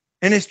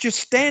 and it's just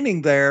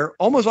standing there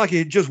almost like it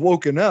had just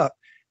woken up.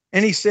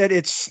 And he said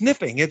it's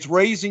sniffing, it's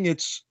raising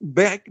its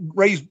back,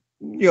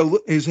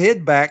 his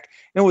head back,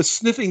 and was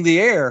sniffing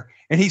the air.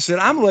 And he said,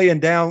 I'm laying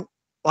down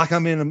like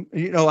I'm in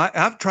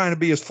I'm trying to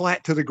be as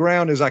flat to the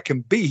ground as I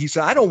can be. He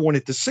said, I don't want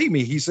it to see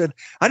me. He said,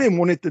 I didn't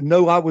want it to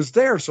know I was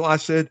there. So I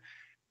said,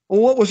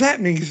 well, what was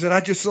happening? He said, I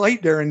just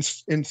laid there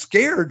in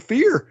scared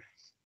fear.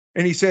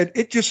 And he said,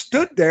 it just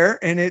stood there,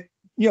 and it,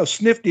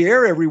 sniffed the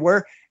air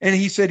everywhere. And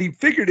he said he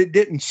figured it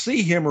didn't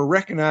see him or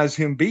recognize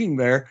him being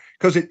there,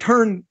 because it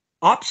turned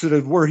opposite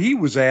of where he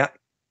was at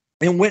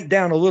and went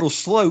down a little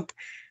slope.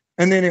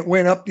 And then it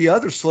went up the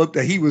other slope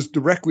that he was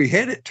directly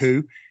headed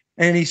to.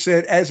 And he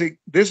said,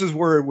 this is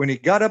where, when he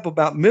got up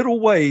about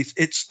middle ways,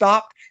 it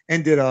stopped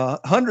and did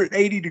a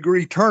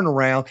 180-degree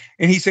turnaround.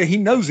 And he said he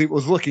knows it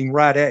was looking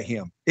right at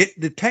him. It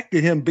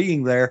detected him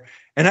being there.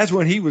 And that's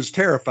when he was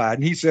terrified.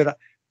 And he said,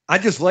 I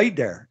just laid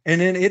there,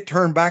 and then it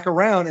turned back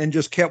around and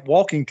just kept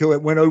walking till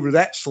it went over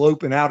that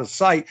slope and out of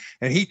sight.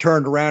 And he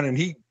turned around and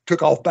he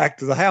took off back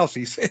to the house.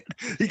 He said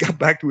he got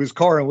back to his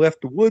car and left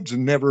the woods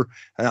and I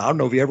don't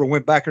know if he ever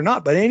went back or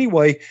not. But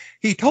anyway,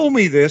 he told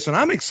me this, and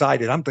I'm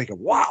excited. I'm thinking,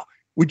 wow,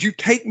 would you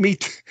take me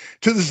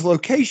to this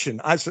location?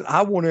 I said,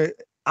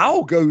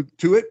 I'll go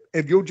to it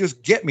if you'll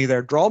just get me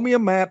there. Draw me a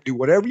map, do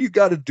whatever you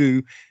got to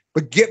do,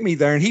 but get me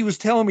there. And he was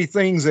telling me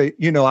things that,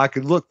 I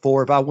could look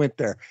for if I went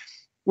there.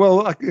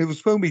 Well, it was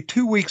supposed to be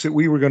 2 weeks that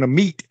we were going to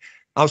meet.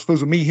 I was supposed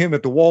to meet him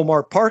at the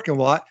Walmart parking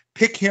lot,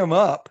 pick him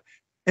up,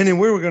 and then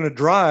we were going to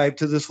drive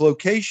to this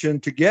location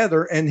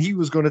together, and he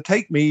was going to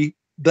take me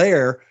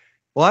there.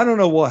 Well, I don't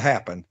know what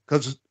happened,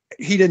 because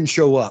he didn't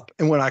show up.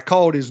 And when I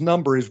called his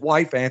number, his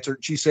wife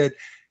answered. She said,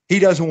 he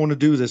doesn't want to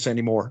do this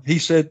anymore. He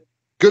said,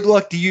 good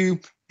luck to you.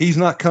 He's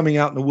not coming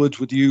out in the woods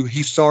with you.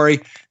 He's sorry.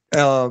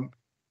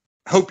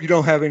 hope you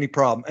don't have any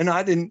problem. And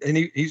I didn't, and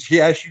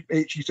he asked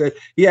you, she said,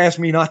 he asked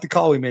me not to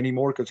call him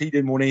anymore because he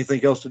didn't want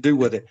anything else to do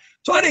with it.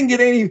 So I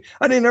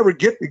didn't ever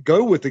get to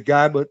go with the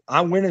guy, but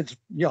I went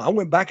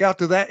back out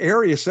to that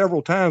area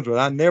several times, but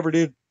I never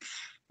did.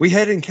 We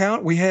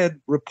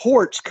had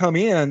reports come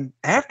in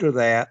after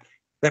that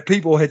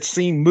people had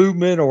seen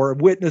movement or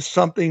witnessed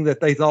something that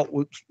they thought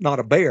was not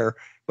a bear,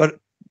 but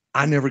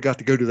I never got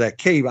to go to that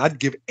cave. I'd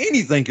give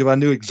anything if I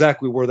knew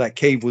exactly where that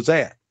cave was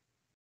at.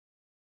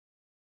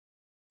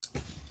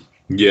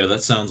 Yeah,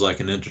 that sounds like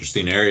an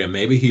interesting area.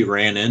 Maybe he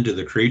ran into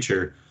the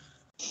creature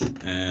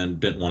and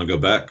didn't want to go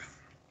back.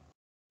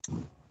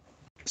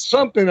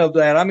 Something of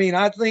that. I mean,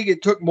 I think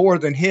it took more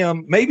than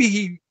him.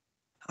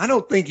 I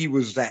don't think he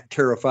was that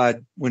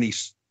terrified when he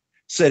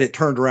said it,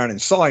 turned around and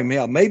saw him.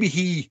 Yeah, maybe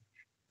he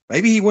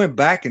went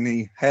back and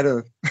he had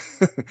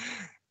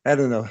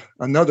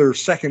another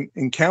second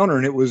encounter,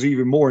 and it was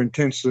even more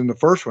intense than the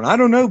first one. I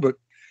don't know, but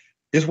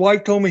his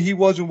wife told me he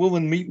wasn't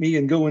willing to meet me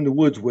and go in the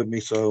woods with me.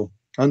 So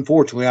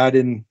unfortunately, I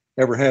didn't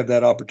ever have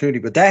that opportunity.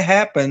 But that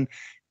happened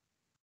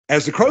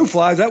as the crow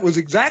flies. That was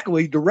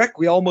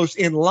directly almost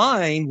in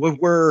line with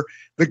where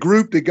the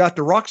group that got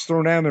the rocks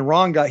thrown at him and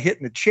Ron got hit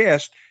in the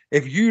chest.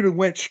 If you'd have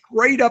went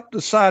straight up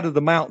the side of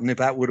the mountain, if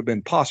that would have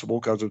been possible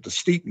because of the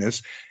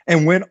steepness,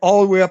 and went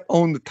all the way up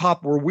on the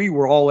top where we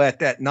were all at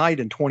that night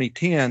in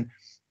 2010,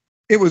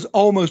 it was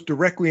almost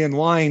directly in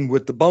line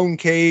with the Bone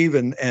Cave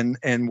and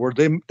where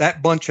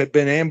that bunch had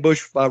been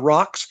ambushed by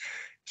rocks.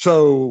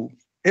 So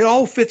it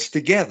all fits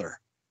together,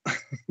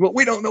 but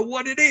we don't know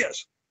what it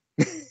is.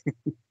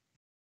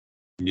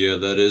 Yeah,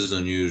 that is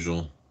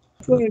unusual.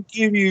 I'm going to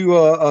give you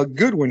a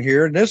good one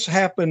here. And this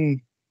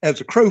happened as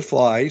a crow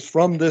flies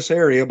from this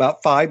area,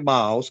 about 5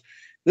 miles.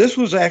 This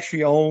was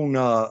actually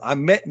I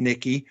met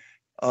Nikki.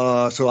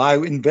 So I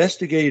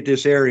investigated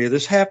this area.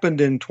 This happened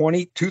in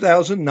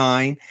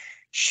 2009.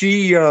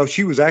 She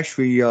was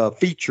actually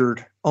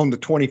featured on the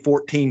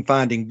 2014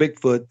 Finding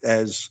Bigfoot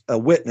as a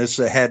witness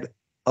that had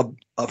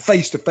a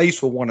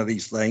face-to-face with one of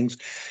these things.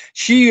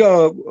 She,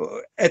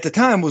 at the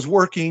time, was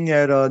working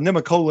at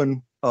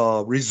Nemacolin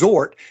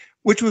Resort,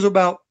 which was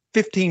about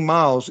 15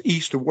 miles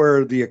east of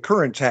where the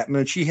occurrence happened.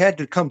 And she had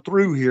to come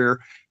through here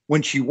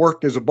when she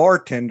worked as a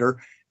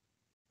bartender,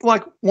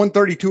 like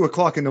 1:30, 2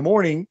 o'clock in the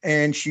morning.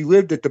 And she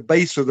lived at the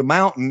base of the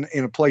mountain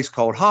in a place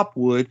called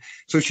Hopwood.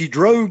 So she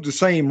drove the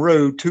same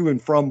road to and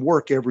from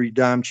work every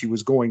time she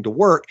was going to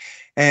work.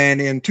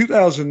 And in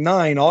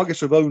 2009,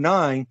 August of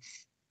 09,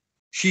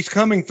 she's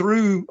coming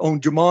through on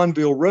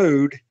Jamonville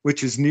Road,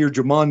 which is near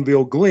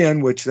Jamonville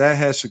Glen, which that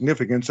has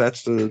significance.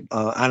 That's and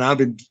I've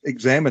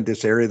examined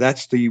this area.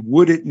 That's the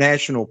Wooded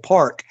National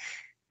Park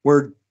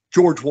where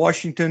George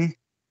Washington,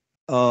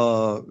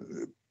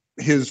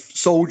 his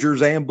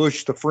soldiers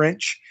ambushed the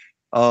French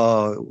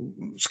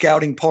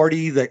scouting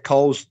party that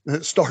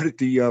started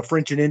the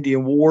French and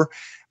Indian War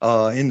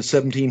in the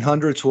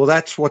 1700s. Well,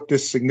 that's what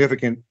this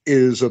significant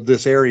is of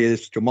this area.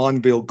 It's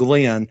Jamonville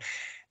Glen.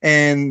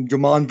 And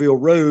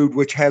Jamonville Road,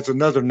 which has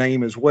another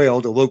name as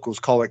well. The locals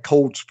call it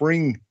Cold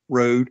Spring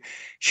Road.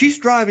 She's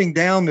driving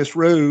down this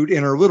road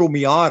in her little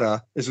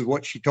Miata. This is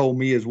what she told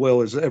me, as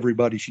well as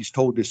everybody she's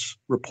told this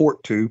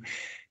report to,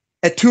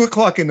 at 2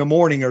 o'clock in the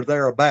morning or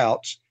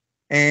thereabouts.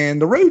 And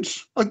the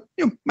road's a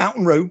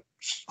mountain road,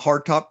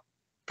 hardtop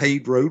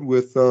paved road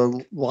with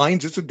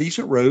lines. It's a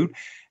decent road.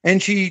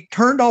 And she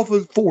turned off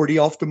of 40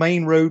 off the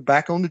main road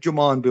back on the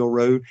Jamonville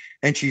Road,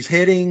 and she's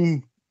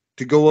heading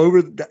to go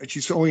over.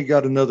 She's only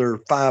got another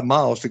 5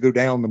 miles to go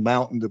down the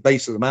mountain, the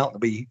base of the mountain, to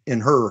be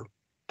in her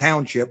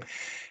township.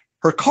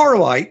 Her car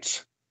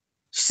lights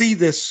see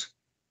this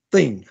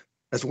thing.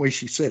 That's the way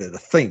she said it. A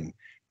thing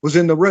was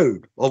in the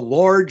road. A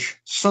large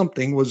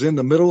something was in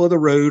the middle of the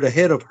road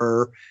ahead of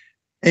her.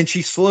 And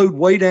she slowed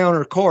way down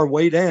her car,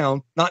 way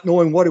down, not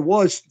knowing what it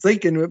was,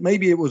 thinking that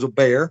maybe it was a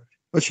bear,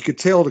 but she could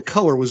tell the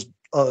color was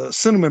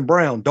cinnamon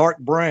brown, dark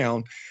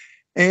brown.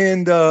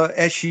 And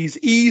as she's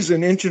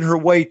easing, inching her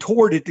way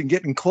toward it and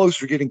getting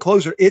closer,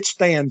 it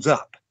stands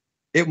up.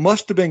 It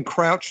must have been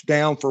crouched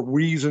down for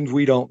reasons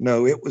we don't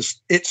know.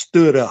 It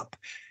stood up,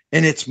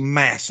 and it's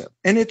massive.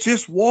 And it's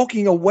just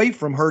walking away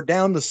from her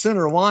down the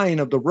center line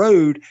of the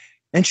road,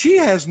 and she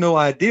has no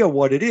idea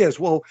what it is.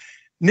 Well,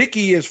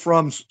 Nikki is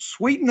from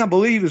Sweden, I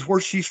believe, is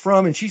where she's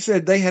from. And she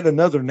said they had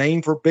another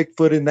name for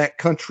Bigfoot in that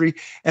country.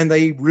 And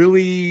they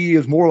really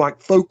is more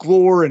like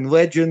folklore and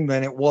legend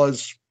than it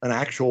was an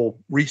actual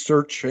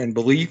research and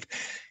belief.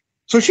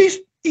 So she's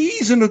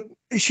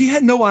she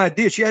had no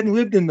idea. She hadn't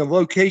lived in the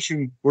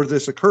location where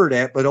this occurred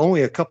at, but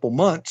only a couple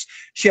months.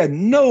 She had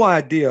no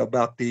idea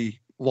about the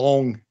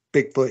long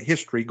Bigfoot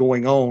history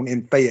going on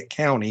in Fayette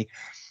County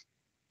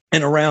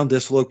and around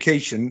this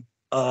location.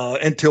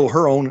 Until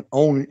her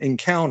own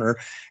encounter.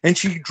 And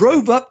she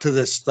drove up to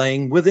this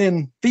thing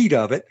within feet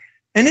of it,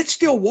 and it's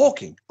still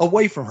walking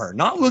away from her,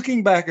 not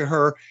looking back at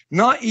her,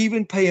 not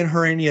even paying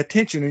her any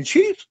attention. And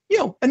she's,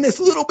 in this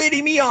little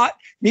bitty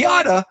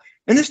Miata,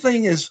 and this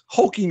thing is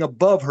hulking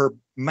above her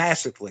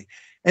massively.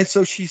 And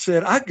so she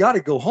said, I got to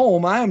go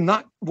home. I am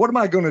not, what am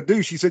I going to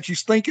do? She said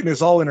she's thinking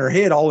this all in her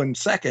head, all in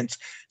seconds.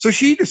 So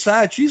she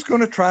decides she's going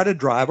to try to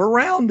drive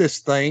around this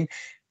thing.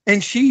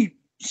 And she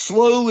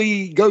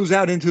slowly goes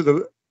out into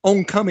the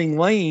oncoming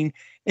lane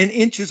and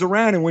inches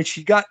around. And when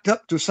she got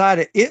up to the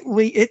side,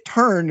 it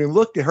turned and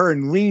looked at her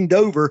and leaned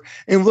over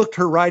and looked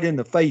her right in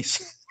the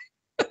face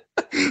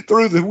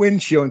through the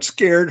windshield and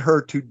scared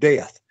her to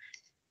death.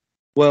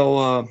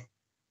 Well,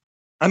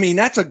 I mean,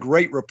 that's a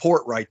great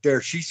report right there.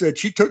 She said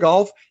she took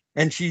off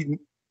and she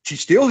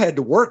still had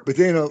to work, but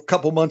then a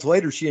couple months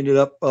later, she ended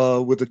up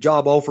with a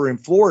job offer in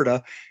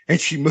Florida, and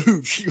she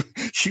moved.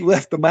 She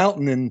left the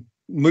mountain and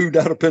moved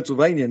out of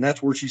Pennsylvania, and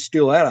that's where she's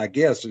still at, I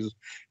guess, is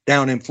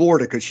down in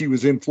Florida, because she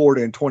was in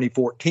Florida in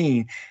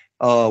 2014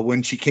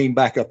 when she came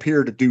back up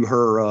here to do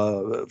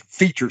her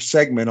feature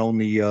segment on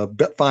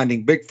the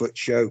Finding Bigfoot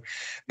show.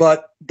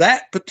 But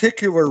that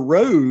particular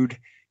road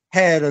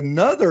had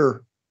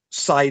another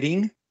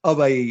sighting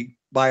by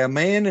a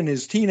man and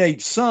his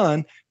teenage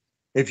son.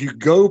 If you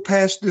go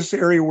past this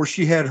area where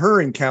she had her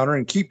encounter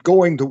and keep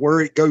going to where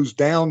it goes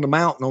down the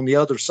mountain on the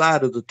other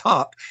side of the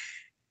top,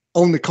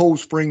 on the Cold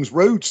Springs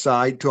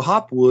roadside to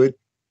Hopwood,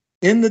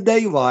 in the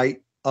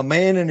daylight, a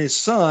man and his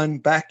son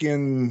back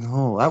in,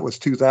 that was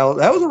 2000.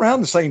 That was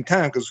around the same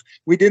time, because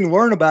we didn't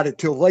learn about it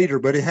till later,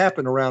 but it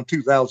happened around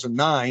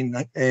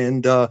 2009.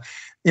 And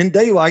in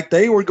daylight,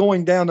 they were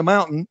going down the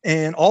mountain,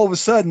 and all of a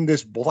sudden,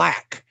 this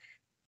black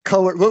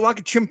color, looked like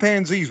a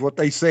chimpanzee is what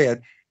they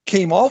said,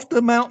 came off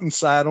the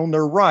mountainside on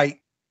their right,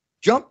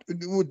 jumped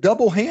with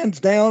double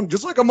hands down,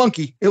 just like a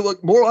monkey. It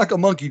looked more like a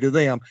monkey to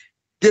them.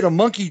 Did a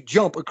monkey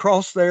jump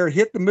across there,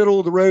 hit the middle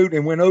of the road,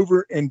 and went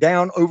over and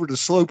down over the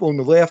slope on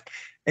the left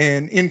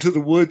and into the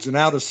woods and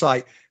out of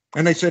sight.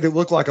 And they said it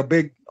looked like a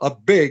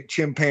big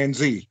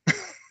chimpanzee.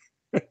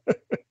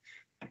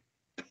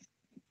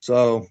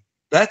 So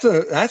that's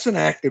an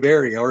active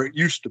area, or it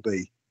used to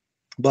be.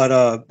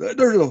 But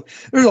there's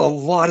a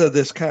lot of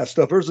this kind of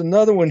stuff. There's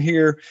another one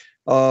here,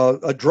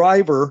 a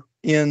driver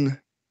in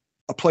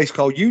a place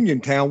called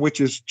Uniontown,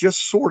 which is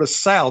just sort of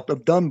south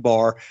of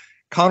Dunbar,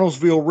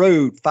 Connellsville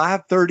Road,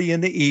 5:30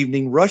 in the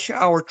evening, rush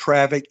hour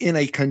traffic in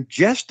a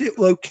congested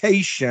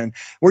location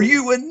where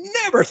you would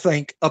never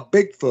think a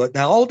Bigfoot.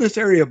 Now, all this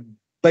area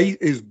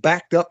is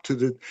backed up to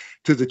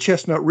the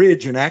Chestnut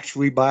Ridge, and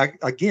actually,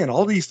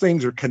 all these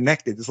things are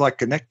connected. It's like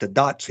connect the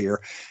dots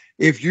here.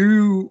 If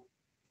you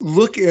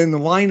look in the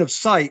line of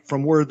sight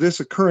from where this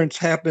occurrence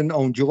happened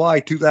on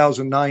July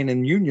 2009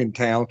 in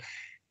Uniontown,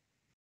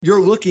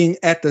 you're looking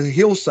at the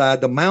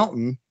hillside, the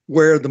mountain,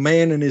 where the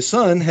man and his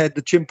son had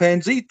the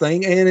chimpanzee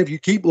thing. And if you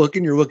keep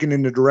looking, you're looking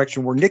in the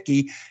direction where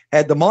Nikki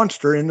had the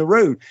monster in the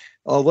road.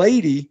 A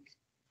lady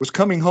was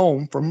coming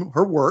home from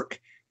her work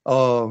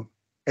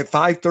at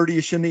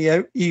 5:30ish in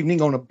the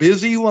evening on a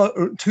busy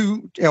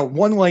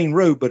one-lane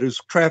road, but there's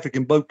traffic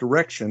in both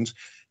directions.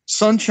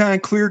 Sunshine,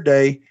 clear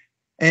day.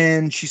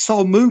 And she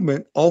saw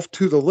movement off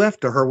to the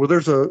left of her. Well,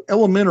 there's a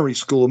middle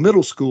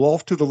school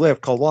off to the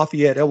left called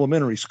Lafayette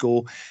Elementary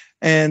School.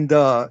 And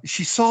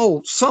she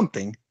saw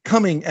something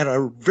coming at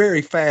a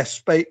very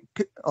fast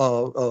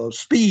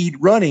speed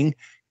running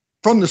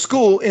from the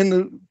school in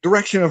the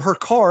direction of her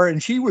car.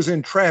 And she was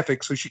in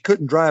traffic, so she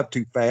couldn't drive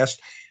too fast.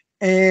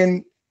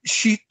 And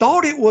she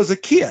thought it was a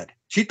kid.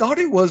 She thought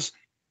it was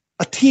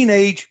a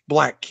teenage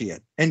black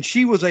kid. And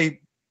she was a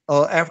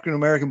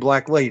African-American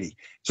black lady.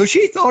 So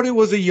she thought it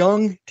was a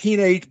young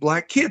teenage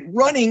black kid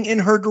running in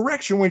her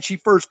direction when she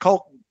first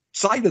caught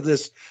sight of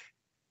this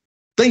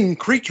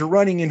creature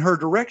running in her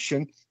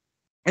direction.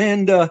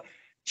 And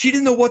she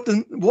didn't know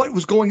what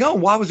was going on.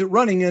 Why was it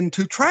running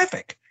into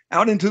traffic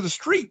out into the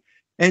street?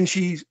 And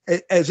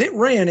as it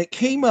ran, it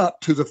came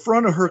up to the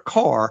front of her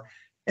car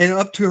and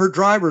up to her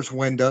driver's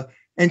window.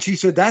 And she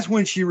said that's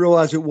when she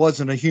realized it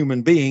wasn't a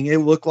human being. It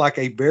looked like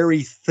a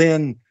very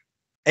thin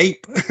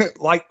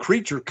ape-like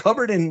creature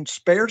covered in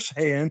sparse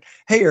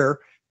hair.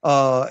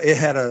 It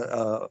had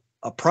a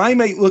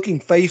primate-looking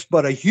face,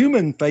 but a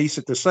human face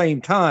at the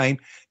same time.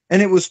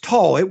 And it was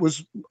tall. It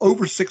was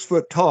over 6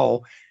 foot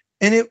tall.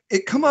 And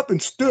it come up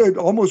and stood,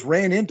 almost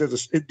run into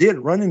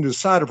the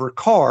side of her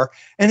car.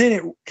 And then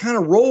it kind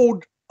of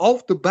rolled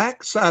off the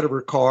back side of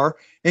her car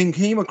and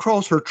came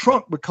across her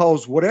trunk,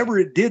 because whatever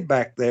it did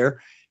back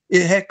there,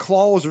 it had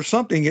claws or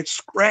something. It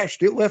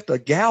scratched. It left a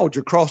gouge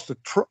across the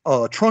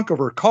trunk of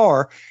her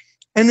car.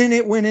 And then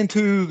it went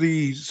into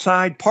the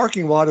side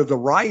parking lot of the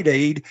Rite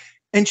Aid.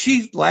 And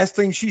last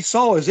thing she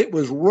saw is it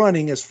was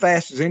running as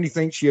fast as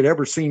anything she had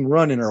ever seen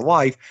run in her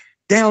life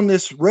down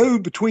this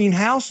road between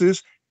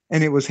houses.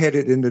 And it was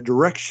headed in the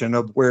direction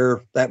of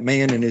where that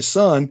man and his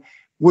son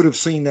would have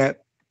seen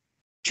that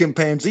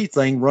chimpanzee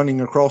thing running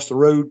across the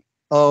road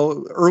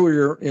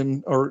earlier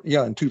in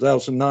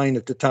 2009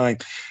 at the time.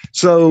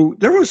 So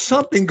there was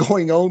something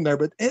going on there,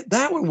 but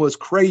that one was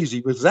crazy,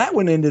 because that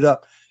one ended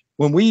up,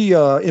 when we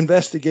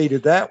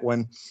investigated that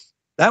one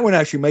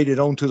actually made it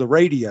onto the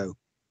radio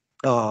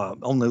on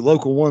one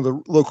of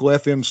the local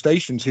FM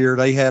stations here.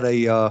 They had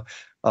a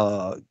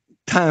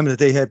time that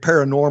they had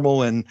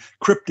paranormal and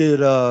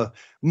cryptid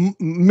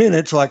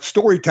minutes, like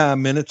story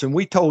time minutes, and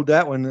we told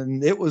that one,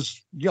 and it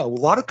was, a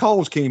lot of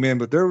calls came in,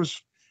 but that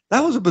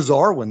was a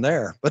bizarre one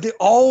there. But it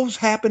all's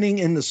happening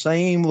in the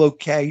same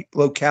location.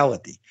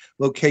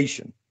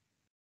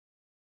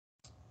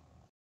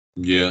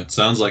 Yeah, it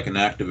sounds like an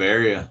active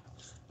area,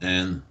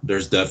 and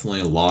there's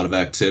definitely a lot of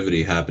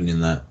activity happening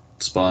in that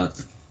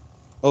spot.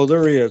 Oh,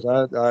 there is.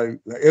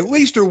 At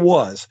least there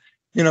was.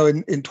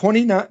 In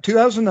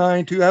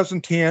 2009,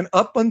 2010,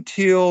 up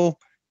until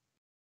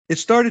it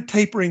started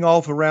tapering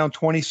off around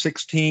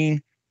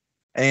 2016,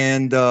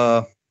 and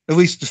at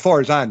least as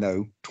far as I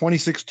know,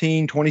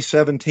 2016,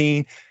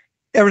 2017,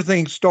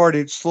 everything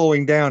started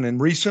slowing down. And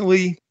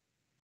recently,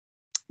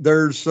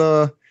 there's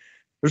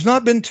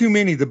not been too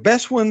many. The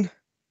best one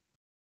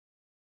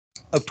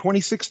of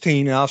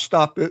 2016, and I'll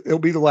stop. It'll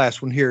be the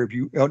last one here if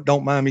you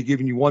don't mind me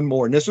giving you one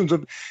more. And this one's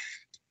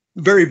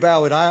very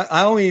valid.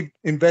 I only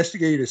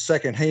investigated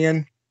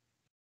secondhand.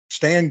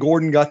 Stan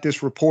Gordon got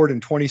this report in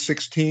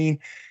 2016.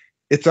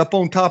 It's up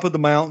on top of the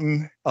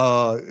mountain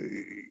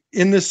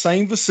in the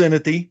same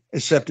vicinity,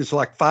 except it's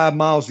like 5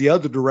 miles the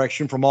other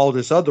direction from all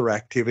this other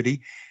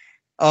activity,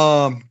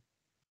 and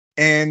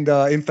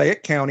in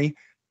Fayette County.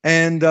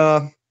 And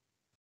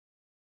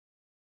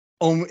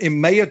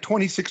in May of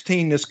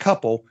 2016, this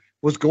couple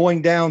was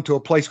going down to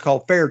a place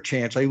called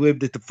Fairchance. They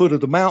lived at the foot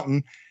of the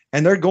mountain,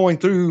 and they're going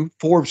through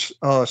Forbes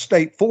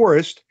State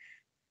Forest,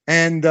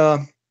 and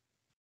it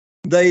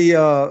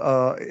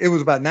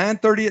was about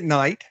 9:30 at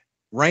night,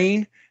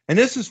 rain. And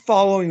this is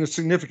following the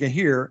significant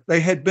here. They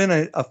had been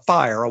a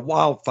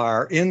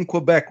wildfire in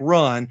Quebec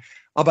Run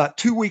about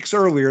 2 weeks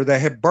earlier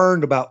that had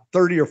burned about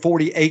 30 or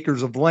 40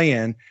 acres of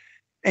land.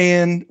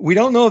 And we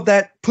don't know if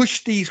that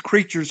pushed these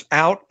creatures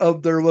out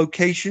of their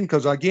location,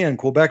 because again,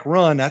 Quebec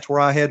Run, that's where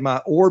I had my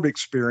orb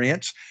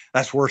experience.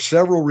 That's where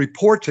several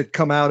reports had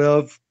come out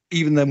of.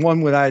 Even the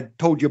one that I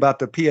told you about,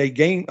 the PA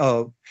game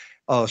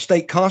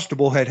state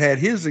constable had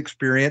his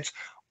experience.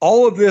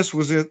 All of this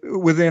was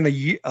within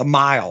a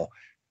mile,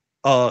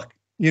 a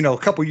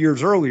couple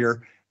years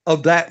earlier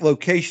of that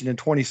location in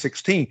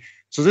 2016.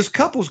 So this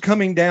couple's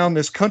coming down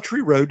this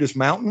country road, this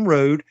mountain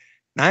road,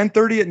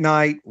 9:30 at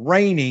night,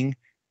 raining.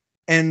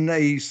 And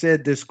they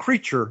said this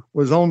creature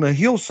was on the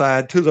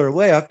hillside to their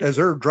left as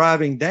they're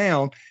driving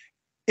down.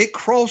 It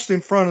crossed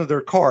in front of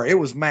their car. It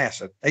was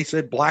massive. They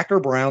said black or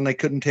brown. They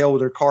couldn't tell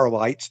with their car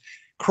lights.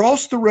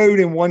 Crossed the road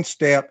in one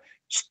step,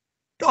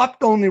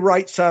 stopped on the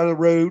right side of the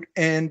road,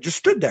 and just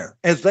stood there.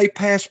 As they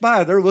passed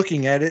by, they're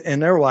looking at it,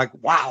 and they're like,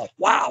 wow,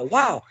 wow,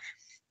 wow.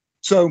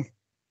 So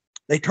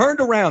they turned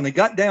around. They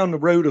got down the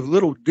road a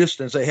little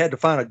distance. They had to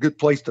find a good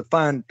place to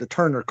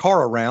turn their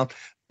car around.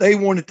 They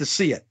wanted to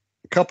see it.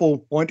 The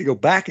couple wanted to go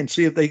back and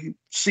see if they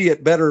see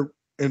it better,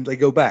 and they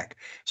go back.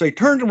 So they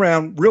turned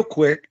around real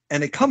quick,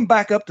 and they come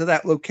back up to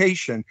that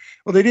location.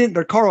 Well,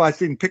 their car lights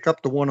didn't pick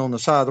up the one on the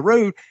side of the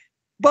road,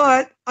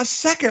 but a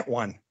second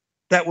one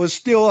that was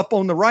still up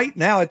on the right.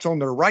 Now it's on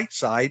their right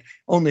side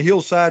on the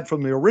hillside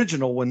from the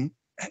original one,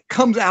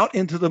 comes out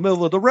into the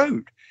middle of the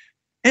road,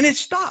 and it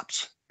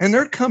stops. And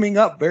they're coming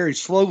up very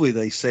slowly,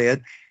 they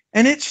said,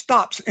 and it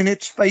stops, and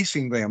it's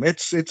facing them.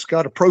 It's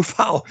got a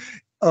profile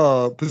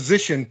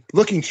position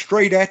looking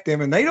straight at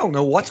them, and they don't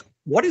know what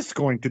it's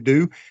going to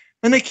do.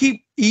 And they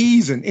keep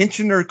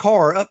inching their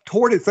car up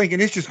toward it, thinking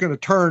it's just going to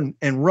turn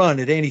and run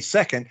at any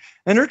second.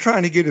 And they're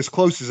trying to get as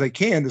close as they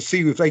can to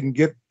see if they can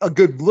get a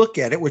good look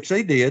at it, which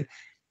they did.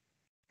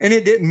 And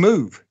it didn't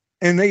move.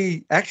 And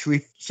they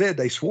actually said,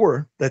 they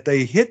swore that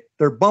they hit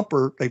their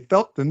bumper. They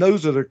felt the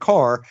nose of their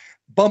car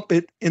bump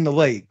it in the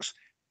legs.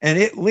 And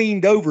it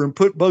leaned over and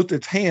put both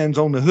its hands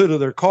on the hood of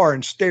their car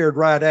and stared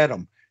right at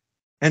them.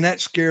 And that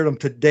scared them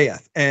to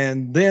death.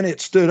 And then it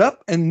stood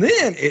up, and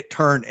then it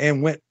turned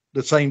and went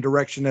the same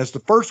direction as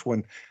the first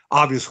one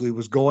obviously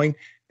was going,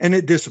 and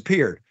it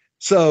disappeared.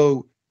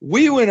 So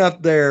we went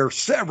up there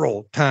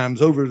several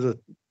times over the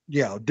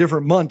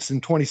different months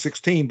in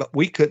 2016, but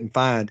we couldn't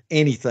find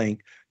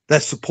anything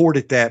that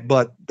supported that.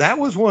 But that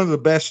was one of the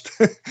best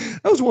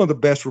that was one of the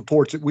best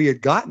reports that we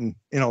had gotten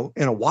in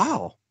a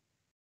while.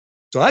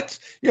 So that's,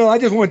 I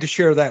just wanted to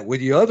share that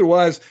with you.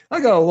 Otherwise, I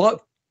got a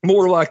lot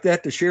more like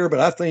that to share, but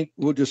I think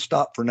we'll just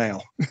stop for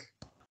now.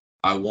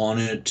 I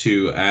wanted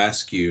to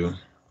ask you,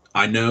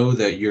 I know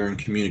that you're in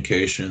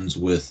communications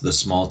with the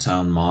Small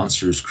Town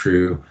Monsters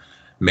crew.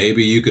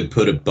 Maybe you could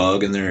put a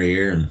bug in their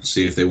ear and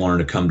see if they wanted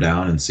to come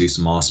down and see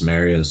some awesome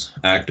areas,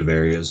 active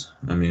areas.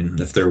 I mean,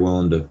 if they're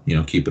willing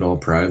to, keep it all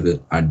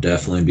private, I'd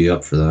definitely be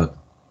up for that.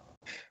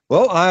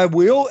 Well, I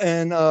will.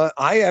 And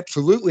I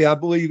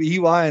believe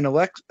Eli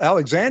and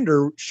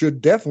Alexander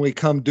should definitely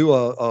come do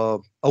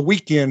a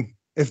weekend,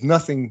 if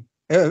nothing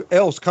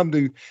else, come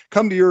to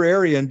your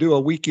area and do a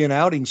weekend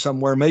outing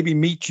somewhere, maybe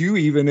meet you,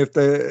 even if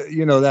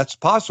that's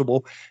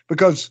possible,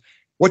 because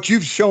what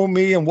you've shown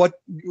me and what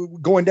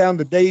going down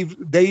to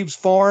Dave's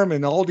farm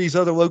and all these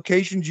other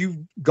locations you've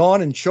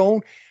gone and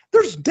shown,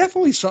 there's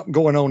definitely something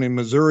going on in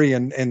Missouri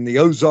and the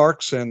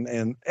Ozarks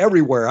and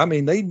everywhere. I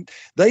mean,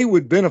 they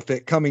would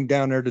benefit coming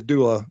down there to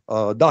do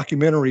a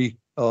documentary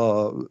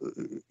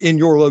in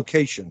your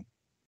location.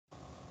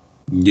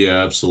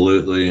 Yeah,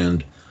 absolutely.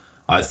 And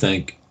I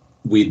think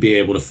we'd be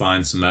able to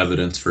find some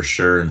evidence for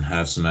sure and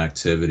have some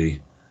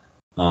activity.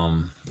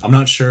 I'm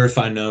not sure if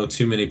I know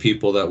too many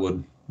people that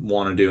would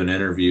want to do an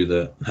interview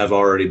that have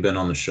already been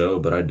on the show,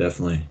 but I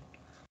definitely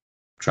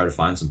try to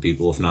find some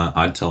people. If not,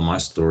 I'd tell my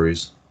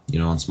stories,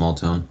 on Small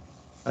Town.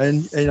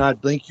 And I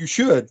think you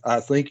should. I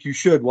think you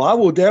should. Well, I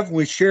will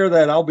definitely share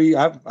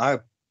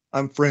that.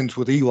 I'm friends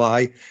with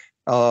Eli,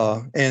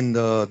 and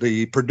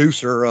the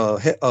producer,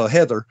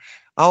 Heather.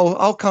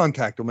 I'll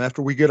contact them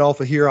after we get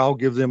off of here. I'll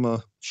give them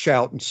a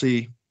shout and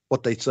see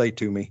what they say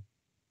to me.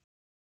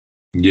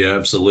 Yeah,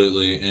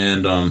 absolutely.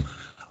 And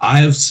I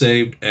have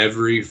saved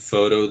every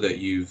photo that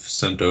you've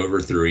sent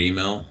over through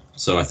email.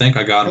 So I think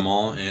I got them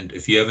all. And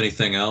if you have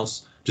anything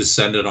else, just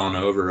send it on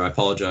over. I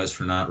apologize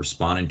for not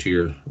responding to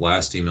your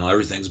last email.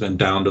 Everything's been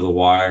down to the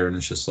wire, and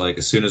it's just like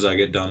as soon as I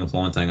get done with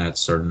one thing, I have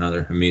to start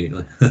another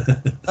immediately.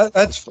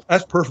 That's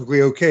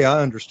perfectly okay.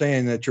 I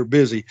understand that you're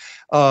busy.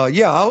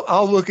 Yeah,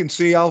 I'll look and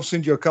see. I'll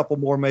send you a couple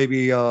more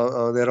maybe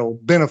that'll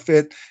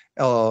benefit,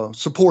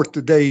 support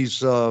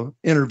today's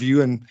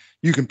interview, and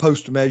you can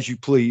post them as you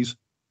please.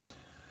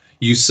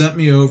 You sent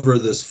me over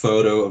this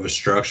photo of a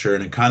structure,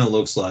 and it kind of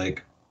looks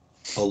like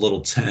a little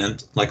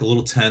tent,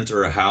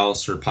 or a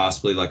house, or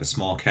possibly like a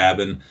small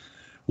cabin.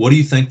 What do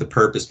you think the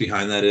purpose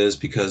behind that is?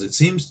 Because it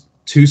seems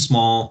too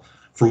small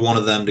for one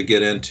of them to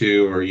get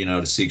into, or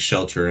to seek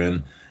shelter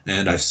in.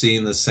 And I've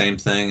seen the same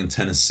thing in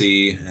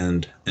Tennessee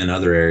and in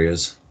other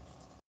areas.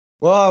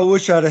 Well, I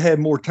wish I'd have had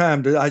more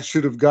time. I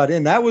should have got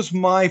in. That was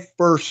my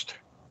first,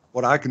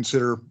 what I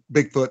consider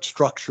Bigfoot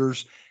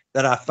structures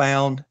that I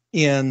found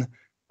in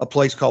a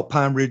place called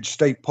Pine Ridge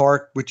State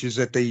Park, which is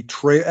at the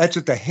trail. That's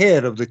at the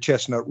head of the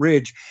Chestnut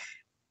Ridge.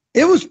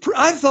 It was,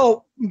 I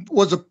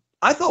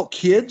thought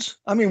kids.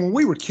 I mean, when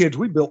we were kids,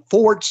 we built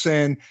forts,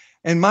 and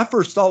my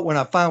first thought when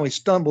I finally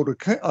stumbled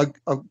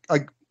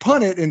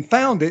upon it and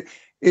found it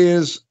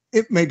is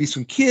it may be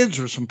some kids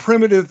or some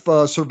primitive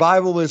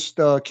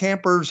survivalist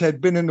campers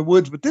had been in the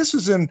woods, but this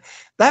is in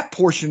that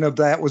portion of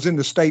that was in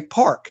the state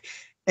park,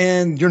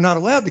 and you're not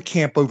allowed to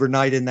camp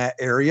overnight in that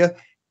area.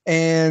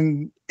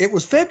 And it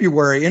was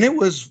February, and it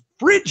was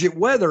frigid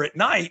weather at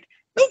night.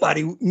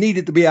 Nobody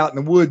needed to be out in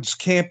the woods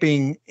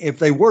camping. If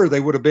they were, they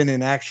would have been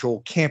in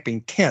actual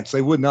camping tents.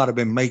 They would not have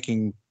been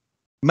making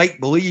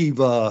make-believe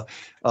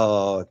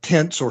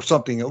tents or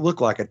something that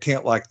looked like a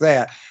tent like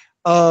that.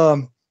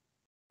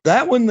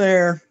 That one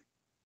there,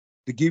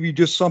 to give you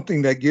just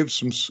something that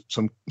gives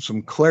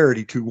some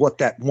clarity to what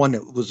that one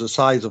that was the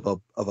size of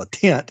a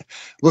tent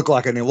looked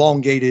like, an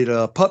elongated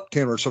pup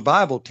tent or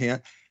survival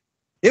tent.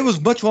 It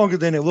was much longer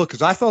than it looked,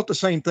 because I thought the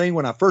same thing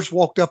when I first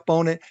walked up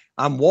on it.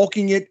 I'm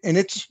walking it, and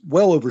it's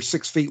well over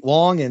 6 feet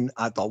long, and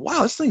I thought,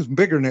 wow, this thing's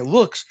bigger than it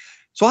looks.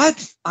 So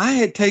I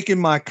had taken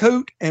my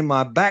coat and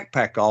my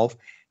backpack off,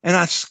 and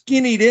I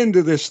skinnied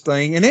into this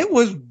thing, and it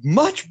was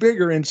much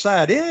bigger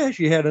inside. It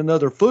actually had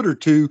another foot or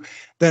two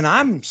than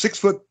I'm 6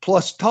 foot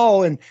plus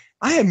tall, and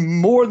I had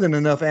more than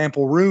enough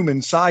ample room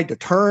inside to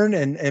turn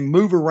and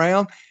move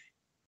around.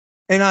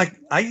 And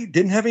I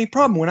didn't have any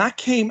problem. When I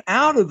came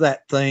out of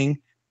that thing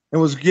and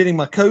was getting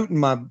my coat and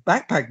my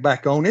backpack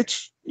back on,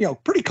 it's,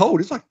 pretty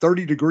cold. It's like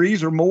 30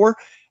 degrees or more,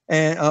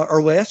 and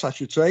or less, I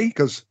should say,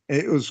 because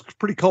it was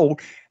pretty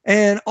cold.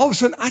 And all of a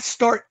sudden I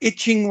start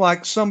itching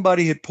like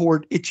somebody had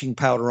poured itching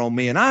powder on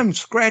me, and I'm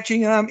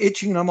scratching and I'm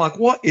itching, and I'm like,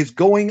 what is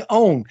going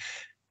on?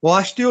 Well,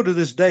 I still to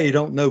this day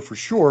don't know for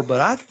sure,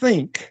 but I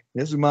think,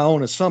 this is my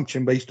own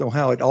assumption based on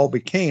how it all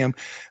became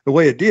the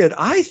way it did,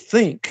 I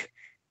think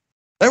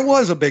there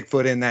was a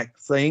Bigfoot in that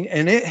thing,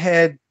 and it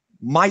had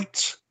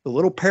mites, the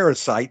little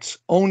parasites,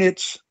 on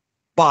its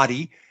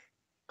body,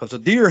 because a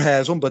deer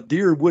has them, but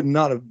deer would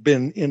not have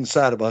been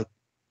inside of a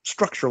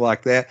structure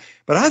like that.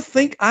 But I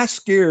think I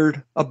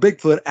scared a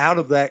Bigfoot out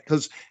of that,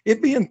 because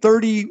it being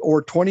 30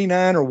 or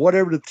 29 or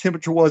whatever the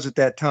temperature was at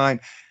that time,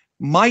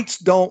 mites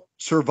don't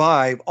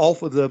survive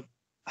off of the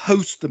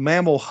host, the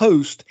mammal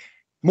host,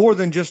 more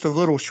than just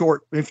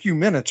a few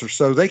minutes or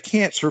so. They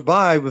can't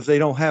survive if they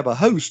don't have a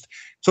host.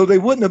 So they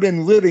wouldn't have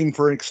been living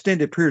for an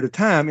extended period of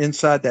time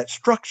inside that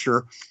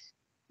structure.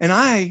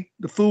 And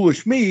the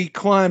foolish me,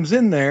 climbs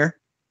in there,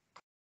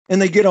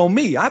 and they get on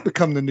me. I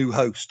become the new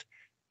host.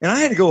 And I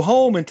had to go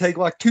home and take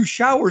like 2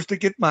 showers to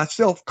get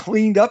myself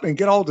cleaned up and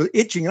get all the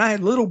itching. And I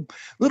had little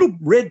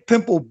red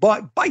pimple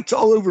bites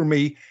all over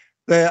me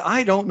that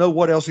I don't know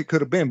what else it could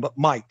have been but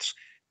mites.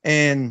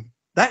 And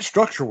that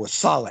structure was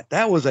solid.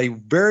 That was a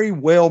very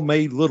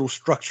well-made little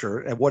structure.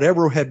 And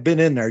whatever had been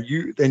in there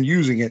and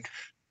using it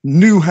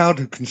knew how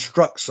to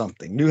construct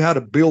something, knew how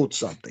to build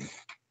something.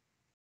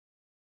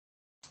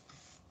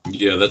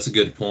 Yeah, that's a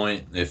good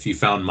point. If you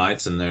found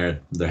mites in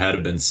there, there had to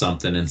have been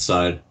something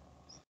inside.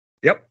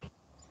 Yep.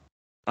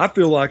 I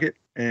feel like it.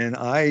 And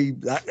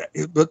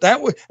that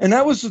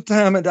was the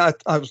time, and I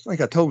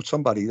think I told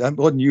somebody, that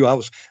wasn't you.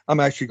 I'm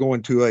actually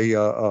going to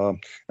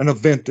an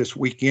event this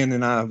weekend,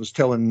 and I was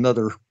telling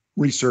another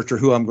researcher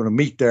who I'm going to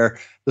meet there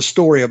the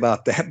story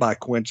about that by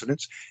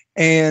coincidence.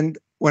 And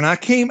when I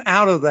came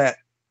out of that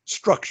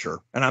structure,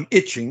 and I'm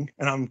itching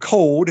and I'm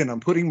cold and I'm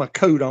putting my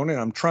coat on and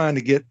I'm trying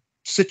to get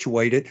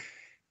situated.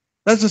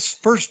 That's the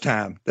first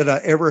time that I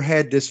ever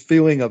had this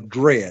feeling of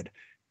dread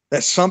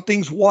that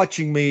something's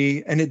watching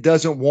me and it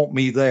doesn't want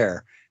me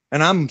there.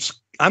 And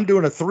I'm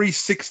doing a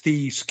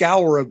 360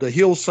 scour of the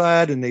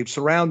hillside and the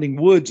surrounding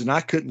woods, and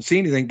I couldn't see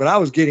anything, but I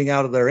was getting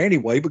out of there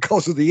anyway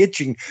because of the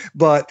itching.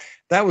 But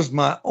that was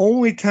my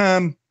only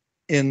time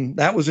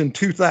that was in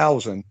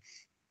 2000.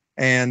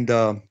 And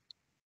I'm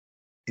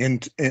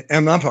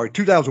sorry,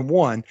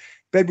 2001,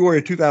 February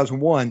of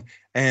 2001.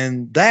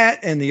 And that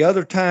and the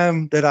other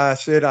time that I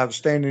said I was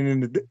standing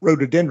in the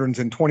rhododendrons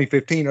in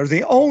 2015 are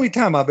the only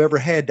time I've ever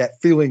had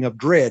that feeling of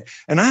dread.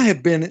 And I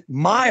have been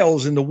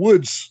miles in the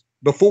woods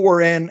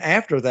before and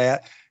after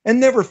that and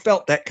never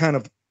felt that kind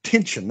of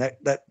tension,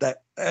 that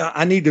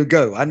I need to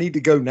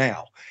go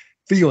now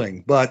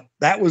feeling. But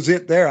that was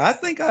it there. I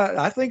think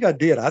I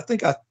did. I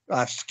think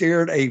I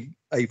scared a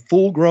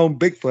full grown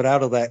Bigfoot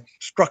out of that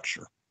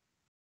structure.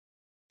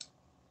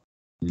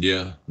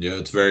 Yeah,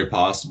 it's very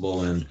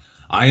possible. And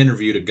I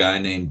interviewed a guy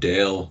named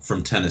Dale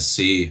from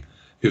Tennessee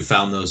who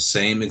found those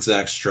same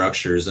exact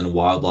structures in a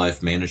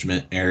wildlife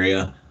management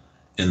area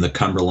in the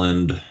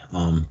Cumberland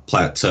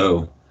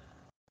Plateau.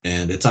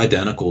 And it's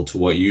identical to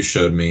what you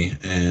showed me.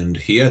 And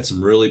he had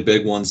some really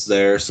big ones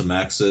there, some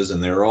X's,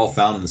 and they were all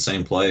found in the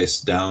same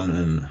place down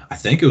in, I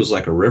think it was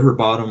like a river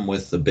bottom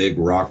with a big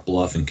rock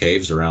bluff and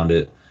caves around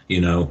it.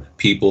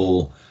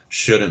 People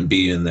shouldn't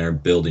be in there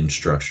building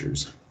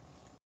structures.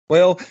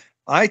 Well,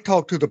 I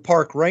talked to the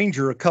park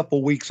ranger a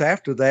couple weeks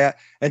after that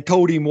and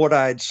told him what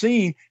I had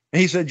seen. And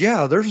he said,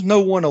 yeah, there's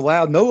no one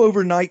allowed, no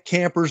overnight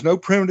campers, no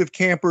primitive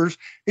campers.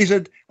 He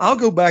said, I'll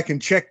go back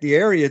and check the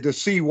area to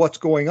see what's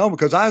going on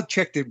because I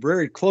checked it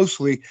very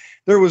closely.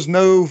 There was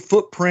no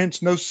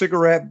footprints, no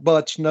cigarette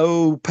butts,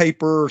 no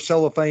paper or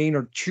cellophane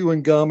or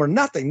chewing gum or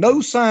nothing,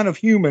 no sign of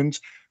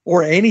humans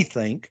or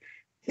anything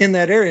in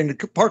that area. And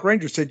the park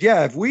ranger said,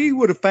 yeah, if we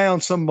would have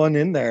found someone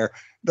in there,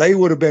 they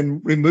would have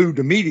been removed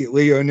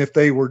immediately. And if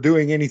they were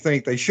doing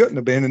anything they shouldn't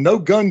have been, and no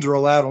guns are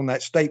allowed on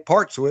that state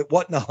park. So it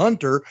wasn't a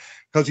hunter,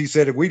 because he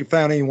said if we'd have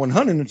found anyone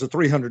hunting, it's a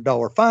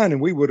 $300 fine,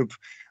 and we would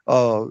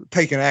have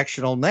taken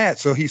action on that.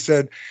 So he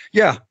said,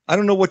 yeah, I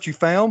don't know what you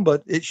found,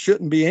 but it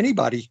shouldn't be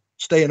anybody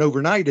staying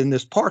overnight in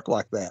this park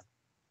like that.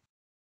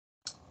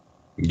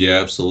 Yeah,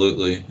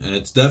 absolutely. And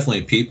it's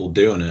definitely people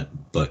doing it,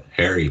 but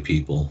hairy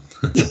people.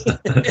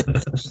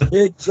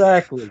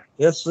 Exactly.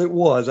 Yes, it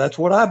was. That's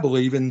what I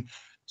believe. And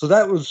so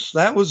that was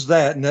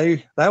that.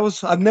 And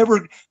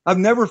I've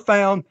never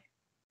found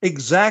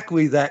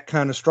exactly that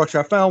kind of structure.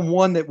 I found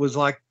one that was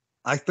like,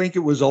 I think it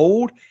was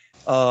old.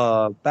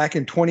 Back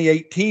in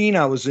 2018,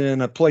 I was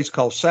in a place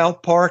called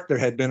South Park. There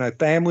had been a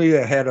family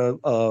that had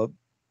a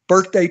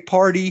birthday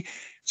party.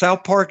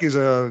 South Park is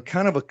a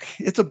kind of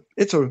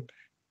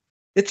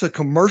it's a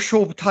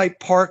commercial type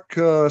park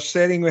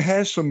setting. It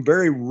has some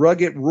very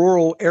rugged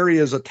rural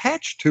areas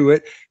attached to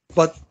it,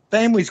 but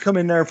families come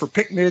in there for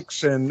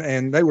picnics,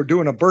 and they were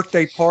doing a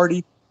birthday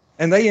party,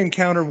 and they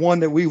encountered one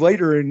that we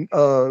later,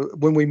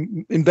 when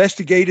we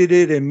investigated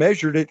it and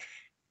measured it,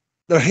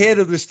 the head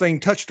of this thing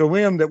touched a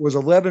limb that was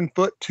 11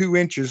 foot 2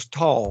 inches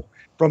tall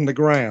from the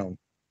ground.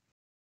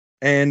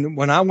 And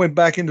when I went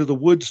back into the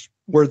woods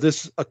where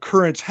this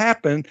occurrence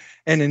happened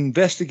and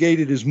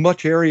investigated as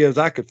much area as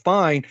I could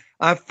find,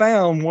 I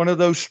found one of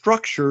those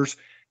structures,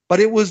 but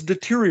it was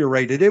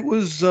deteriorated. It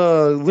was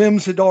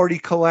limbs had already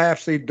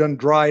collapsed. They'd done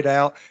dried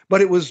out,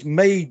 but it was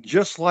made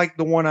just like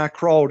the one I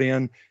crawled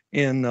in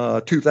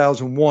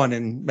 2001.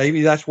 And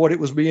maybe that's what it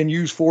was being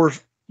used for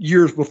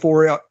years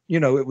before,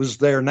 it was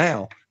there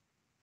now.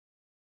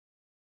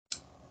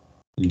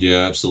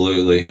 Yeah,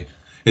 absolutely.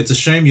 It's a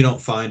shame you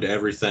don't find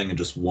everything in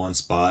just one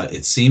spot.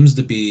 It seems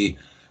to be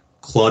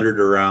cluttered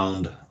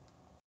around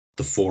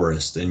the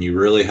forest, and you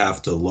really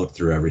have to look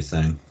through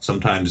everything.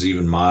 Sometimes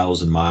even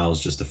miles and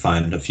miles just to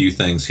find a few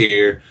things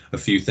here, a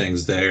few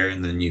things there,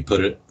 and then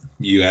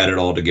you add it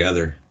all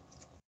together.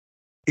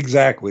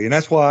 Exactly. And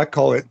that's why I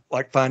call it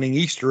like finding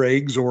Easter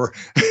eggs, or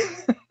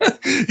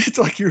it's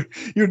like you're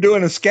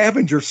doing a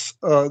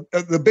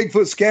the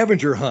Bigfoot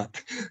scavenger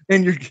hunt,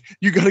 and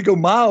you got to go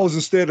miles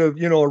instead of,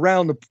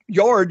 around the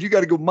yard. You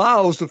got to go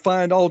miles to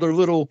find all their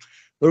little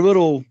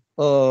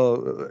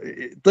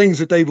things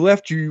that they've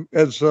left you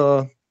as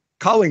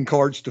calling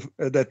cards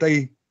that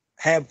they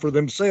have for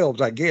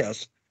themselves, I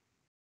guess.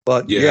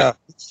 But yeah,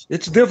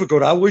 it's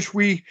difficult. I wish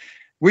we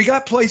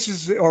got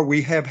places, or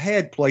we have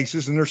had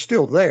places, and they're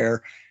still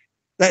there,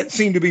 that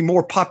seem to be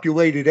more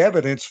populated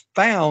evidence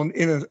found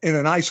in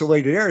an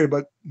isolated area.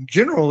 But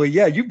generally,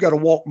 yeah, you've got to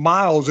walk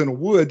miles in the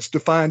woods to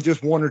find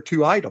just one or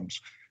two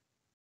items.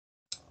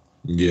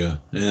 Yeah.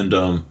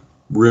 And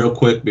real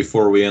quick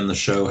before we end the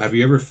show, have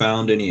you ever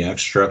found any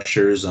X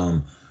structures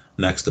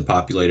next to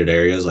populated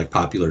areas, like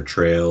popular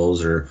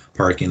trails or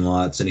parking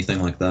lots,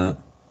 anything like that?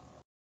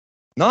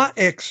 Not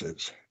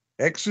X's.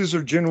 X's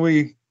are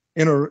generally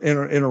in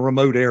a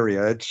remote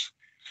area.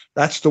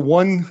 That's the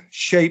one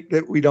shape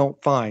that we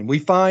don't find. We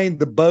find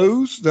the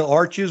bows, the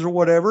arches or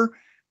whatever,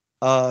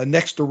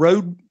 next to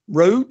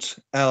roads.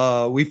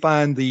 We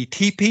find the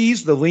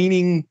teepees, the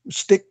leaning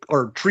stick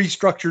or tree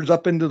structures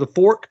up into the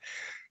fork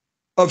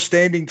of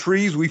standing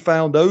trees. We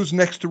found those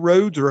next to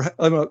roads or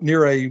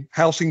near a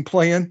housing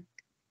plan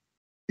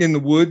in the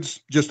woods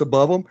just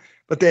above them.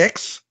 But the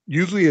X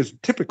usually is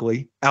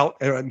typically out,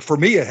 and for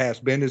me it has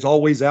been, is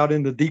always out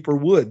in the deeper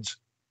woods.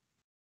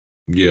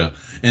 Yeah.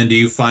 And do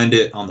you find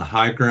it on the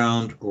high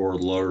ground or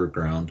lower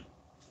ground?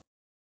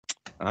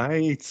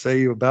 I'd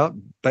say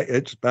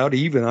it's about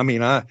even. I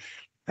mean, I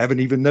haven't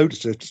even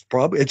noticed it.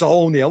 It's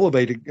all on the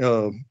elevated,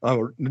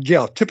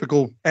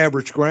 typical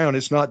average ground.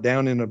 It's not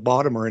down in the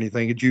bottom or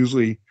anything. It's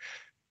usually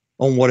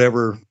on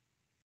whatever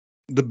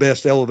the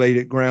best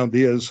elevated ground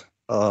is.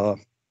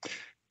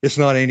 It's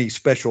not any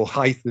special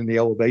height in the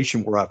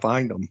elevation where I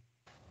find them.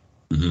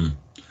 Mm-hmm.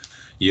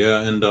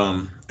 Yeah,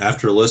 and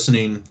after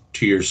listening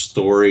to your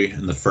story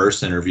in the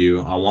first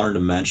interview, I wanted to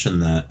mention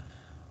that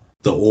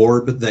the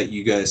orb that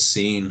you guys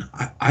seen,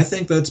 I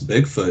think that's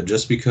Bigfoot,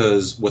 just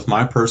because with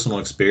my personal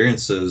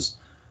experiences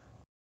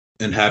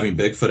and having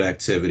Bigfoot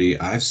activity,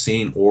 I've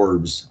seen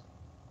orbs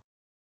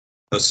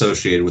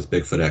associated with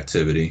Bigfoot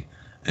activity,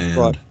 and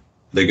right.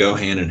 They go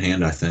hand in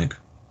hand, I think.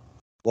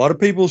 A lot of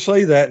people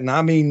say that, and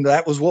I mean,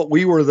 that was what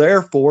we were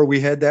there for. We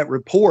had that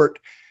report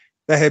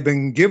that had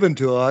been given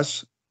to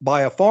us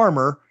by a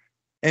farmer,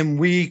 and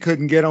we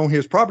couldn't get on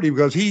his property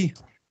because he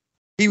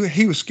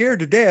was scared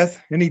to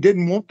death, and he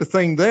didn't want the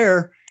thing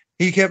there.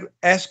 He kept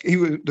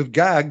asking.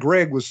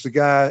 Greg was the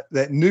guy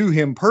that knew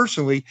him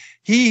personally.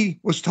 He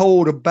was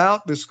told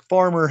about this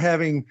farmer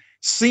having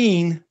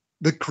seen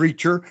the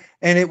creature,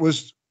 and he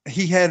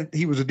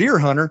was a deer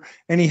hunter,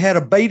 and he had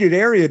a baited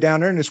area down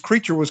there, and this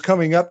creature was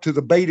coming up to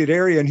the baited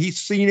area, and he's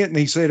seen it, and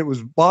he said it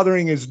was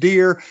bothering his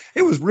deer.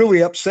 It was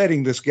really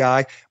upsetting this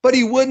guy, but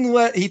he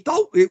wouldn't he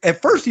thought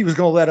at first he was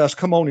going to let us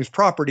come on his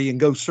property and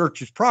go search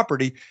his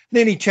property.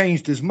 Then he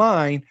changed his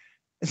mind.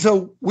 And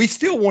so we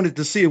still wanted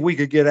to see if we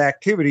could get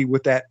activity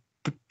with that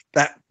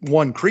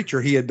one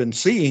creature he had been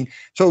seeing.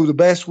 So the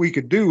best we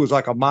could do was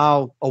like a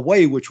mile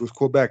away, which was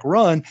Quebec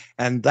Run.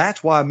 And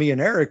that's why me and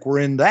Eric were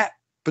in that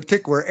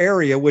particular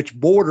area, which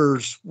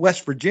borders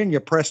West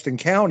Virginia, Preston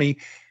County.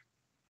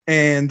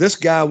 And this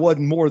guy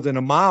wasn't more than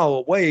a mile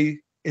away.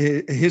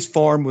 His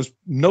farm was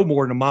no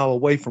more than a mile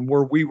away from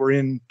where we were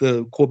in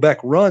the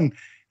Quebec Run.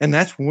 And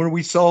that's where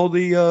we saw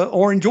the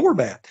orange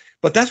orb at.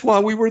 But that's why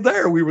we were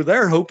there. We were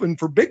there hoping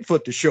for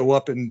Bigfoot to show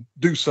up and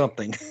do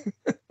something.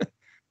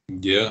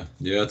 Yeah,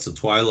 it's a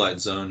twilight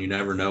zone. You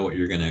never know what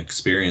you're going to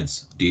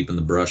experience deep in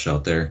the brush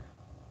out there.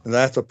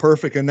 That's a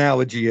perfect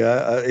analogy.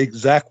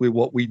 Exactly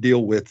what we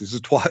deal with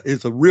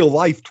is a real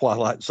life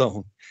twilight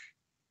zone.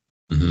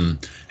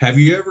 Mm-hmm. Have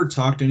you ever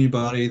talked to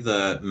anybody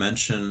that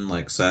mentioned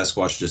like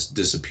Sasquatch just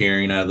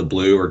disappearing out of the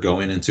blue or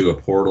going into a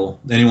portal?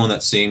 Anyone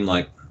that seemed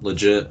like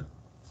legit?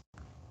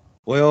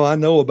 Well, I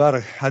know about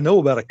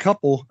a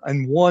couple,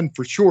 and one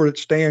for sure that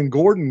Stan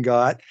Gordon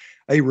got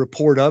a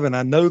report of, and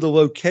I know the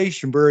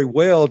location very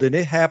well. And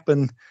it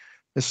happened.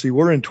 Let's see,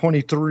 we're in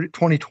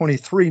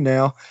 2023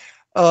 now.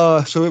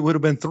 So it would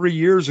have been 3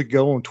 years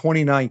ago in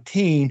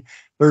 2019.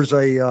 There's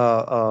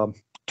a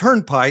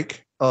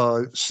turnpike,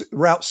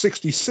 Route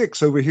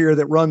 66 over here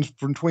that runs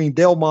between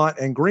Delmont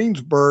and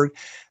Greensburg,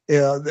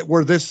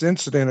 where this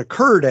incident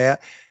occurred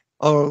at.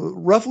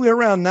 Roughly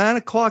around 9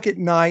 o'clock at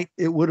night.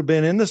 It would have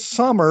been in the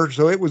summer,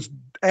 so it was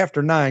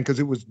after 9 because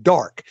it was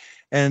dark.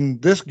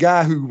 And this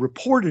guy who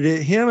reported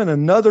it, him and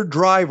another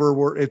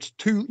driver it's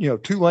two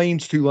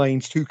lanes,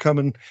 two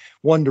coming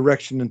one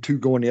direction and two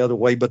going the other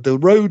way. But the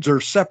roads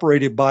are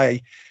separated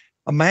by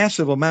a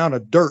massive amount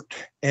of dirt,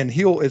 and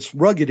it's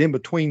rugged in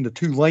between the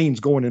two lanes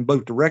going in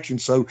both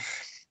directions. So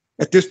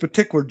at this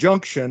particular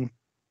junction,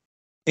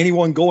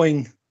 anyone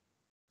going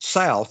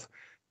south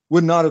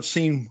would not have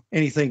seen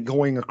anything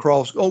going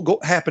across,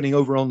 happening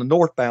over on the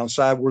northbound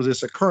side where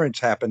this occurrence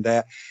happened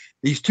at.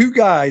 These two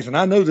guys, and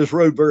I know this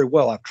road very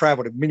well. I've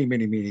traveled it many,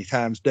 many, many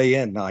times, day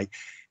and night.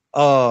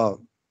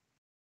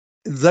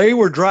 They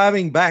were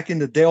driving back in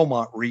the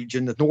Delmont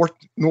region, the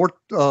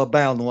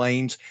northbound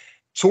lanes,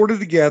 sort of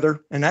together,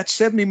 and that's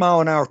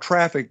 70-mile-an-hour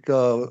traffic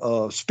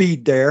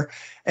speed there.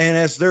 And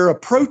as they're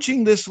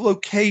approaching this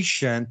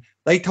location,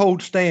 they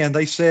told Stan,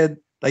 they said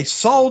they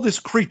saw this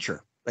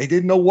creature. They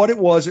didn't know what it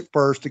was at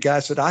first. The guy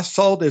said, I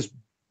saw this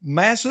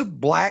massive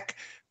black,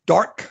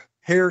 dark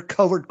hair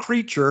colored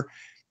creature,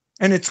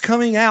 and it's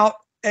coming out,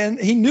 and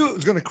he knew it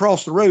was going to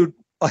cross the road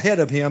ahead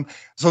of him.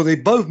 So they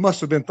both must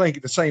have been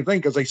thinking the same thing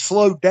because they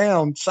slowed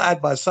down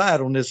side by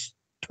side on this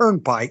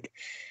turnpike.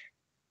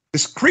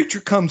 This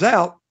creature comes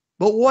out,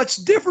 but what's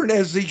different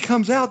as he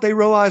comes out, they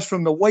realize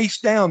from the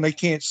waist down, they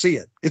can't see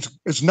it.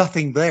 It's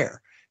nothing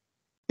there.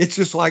 It's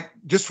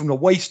just from the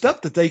waist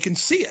up that they can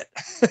see it.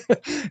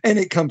 And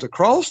it comes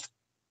across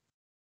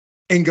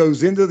and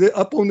goes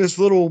up on this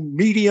little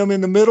medium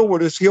in the middle where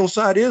this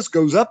hillside is,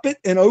 goes up it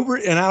and over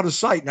it and out of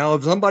sight. Now,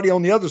 if somebody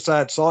on the other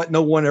side saw it,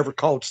 no one ever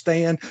called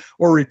Stan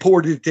or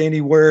reported it to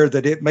anywhere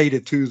that it made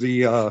it to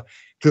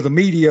the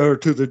media or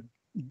to the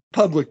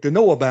public to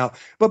know about.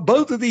 But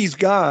both of these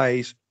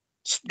guys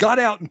got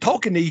out and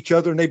talking to each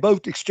other, and they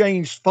both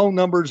exchanged phone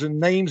numbers and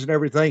names and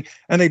everything,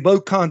 and they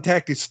both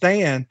contacted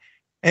Stan.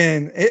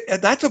 And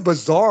that's a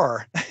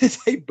bizarre,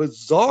 it's a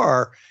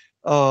bizarre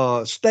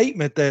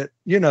statement that,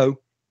 you know,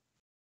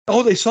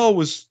 all they saw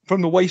was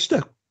from the waist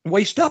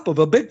up of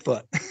a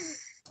Bigfoot.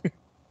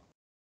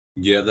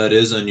 Yeah, that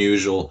is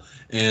unusual.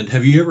 And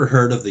have you ever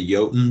heard of the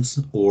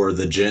Jotuns or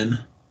the Jinn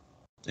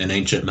in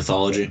ancient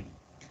mythology?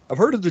 I've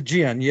heard of the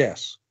Jinn,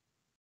 yes.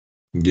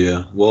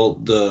 Yeah, well,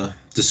 the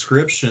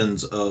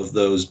descriptions of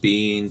those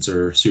beings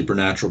or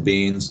supernatural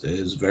beings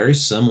is very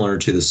similar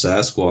to the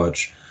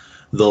Sasquatch.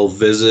 They'll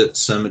visit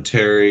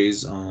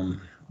cemeteries,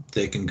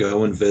 they can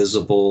go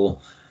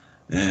invisible,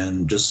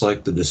 and just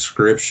like the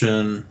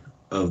description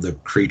of the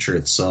creature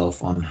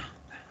itself on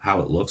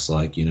how it looks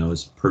like, you know,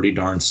 is pretty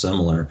darn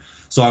similar.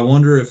 So I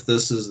wonder if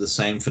this is the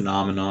same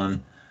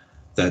phenomenon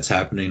that's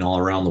happening all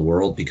around the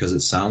world, because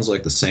it sounds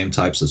like the same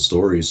types of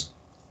stories.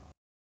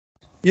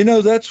 You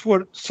know, that's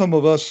what some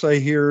of us say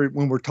here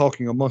when we're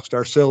talking amongst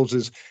ourselves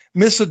is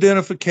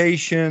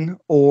misidentification,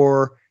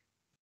 or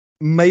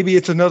maybe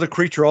it's another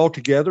creature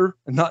altogether,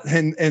 and not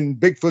and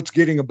Bigfoot's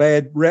getting a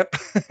bad rep.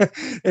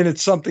 And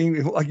it's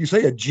something like you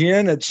say, a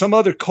Jinn, it's some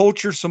other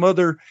culture, some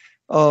other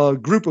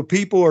group of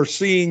people are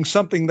seeing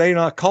something. They're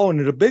not calling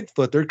it a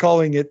Bigfoot, they're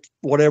calling it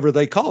whatever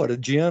they call it, a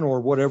Jinn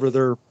or whatever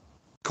their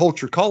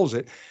culture calls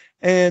it.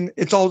 And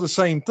it's all the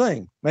same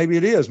thing. Maybe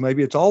it is.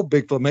 Maybe it's all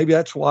Bigfoot. Maybe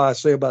that's why I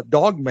say about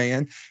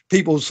Dogman.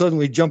 People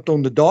suddenly jumped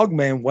on the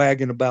Dogman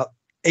wagon about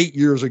 8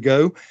 years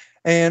ago.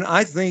 And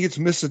I think it's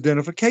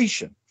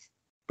misidentification,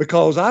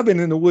 because I've been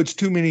in the woods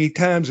too many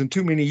times in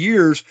too many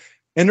years,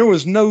 and there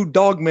was no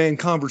Dogman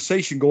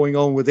conversation going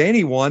on with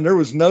anyone. There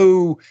was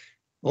no,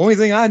 the only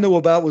thing I knew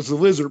about was the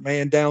Lizard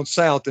Man down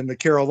south in the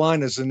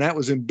Carolinas, and that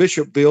was in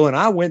Bishopville. And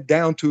I went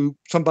down to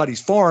somebody's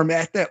farm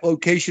at that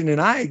location,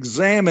 and I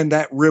examined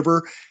that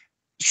river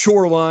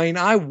shoreline.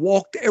 I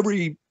walked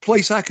every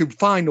place I could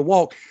find to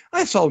walk.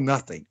 I saw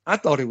nothing. I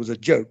thought it was a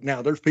joke.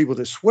 Now, there's people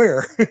that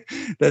swear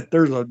that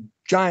there's a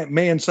giant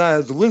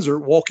man-sized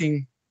lizard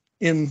walking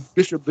in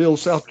Bishopville,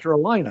 South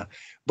Carolina,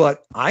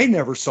 but I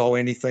never saw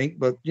anything.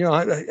 But, you know,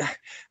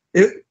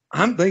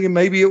 I'm thinking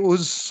maybe it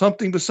was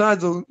something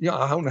besides, you know,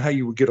 I don't know how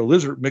you would get a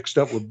lizard mixed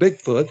up with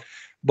Bigfoot,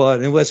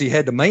 but unless he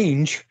had the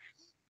mange,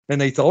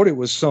 and they thought it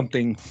was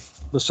something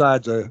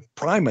besides a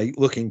primate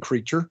looking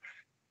creature.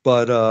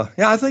 But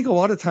yeah, I think a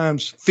lot of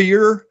times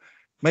fear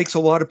makes a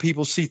lot of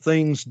people see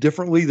things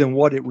differently than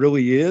what it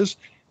really is,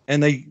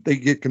 and they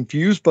get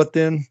confused. But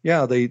then,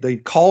 yeah, they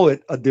call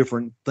it a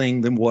different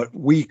thing than what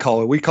we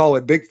call it. We call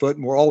it Bigfoot,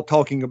 and we're all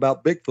talking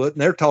about Bigfoot, and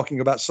they're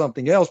talking about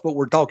something else, but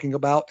we're talking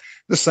about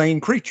the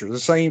same creature, the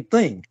same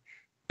thing.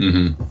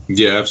 Mm-hmm.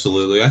 Yeah,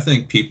 absolutely. I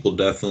think people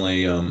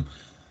definitely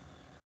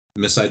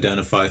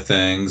misidentify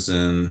things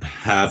and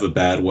have a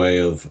bad way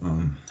of,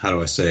 how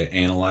do I say,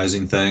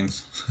 analyzing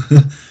things.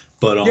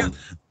 But Yeah.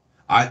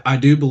 I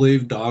do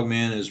believe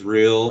Dogman is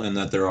real and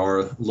that there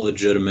are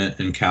legitimate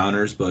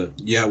encounters. But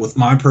yeah, with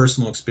my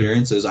personal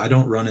experiences, I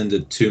don't run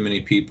into too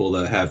many people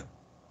that have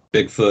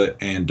Bigfoot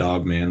and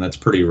Dogman. That's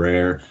pretty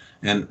rare.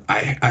 And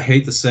I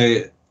hate to say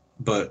it,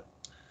 but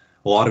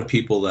a lot of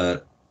people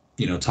that,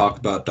 you know, talk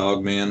about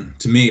Dogman,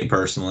 to me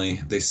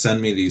personally, they send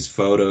me these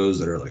photos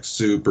that are like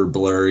super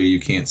blurry.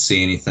 You can't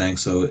see anything.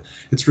 So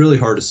it's really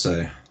hard to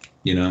say,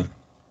 you know.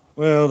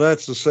 Well,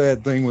 that's the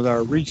sad thing with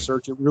our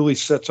research. It really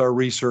sets our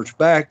research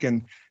back.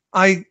 And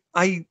I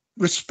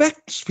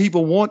respect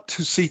people want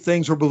to see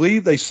things or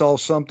believe they saw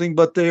something,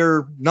 but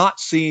they're not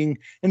seeing,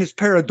 and it's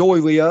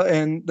pareidolia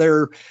and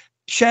they're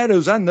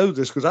shadows. I know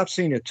this because I've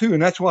seen it too.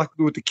 And that's why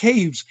with the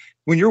caves,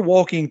 when you're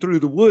walking through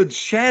the woods,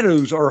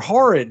 shadows are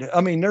horrid.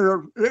 I mean,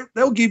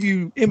 they'll give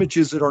you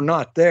images that are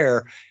not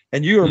there,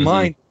 and your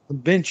mind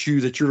convince you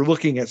that you're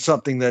looking at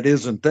something that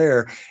isn't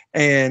there.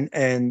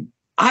 And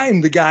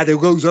I'm the guy that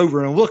goes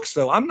over and looks,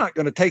 though. I'm not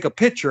going to take a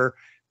picture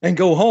and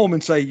go home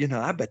and say, you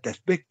know, I bet that's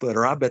Bigfoot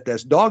or I bet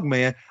that's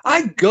Dogman.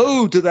 I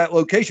go to that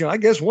location. I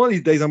guess one of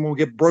these days I'm going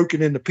to get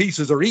broken into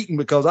pieces or eaten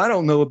because I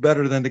don't know it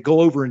better than to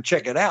go over and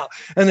check it out.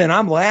 And then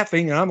I'm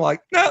laughing and I'm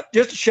like, nope,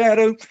 just a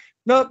shadow.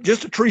 Nope,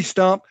 just a tree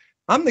stump.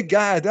 I'm the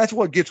guy. That's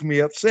what gets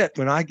me upset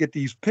when I get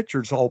these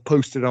pictures all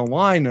posted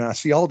online and I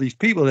see all these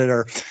people that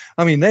are,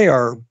 I mean, they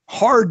are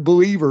hard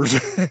believers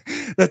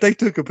that they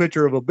took a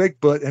picture of a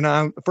Bigfoot. And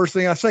the first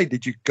thing I say,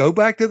 did you go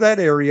back to that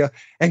area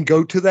and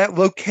go to that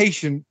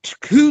location,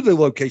 to the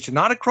location,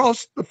 not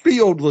across the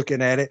field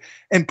looking at it,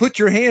 and put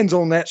your hands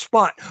on that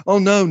spot? Oh,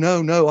 no,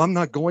 I'm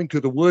not going to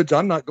the woods.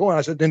 I'm not going.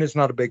 I said, then it's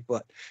not a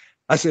Bigfoot.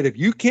 I said, if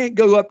you can't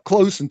go up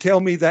close and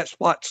tell me that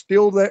spot's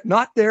still there,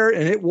 not there,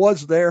 and it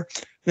was there,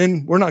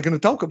 then we're not going to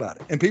talk about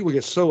it. And people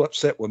get so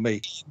upset with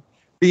me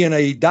being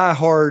a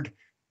diehard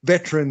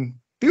veteran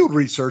field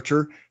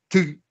researcher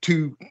to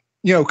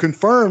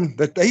confirm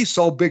that they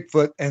saw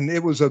Bigfoot and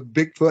it was a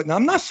Bigfoot. And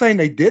I'm not saying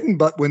they didn't,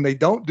 but when they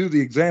don't do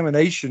the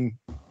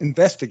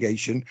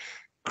investigation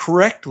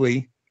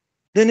correctly,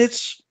 then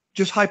it's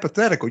just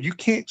hypothetical. You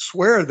can't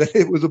swear that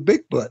it was a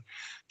Bigfoot.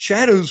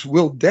 Shadows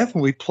will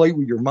definitely play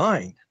with your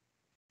mind.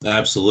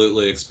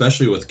 Absolutely,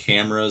 especially with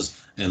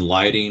cameras and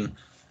lighting.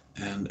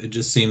 And it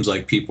just seems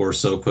like people are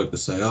so quick to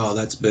say, oh,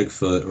 that's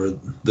Bigfoot, or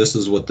this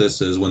is what this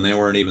is, when they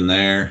weren't even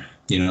there.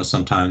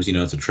 Sometimes,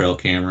 it's a trail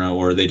camera,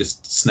 or they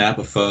just snap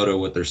a photo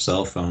with their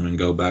cell phone and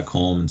go back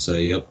home and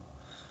say, yep,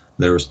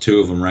 there was two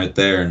of them right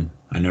there, and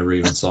I never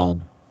even saw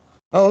them.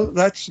 Oh,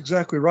 that's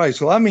exactly right.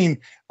 So, I mean,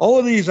 all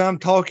of these I'm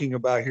talking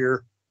about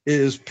here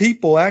is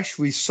people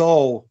actually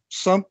saw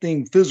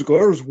something physical.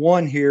 There was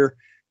one here.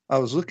 I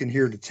was looking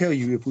here to tell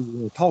you if we were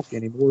going to talk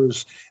anymore.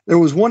 There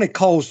was one that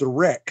caused a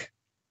wreck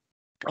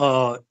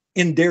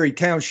in Derry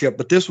Township,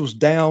 but this was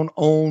down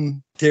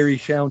on Derry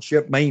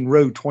Township Main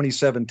Road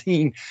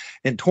 2017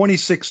 and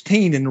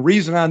 2016. And the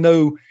reason I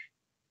know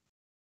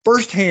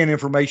firsthand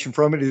information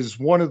from it is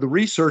one of the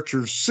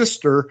researchers'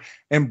 sister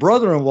and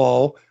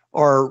brother-in-law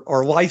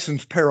are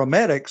licensed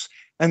paramedics,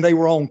 and they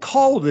were on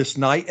call this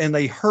night, and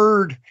they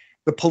heard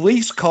the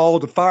police call,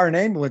 the fire and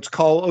ambulance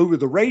call over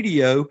the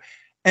radio,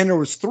 and there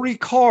was 3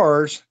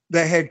 cars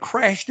that had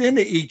crashed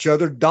into each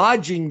other,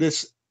 dodging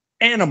this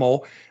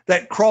animal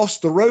that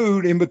crossed the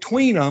road in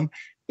between them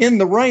in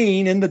the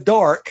rain, in the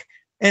dark.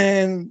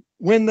 And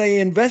when they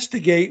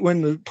investigate,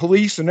 when the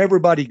police and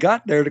everybody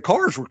got there, the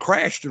cars were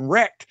crashed and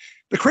wrecked.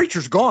 The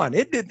creature's gone.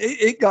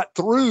 It got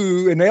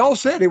through, and they all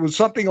said it was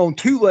something on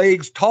 2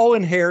 legs, tall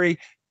and hairy.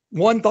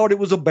 One thought it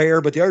was a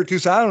bear, but the other 2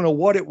 said, I don't know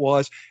what it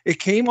was. It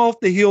came off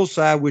the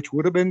hillside, which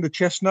would have been the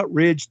Chestnut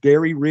Ridge,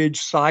 Derry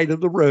Ridge side of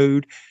the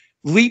road,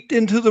 leaped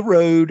into the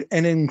road,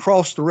 and then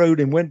crossed the road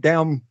and went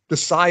down the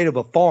side of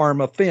a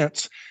farm, a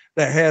fence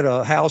that had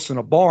a house and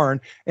a barn,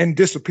 and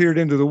disappeared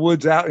into the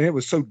woods out. And it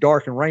was so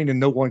dark and raining,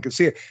 no one could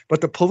see it. But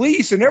the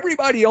police and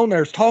everybody on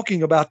there is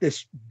talking about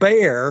this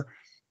bear,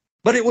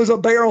 but it was a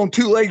bear on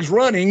 2 legs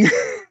running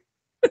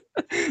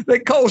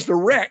that caused a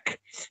wreck.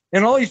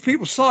 And all these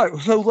people saw it.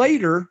 So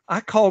later,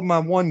 I called my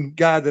one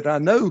guy that I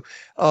know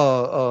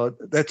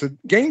that's a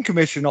game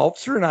commission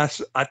officer, and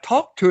I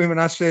talked to him, and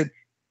I said,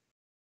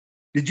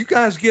 did you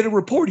guys get a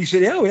report? He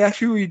said, yeah, we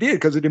actually did,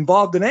 because it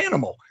involved an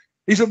animal.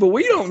 He said, but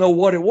we don't know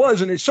what it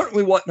was, and it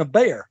certainly wasn't a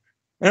bear.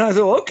 And I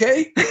said,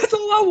 okay, that's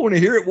all I want to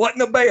hear. It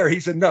wasn't a bear. He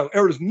said, no,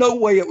 there was no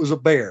way it was a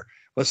bear,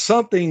 but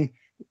something,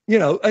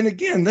 and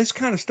again, this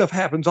kind of stuff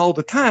happens all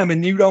the time,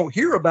 and you don't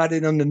hear about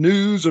it on the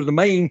news or the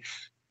main,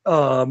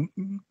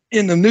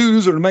 in the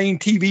news or the main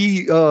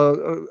TV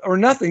or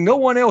nothing. No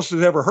one else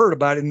has ever heard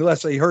about it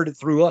unless they heard it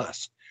through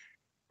us.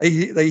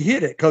 They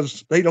hid it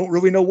because they don't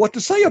really know what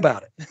to say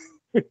about it.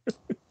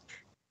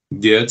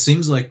 Yeah, it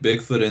seems like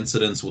Bigfoot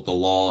incidents with the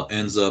law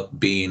ends up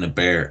being a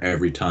bear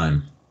every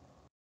time.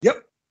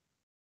 Yep.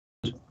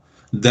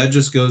 That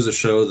just goes to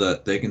show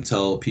that they can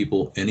tell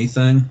people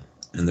anything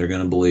and they're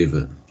going to believe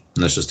it.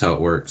 And that's just how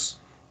it works.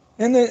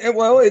 And then,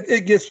 well,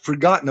 it gets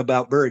forgotten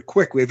about very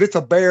quickly. If it's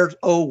a bear,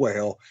 oh,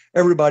 well,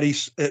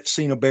 everybody's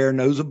seen a bear,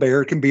 knows a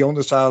bear. It can be on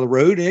the side of the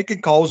road, and it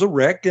can cause a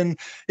wreck, and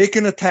it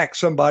can attack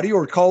somebody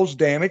or cause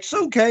damage. It's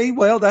okay.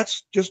 Well,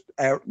 that's just,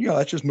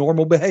 that's just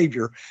normal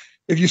behavior.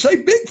 If you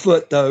say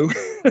Bigfoot, though,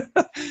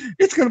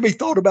 it's going to be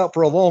thought about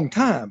for a long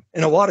time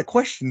and a lot of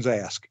questions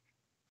asked.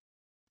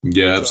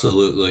 Yeah,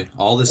 absolutely.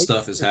 All this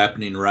stuff is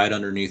happening right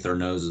underneath our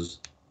noses.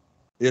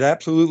 It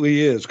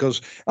absolutely is.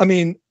 Because, I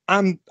mean,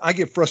 I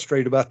get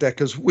frustrated about that,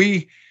 because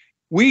we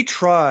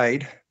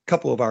tried, a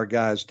couple of our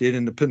guys did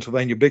in the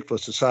Pennsylvania Bigfoot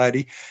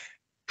Society,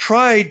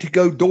 tried to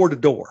go door to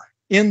door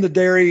in the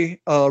Derry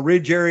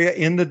Ridge area,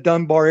 in the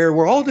Dunbar area,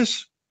 where all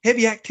this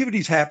heavy activity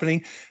is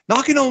happening,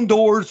 knocking on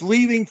doors,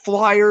 leaving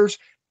flyers,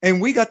 and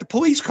we got the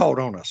police called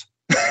on us.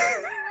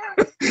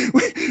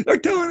 They're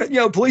telling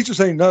it, police are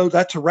saying, no,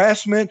 that's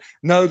harassment.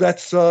 No,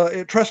 that's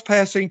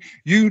trespassing.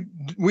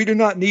 We do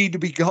not need to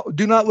be,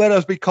 do not let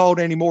us be called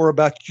anymore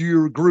about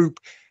your group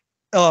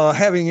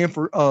trying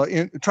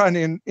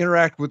to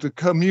interact with the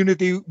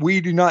community.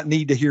 We do not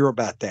need to hear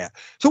about that.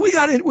 So we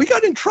got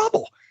in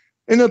trouble,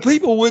 and the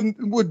people they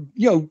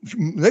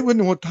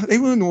wouldn't want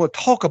to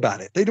talk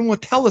about it. They didn't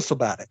want to tell us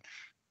about it.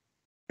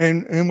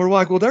 And we're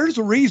like, well, there's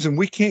a reason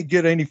we can't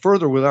get any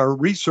further with our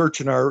research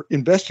and our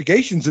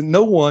investigations. And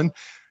no one,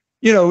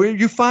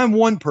 you find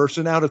one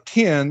person out of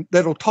 10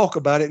 that'll talk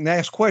about it and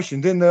ask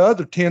questions. Then the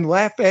other 10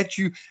 laugh at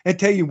you and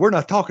tell you, we're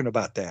not talking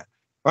about that.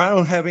 Or I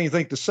don't have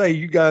anything to say.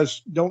 You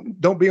guys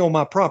don't be on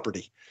my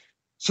property.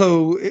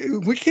 So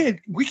we can't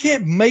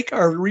make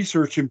our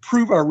research,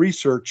 improve our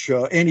research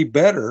any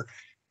better,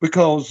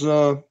 because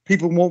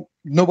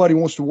nobody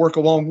wants to work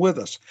along with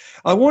us.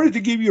 I wanted to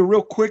give you a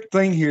real quick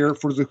thing here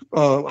for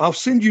I'll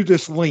send you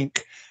this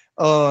link.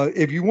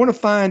 If you want to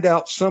find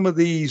out some of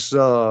these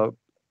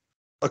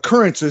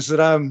occurrences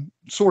that I'm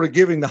sort of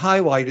giving the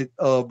highlighted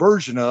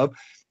version of,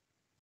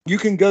 you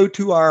can go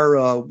to our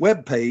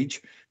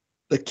webpage,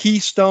 the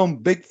Keystone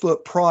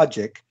Bigfoot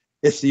Project.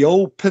 It's the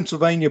old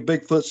Pennsylvania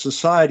Bigfoot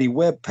Society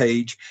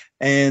webpage.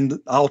 And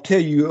I'll tell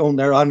you on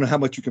there, I don't know how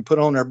much you can put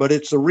on there, but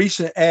it's a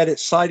recent added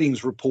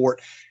sightings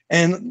report.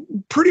 And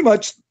pretty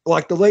much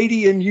like the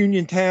lady in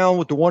Uniontown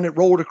with the one that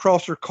rolled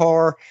across her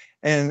car,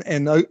 and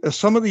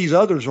some of these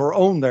others are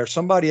on there.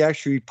 Somebody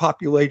actually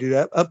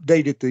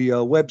updated the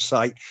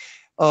website.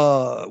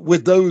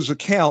 with those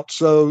accounts.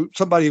 So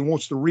somebody who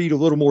wants to read a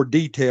little more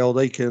detail,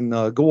 they can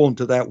go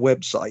onto that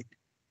website.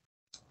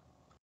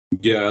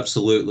 Yeah,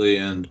 absolutely.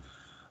 And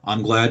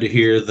I'm glad to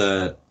hear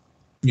that,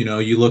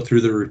 you look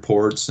through the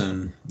reports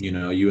and,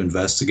 you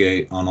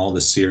investigate on all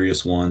the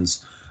serious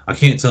ones. I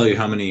can't tell you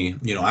how many,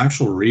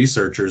 actual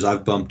researchers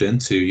I've bumped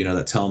into,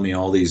 that tell me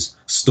all these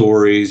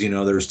stories.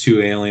 There's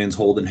two aliens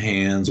holding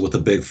hands with a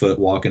Bigfoot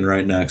walking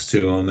right next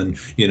to them. And,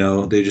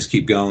 they just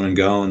keep going and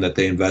going, that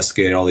they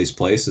investigate all these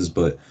places.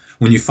 But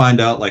when you find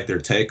out like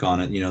their take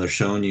on it, they're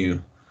showing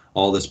you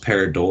all this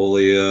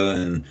pareidolia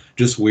and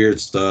just weird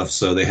stuff.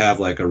 So they have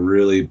like a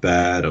really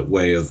bad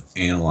way of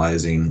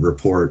analyzing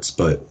reports.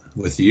 But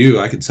with you,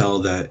 I could tell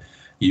that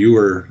you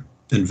were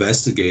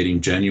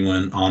investigating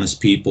genuine, honest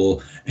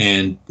people.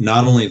 And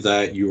not only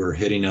that, you were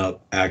hitting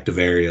up active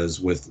areas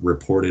with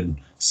reported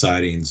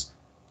sightings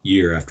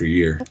year after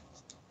year.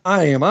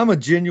 I am. I'm a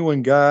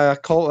genuine guy.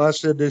 I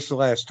said this the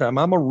last time.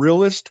 I'm a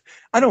realist.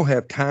 I don't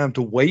have time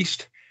to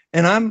waste.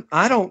 And I'm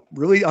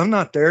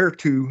not there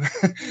to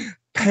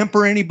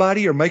pamper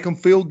anybody or make them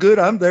feel good.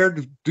 I'm there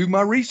to do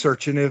my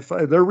research. And if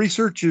their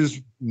research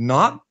is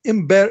not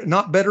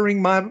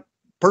bettering my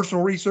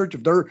personal research,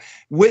 if their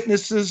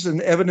witnesses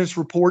and evidence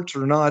reports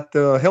are not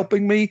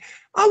helping me,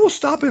 I will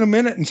stop in a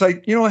minute and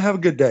say, have a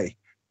good day.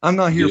 I'm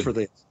not here for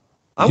this.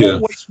 I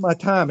won't waste my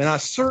time. And I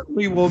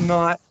certainly will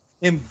not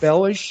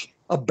embellish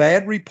a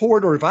bad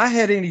report, or if I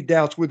had any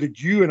doubts with it,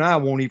 you and I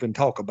won't even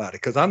talk about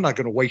it, because I'm not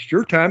going to waste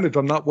your time if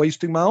I'm not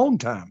wasting my own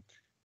time.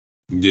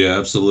 Yeah,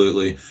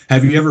 absolutely.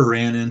 Have you ever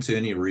ran into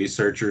any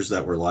researchers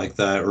that were like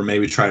that, or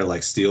maybe try to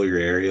like steal your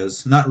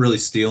areas? Not really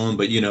steal them,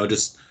 but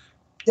just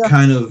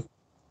kind of,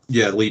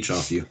 leech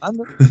off you.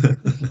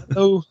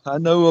 I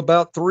know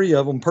about 3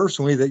 of them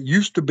personally that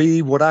used to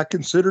be what I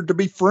considered to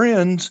be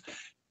friends,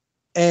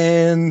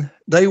 and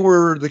they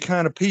were the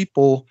kind of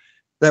people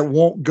that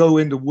won't go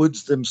into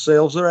woods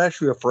themselves. They're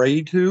actually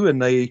afraid to,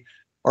 and they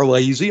are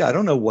lazy. I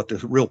don't know what the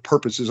real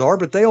purposes are,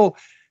 but they'll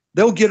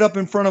get up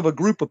in front of a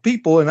group of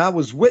people, and I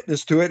was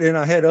witness to it. And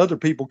I had other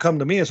people come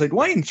to me and say,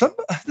 Dwayne,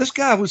 this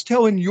guy was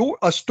telling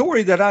a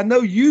story that I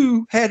know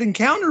you had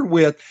encountered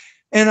with.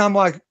 And I'm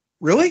like,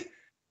 really?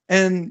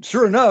 And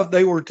sure enough,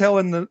 they were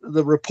telling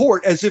the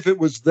report as if it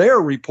was their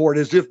report,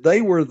 as if they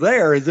were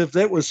there, as if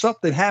that was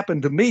something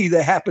happened to me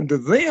that happened to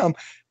them.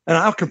 And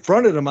I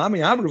confronted them. I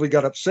mean, I really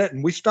got upset,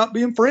 and we stopped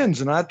being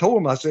friends. And I told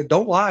them, I said,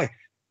 don't lie.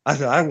 I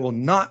said, I will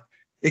not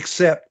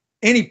accept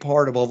any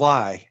part of a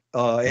lie.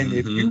 And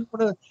if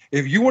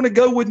you want to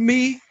go with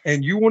me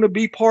and you want to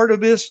be part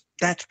of this,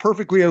 that's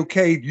perfectly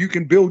okay. You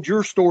can build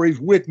your stories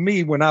with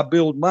me when I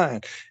build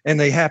mine, and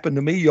they happen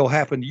to me, you'll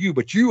happen to you,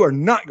 but you are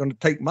not going to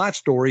take my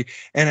story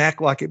and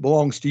act like it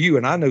belongs to you.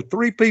 And I know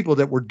 3 people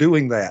that were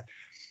doing that,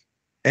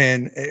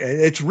 and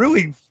it's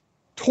really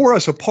tore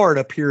us apart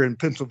up here in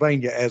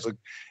Pennsylvania as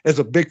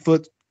a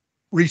Bigfoot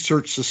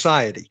research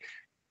society.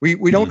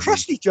 We don't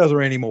trust each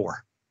other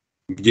anymore.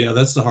 Yeah,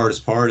 that's the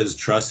hardest part, is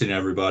trusting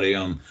everybody.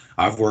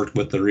 I've worked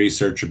with the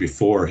researcher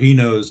before. He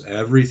knows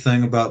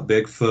everything about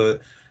Bigfoot.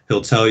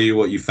 He'll tell you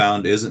what you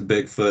found isn't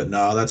Bigfoot.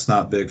 No, that's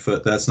not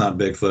Bigfoot. That's not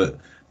Bigfoot.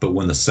 But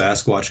when the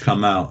Sasquatch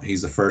come out,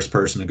 he's the first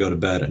person to go to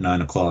bed at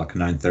 9 o'clock,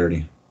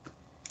 9:30.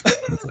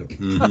 It's like,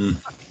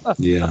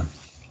 yeah.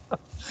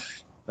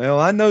 Well,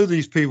 I know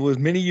these people as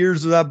many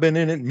years as I've been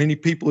in it, many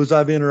people as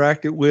I've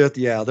interacted with.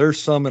 Yeah,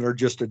 there's some that are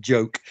just a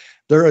joke.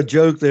 They're a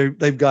joke.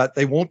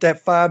 They want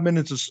that 5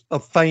 minutes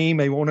of fame.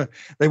 They want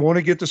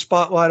to get the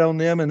spotlight on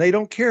them, and they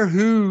don't care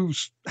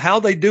how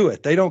they do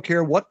it. They don't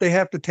care what they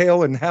have to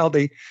tell and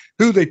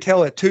who they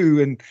tell it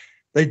to. And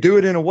they do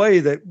it in a way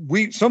that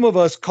some of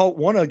us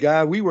caught a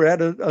guy. We were at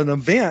an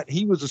event.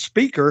 He was a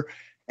speaker,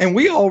 and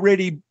we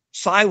already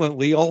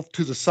silently off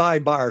to the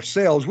side by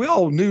ourselves. We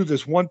all knew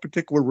this one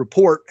particular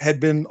report had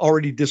been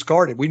already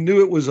discarded. We knew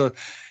it was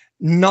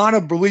not a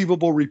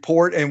believable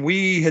report, and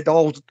we had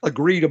all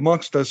agreed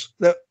amongst us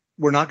that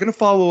we're not going to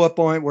follow up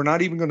on it. We're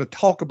not even going to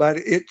talk about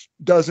it. It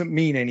doesn't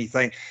mean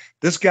anything.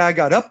 This guy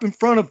got up in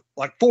front of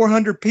like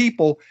 400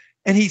 people,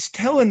 and he's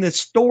telling this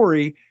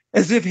story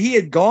as if he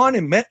had gone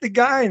and met the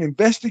guy and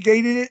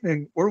investigated it.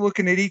 And we're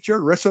looking at each other.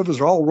 The rest of us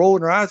are all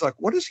rolling our eyes like,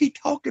 what is he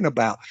talking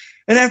about?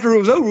 And after it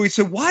was over, we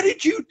said, why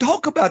did you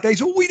talk about that? He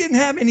said, we didn't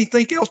have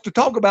anything else to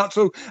talk about,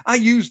 so I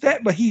used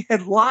that. But he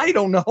had lied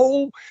on the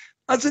whole.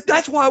 I said,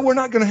 that's why we're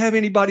not going to have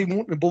anybody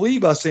wanting to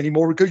believe us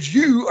anymore, because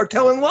you are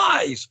telling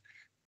lies.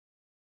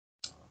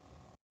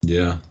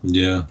 Yeah.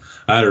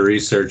 I had a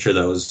researcher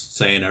that was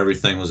saying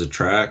everything was a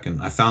track,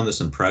 and I found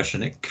this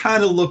impression. It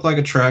kind of looked like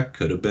a track,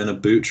 could have been a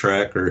boot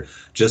track or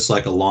just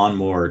like a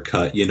lawnmower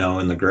cut,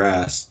 in the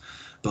grass.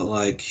 But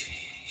like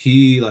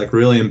he like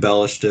really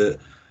embellished it,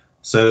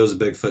 said it was a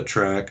Bigfoot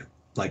track,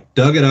 like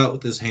dug it out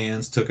with his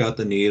hands, took out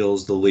the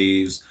needles, the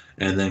leaves,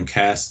 and then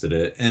casted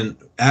it. And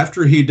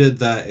after he did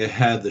that, it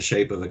had the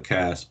shape of a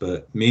cast.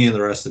 But me and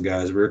the rest of the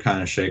guys, we were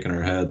kind of shaking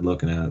our head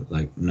looking at it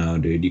like, no,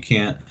 dude, you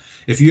can't.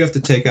 If you have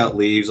to take out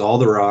leaves, all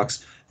the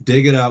rocks,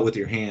 dig it out with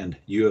your hand,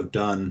 you have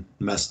done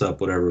messed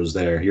up whatever was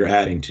there. You're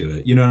adding to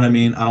it. You know what I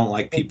mean? I don't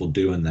like people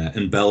doing that,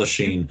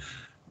 embellishing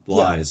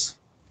lies.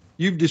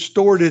 you've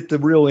distorted the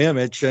real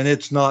image and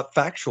it's not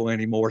factual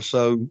anymore.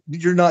 So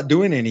you're not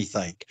doing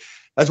anything.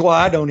 That's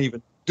why I don't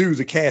even do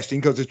the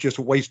casting, because it's just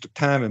a waste of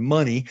time and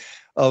money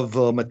of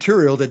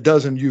material that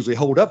doesn't usually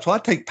hold up. So I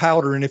take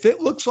powder, and if it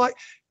looks like,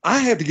 I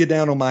have to get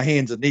down on my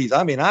hands and knees.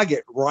 I mean, I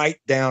get right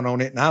down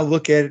on it and I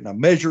look at it and I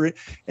measure it.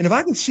 And if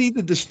I can see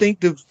the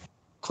distinctive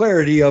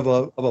clarity of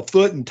a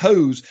foot and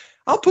toes,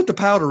 I'll put the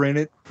powder in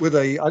it with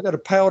I got a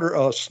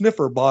powder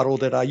sniffer bottle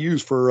that I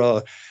use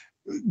for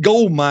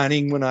gold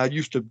mining when I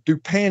used to do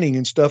panning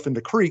and stuff in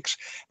the creeks.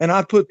 And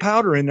I put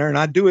powder in there and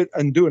I do it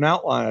and do an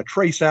outline, a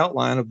trace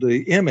outline of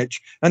the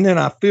image. And then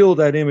I fill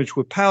that image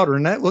with powder.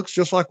 And that looks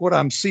just like what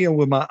I'm seeing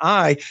with my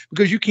eye,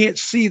 because you can't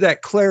see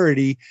that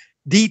clarity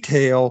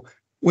detail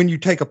when you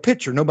take a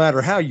picture. No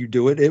matter how you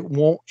do it, it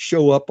won't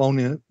show up on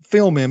a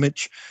film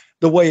image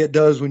the way it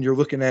does when you're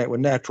looking at it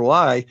with natural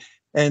eye.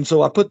 And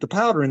so I put the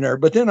powder in there.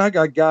 But then I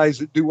got guys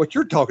that do what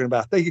you're talking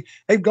about. They've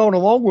gone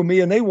along with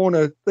me and they want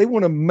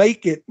to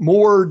make it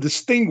more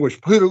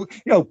distinguished.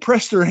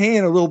 Press their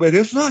hand a little bit.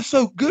 It's not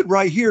so good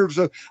right here.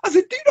 So I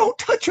said,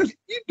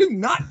 you do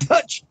not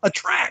touch a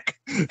track.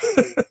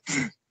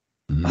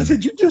 I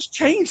said, you just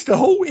changed the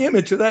whole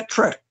image of that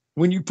track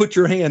when you put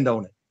your hand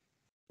on it.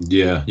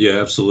 Yeah,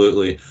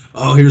 absolutely.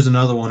 Oh, here's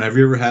another one. Have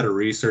you ever had a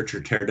researcher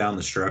tear down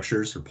the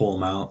structures or pull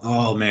them out?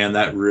 Oh man,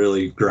 that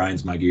really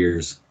grinds my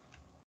gears.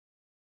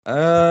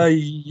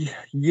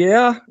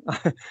 Yeah,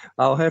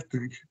 I'll have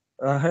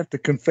to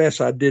confess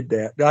I did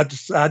that.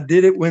 I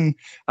did it when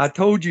I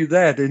told you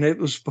that, and it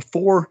was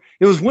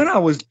when I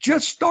was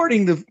just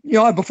starting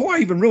before I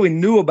even really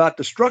knew about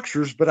the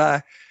structures.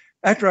 But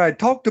after I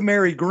talked to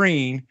Mary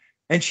Green,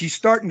 and she's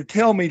starting to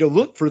tell me to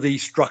look for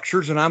these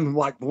structures, and I'm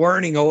like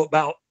learning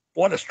about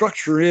what a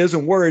structure is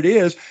and where it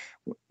is.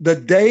 The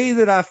day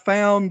that I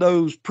found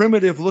those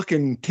primitive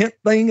looking tent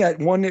thing at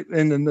one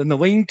in the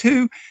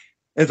lean-to,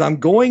 as I'm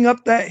going up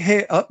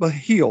up a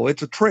hill,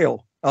 it's a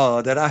trail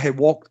that I had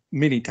walked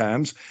many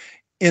times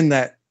in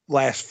that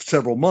last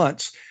several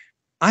months.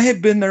 I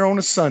had been there on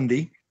a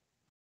Sunday,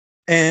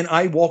 and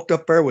I walked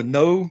up there with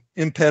no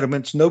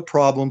impediments, no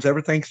problems.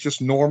 Everything's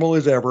just normal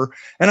as ever.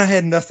 And I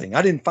had nothing.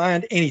 I didn't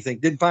find anything.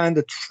 Didn't find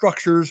the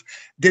structures.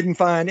 Didn't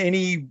find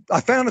any.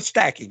 I found a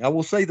stacking. I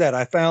will say that.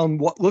 I found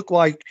what looked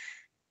like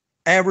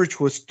average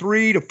was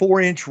 3 to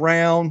 4 inch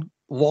round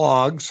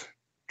logs,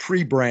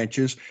 tree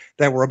branches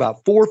that were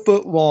about 4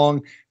 foot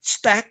long,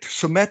 stacked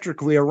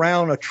symmetrically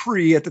around a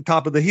tree at the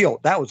top of the hill.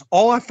 That was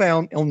all I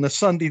found on the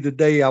Sunday, the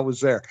day I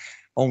was there.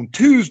 On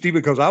Tuesday,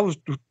 because I was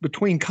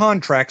between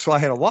contracts, so I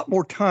had a lot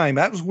more time.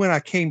 That was when I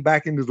came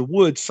back into the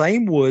woods,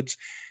 same woods.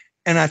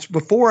 And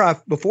before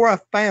I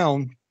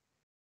found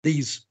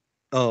these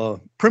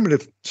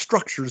primitive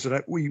structures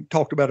that we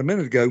talked about a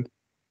minute ago,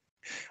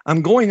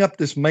 I'm going up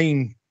this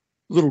main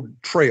little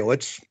trail.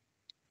 It's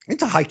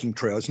a hiking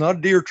trail. It's not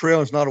a deer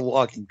trail. It's not a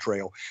logging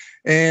trail.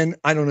 And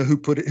I don't know who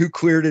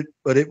cleared it,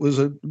 but it was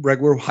a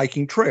regular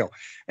hiking trail.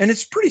 And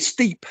it's pretty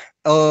steep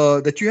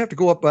that you have to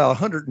go up about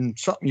 100 and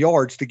something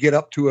yards to get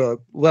up to a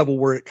level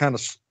where it kind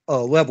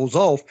of levels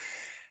off.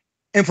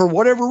 And for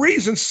whatever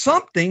reason,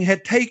 something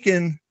had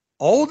taken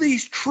all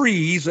these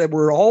trees that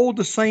were all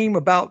the same,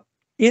 about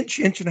inch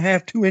and a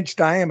half, 2 inch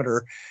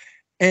diameter,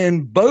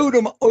 and bowed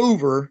them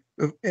over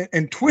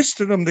and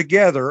twisted them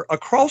together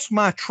across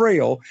my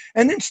trail,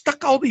 and then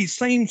stuck all these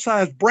same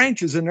size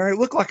branches in there. It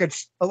looked like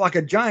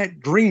a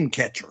giant dream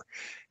catcher,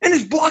 and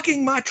it's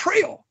blocking my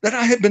trail that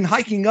I had been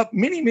hiking up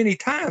many, many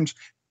times.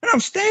 And I'm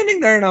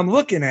standing there and I'm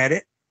looking at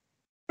it,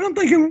 and I'm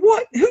thinking,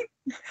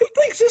 who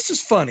thinks this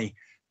is funny?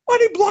 Why are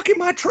they blocking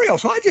my trail?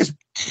 So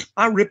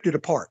I ripped it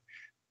apart.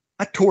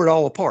 I tore it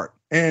all apart.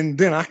 And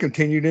then I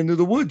continued into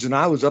the woods, and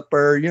I was up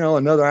there,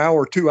 another hour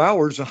or 2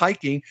 hours of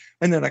hiking.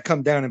 And then I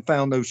come down and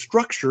found those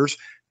structures.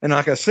 And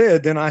like I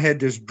said, then I had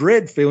this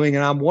dread feeling,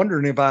 and I'm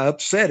wondering if I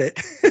upset it.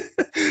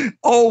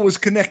 All was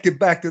connected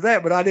back to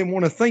that, but I didn't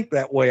want to think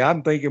that way.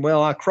 I'm thinking,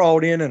 well, I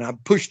crawled in and I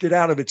pushed it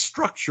out of its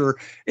structure.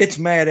 It's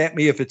mad at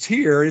me if it's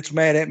here. It's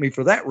mad at me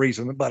for that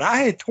reason. But I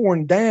had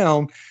torn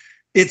down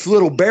its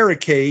little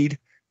barricade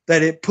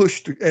that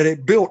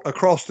it built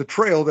across the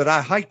trail that I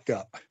hiked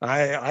up.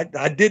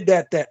 I did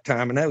that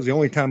time, and that was the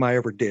only time I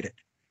ever did it.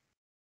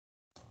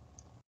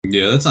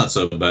 Yeah, that's not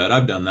so bad.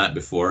 I've done that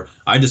before.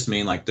 I just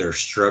mean like their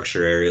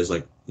structure areas,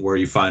 like where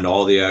you find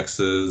all the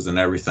X's and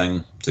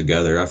everything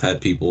together. I've had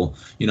people,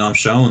 I'm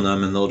showing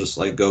them and they'll just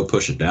like go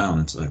push it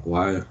down. It's like,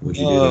 why would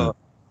you do that?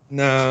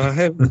 No, I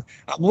haven't.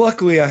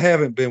 Luckily, I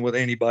haven't been with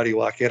anybody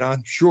like it.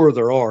 I'm sure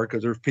there are,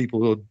 because there's people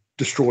who'll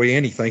destroy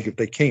anything if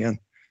they can.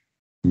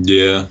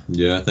 Yeah,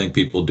 I think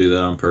people do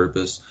that on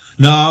purpose.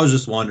 No, I was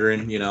just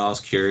wondering, I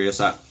was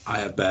curious. I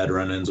have bad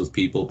run-ins with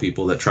people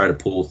that try to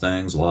pull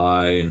things,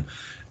 lie, and,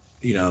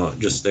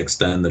 just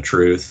extend the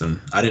truth. And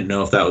I didn't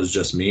know if that was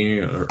just me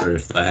or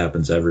if that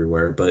happens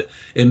everywhere. But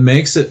it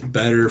makes it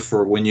better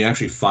for when you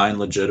actually find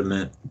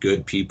legitimate,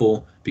 good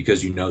people,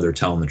 because they're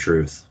telling the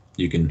truth.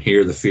 You can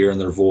hear the fear in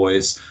their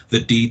voice,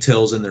 the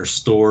details in their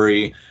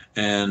story,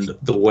 and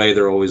the way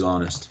they're always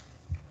honest.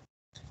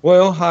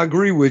 Well, I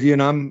agree with you,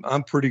 and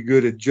I'm pretty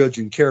good at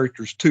judging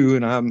characters too,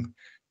 and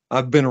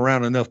I've been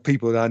around enough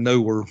people that I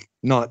know were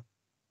not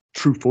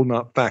truthful,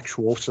 not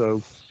factual.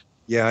 So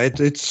yeah,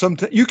 it's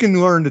something you can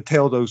learn to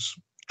tell those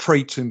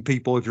traits in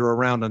people if you're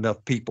around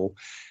enough people.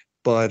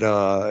 But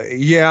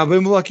yeah, I've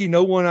been lucky.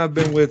 No one I've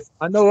been with.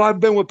 I know I've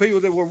been with people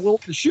that were willing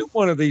to shoot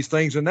one of these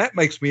things, and that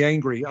makes me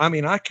angry. I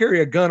mean, I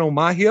carry a gun on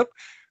my hip,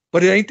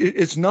 but it ain't.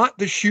 It's not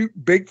to shoot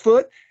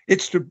Bigfoot.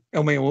 It's to.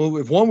 I mean, well,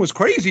 if one was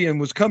crazy and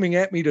was coming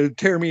at me to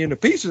tear me into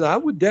pieces, I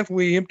would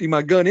definitely empty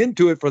my gun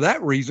into it for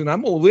that reason.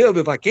 I'm gonna live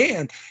if I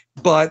can,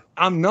 but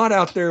I'm not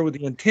out there with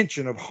the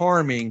intention of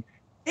harming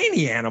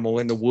any animal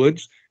in the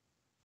woods.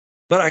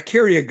 But I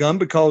carry a gun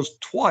because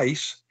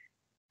twice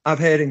I've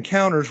had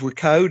encounters with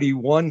coyote.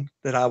 One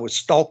that I was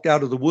stalked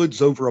out of the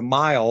woods over a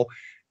mile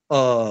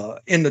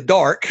in the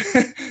dark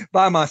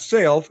by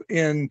myself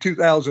in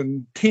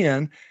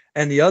 2010.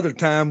 And the other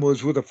time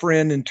was with a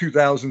friend in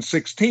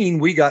 2016.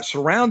 We got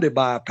surrounded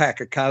by a pack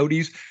of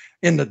coyotes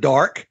in the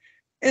dark.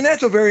 And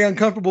that's a very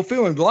uncomfortable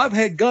feeling. Well, I've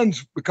had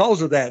guns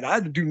because of that. I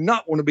do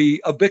not want to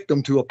be a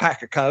victim to a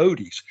pack of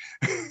coyotes.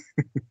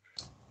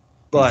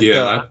 But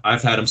yeah,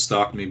 I've had them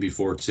stalk me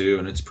before too,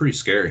 and it's pretty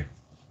scary.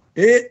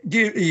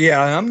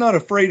 Yeah, I'm not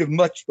afraid of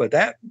much, but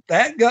that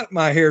got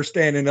my hair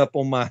standing up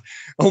on my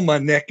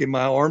neck and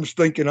my arms,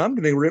 thinking I'm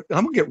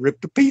gonna get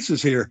ripped to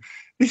pieces here.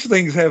 These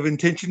things have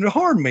intention to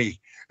harm me.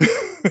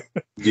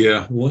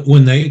 Yeah,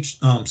 when they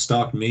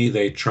stalked me,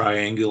 they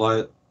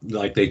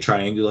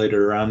triangulated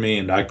around me,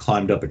 and I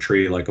climbed up a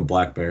tree like a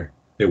black bear.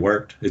 It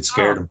worked. It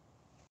scared them.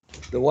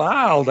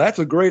 Wow, that's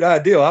a great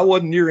idea. I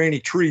wasn't near any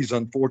trees,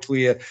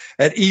 unfortunately,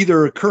 at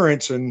either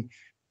occurrence, and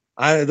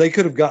they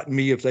could have gotten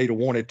me if they'd have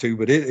wanted to.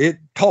 But it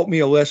taught me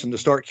a lesson to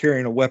start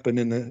carrying a weapon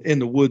in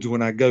the woods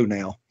when I go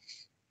now.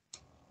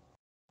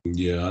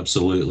 Yeah,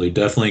 absolutely.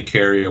 Definitely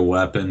carry a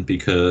weapon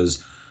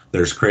because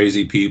there's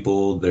crazy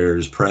people,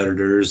 there's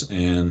predators,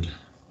 and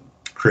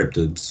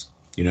cryptids.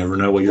 You never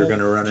know what you're going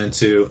to run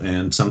into,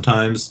 and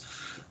sometimes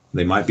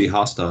they might be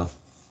hostile.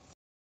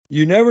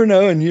 You never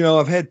know. And,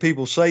 I've had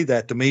people say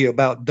that to me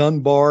about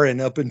Dunbar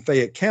and up in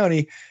Fayette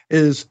County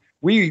is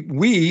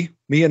me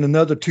and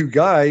another two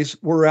guys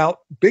were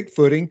out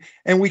Bigfooting,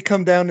 and we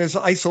come down this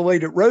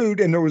isolated road,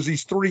 and there was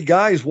these three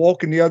guys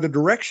walking the other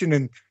direction,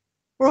 and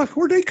we're like,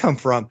 where'd they come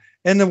from?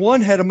 And the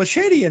one had a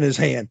machete in his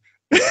hand.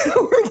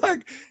 We're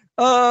like,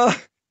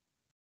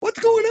 what's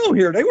going on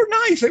here? They were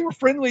nice. They were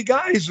friendly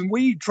guys. And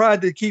we tried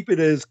to keep it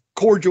as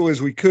cordial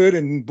as we could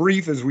and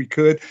brief as we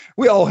could.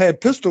 We all had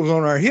pistols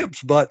on our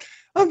hips, but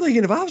I'm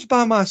thinking if I was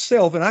by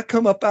myself and I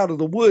come up out of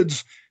the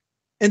woods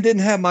and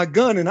didn't have my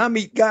gun and I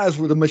meet guys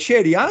with a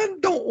machete, I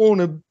just don't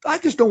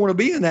want to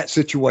be in that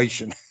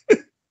situation.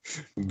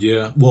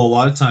 Yeah. Well, a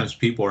lot of times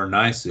people are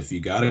nice if you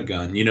got a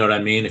gun. You know what I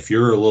mean? If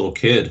you're a little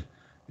kid,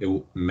 it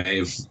may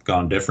have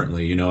gone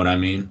differently. You know what I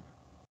mean?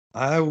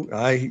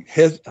 I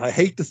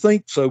hate to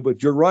think so,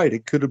 but you're right.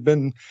 It could have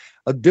been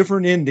a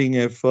different ending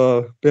if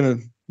a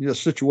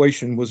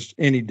situation was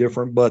any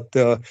different. But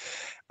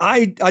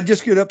I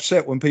just get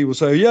upset when people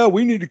say, "Yeah,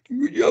 we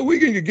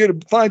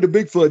can find a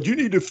Bigfoot. You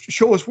need to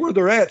show us where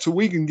they're at so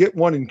we can get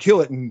one and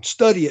kill it and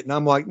study it." And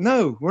I'm like,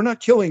 "No, we're not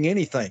killing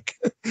anything.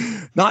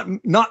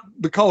 not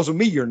because of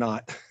me. You're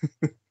not."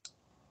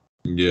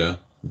 Yeah,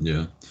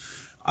 yeah.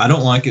 I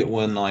don't like it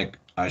when I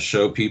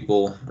show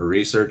people a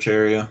research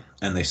area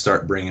and they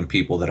start bringing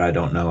people that I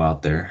don't know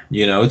out there.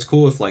 It's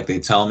cool if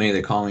they call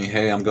me,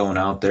 hey, I'm going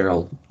out there,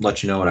 I'll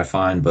let you know what I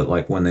find.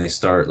 But when they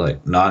start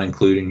not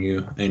including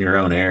you in your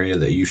own area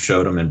that you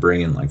showed them and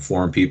bringing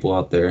foreign people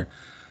out there,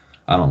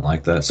 I don't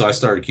like that. So I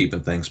started keeping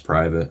things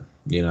private.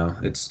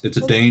 It's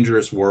a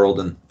dangerous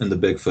world in the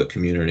Bigfoot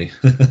community.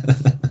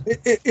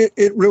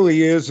 It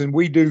really is. And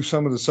we do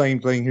some of the same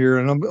thing here.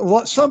 And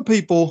some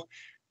people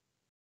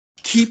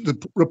keep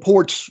the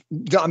reports,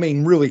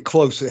 really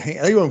close at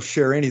hand. They don't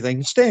share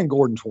anything. Stan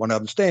Gordon's one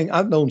of them.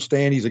 I've known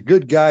Stan. He's a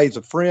good guy. He's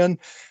a friend.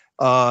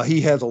 He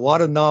has a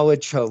lot of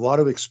knowledge, a lot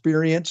of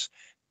experience,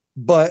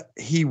 but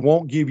he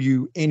won't give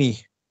you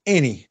any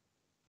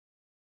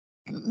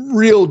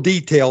real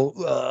detail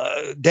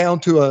down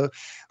to a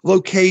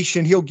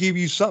location. He'll give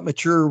you something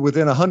that you're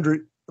within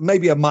 100,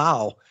 maybe a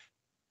mile.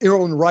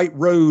 You're on the right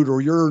road, or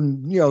you're,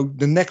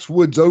 the next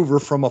woods over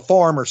from a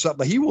farm or something.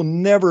 But he will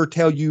never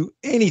tell you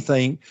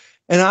anything.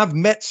 And I've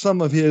met some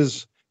of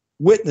his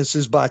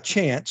witnesses by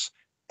chance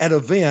at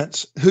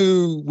events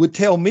who would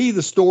tell me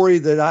the story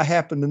that I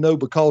happen to know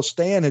because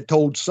Stan had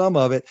told some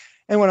of it.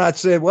 And when I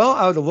said, well,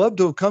 I would have loved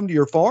to have come to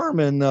your farm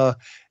and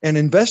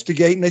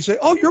investigate, and they say,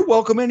 oh, you're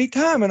welcome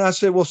anytime. And I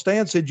said, well,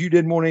 Stan said you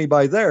didn't want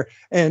anybody there.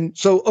 And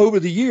so over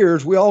the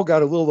years, we all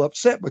got a little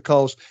upset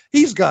because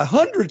he's got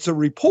hundreds of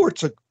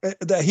reports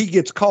that he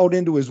gets called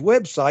into his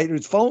website,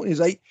 his phone,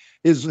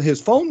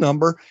 his phone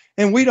number,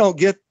 and we don't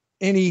get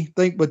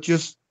anything but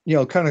just,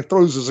 kind of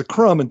throws us a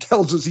crumb and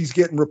tells us he's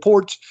getting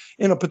reports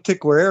in a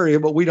particular area,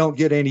 but we don't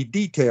get any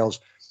details.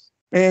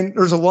 And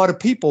there's a lot of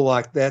people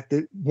like that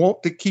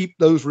want to keep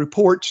those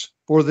reports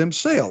for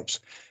themselves.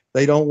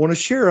 They don't want to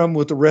share them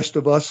with the rest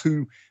of us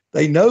who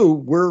they know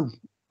we're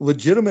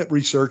legitimate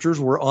researchers.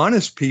 We're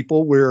honest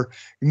people. We're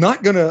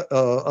not going to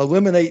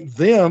eliminate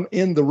them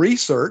in the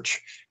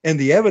research and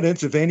the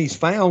evidence. If any's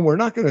found, we're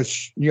not going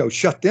to,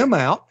 shut them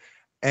out.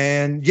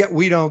 And yet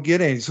we don't get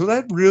any. So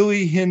that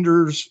really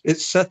hinders, it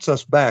sets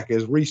us back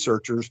as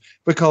researchers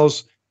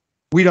because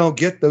we don't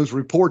get those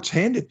reports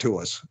handed to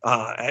us.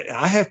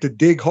 I have to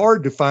dig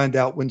hard to find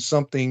out when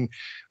something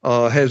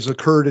has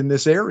occurred in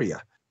this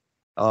area.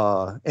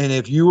 And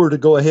if you were to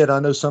go ahead,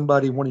 I know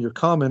somebody, one of your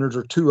commenters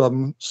or two of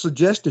them,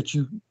 suggest that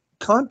you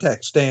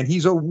contact Stan.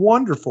 He's a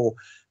wonderful,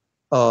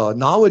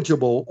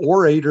 knowledgeable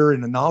orator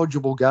and a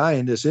knowledgeable guy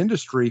in this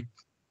industry.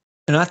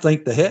 And I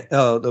think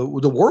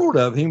the world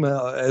of him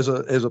as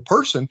a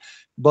person,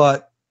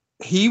 but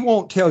he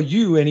won't tell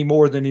you any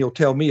more than he'll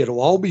tell me.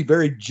 It'll all be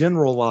very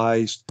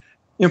generalized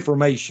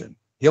information.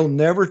 He'll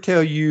never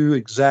tell you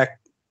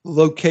exact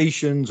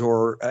locations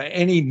or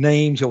any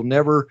names. He'll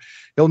never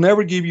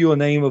give you a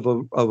name of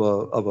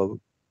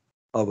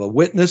a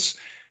witness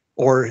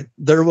or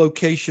their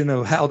location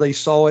of how they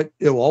saw it.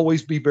 It'll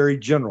always be very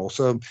general.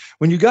 So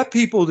when you got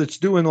people that's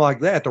doing like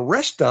that, the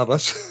rest of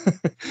us,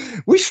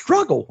 we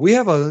struggle. We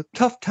have a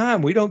tough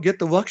time. We don't get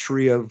the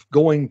luxury of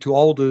going to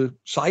all the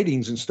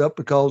sightings and stuff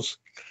because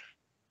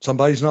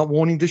somebody's not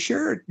wanting to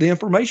share the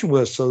information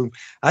with us. So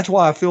that's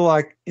why I feel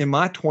like in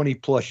my 20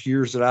 plus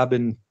years that I've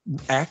been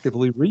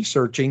actively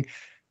researching,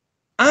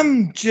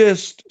 I'm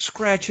just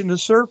scratching the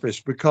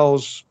surface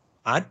because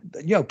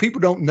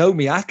people don't know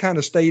me. I kind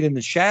of stayed in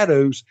the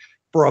shadows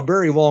for a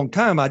very long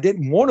time. I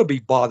didn't want to be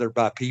bothered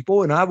by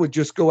people. And I would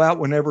just go out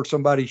whenever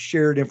somebody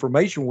shared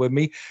information with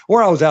me,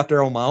 or I was out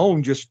there on my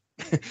own, just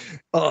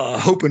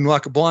hoping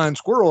like a blind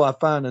squirrel I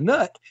find a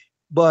nut.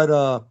 But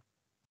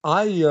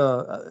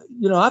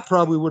I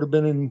probably would have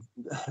been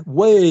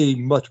way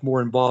much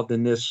more involved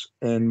in this,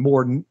 and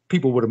more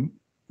people would have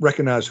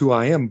recognized who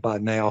I am by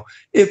now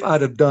if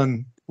I'd have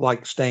done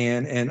like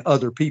Stan and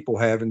other people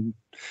have and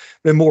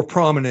been more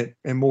prominent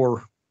and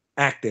more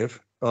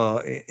active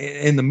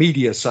in the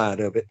media side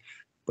of it.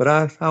 But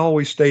I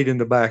always stayed in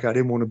the back. I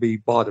didn't want to be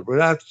bothered. But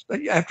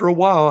after a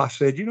while, I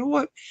said, you know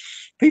what?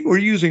 People are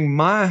using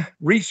my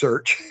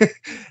research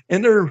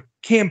and they're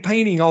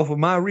campaigning off of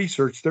my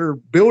research. They're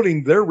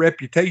building their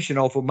reputation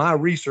off of my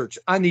research.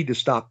 I need to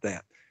stop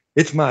that.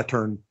 It's my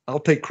turn. I'll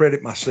take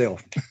credit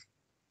myself.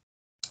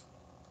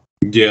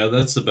 Yeah,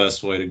 that's the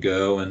best way to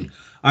go. And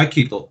I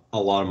keep a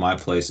lot of my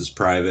places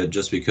private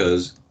just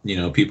because,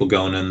 people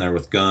going in there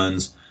with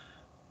guns,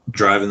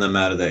 driving them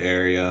out of the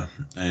area,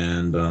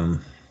 and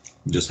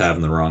just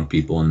having the wrong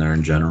people in there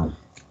in general.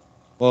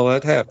 Well,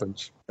 that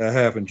happens.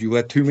 You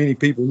let too many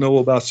people know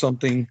about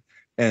something,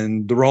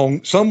 and the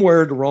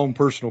wrong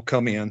person will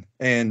come in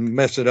and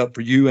mess it up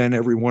for you and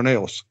everyone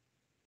else.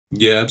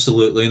 Yeah,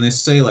 absolutely. And they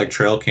say like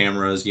trail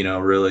cameras,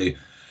 really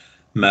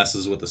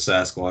messes with the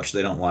Sasquatch.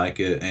 They don't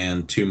like it,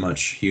 and too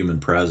much human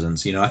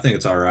presence. I think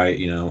it's all right,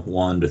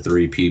 1 to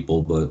 3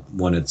 people, but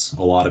when it's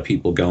a lot of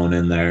people going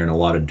in there and a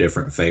lot of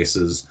different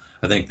faces,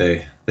 I think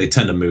they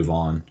tend to move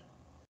on.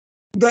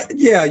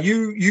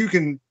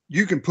 You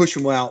can push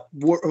them out,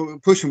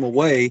 push them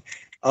away.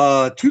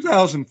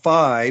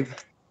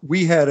 2005,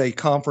 we had a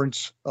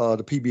conference,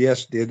 the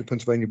PBS did, the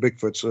Pennsylvania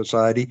Bigfoot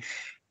Society,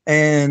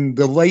 and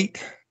the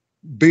late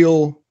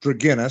Bill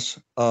Draginis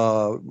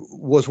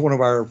was one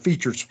of our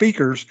featured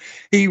speakers.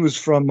 He was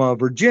from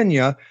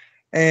Virginia,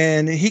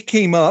 and he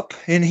came up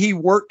and he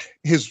worked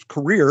his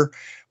career.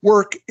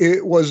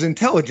 It was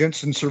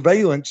intelligence and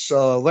surveillance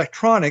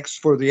electronics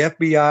for the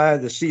FBI,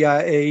 the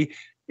CIA,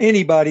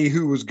 anybody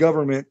who was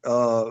government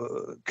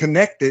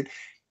connected.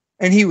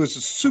 And he was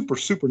a super,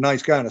 super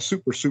nice guy and a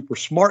super, super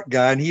smart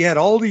guy. And he had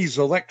all these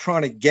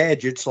electronic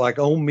gadgets like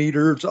ohm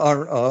meters,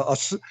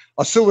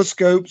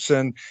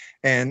 oscilloscopes,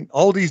 and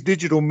all these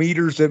digital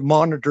meters that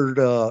monitored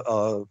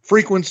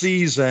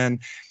frequencies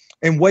and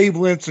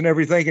wavelengths and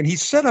everything. And he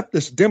set up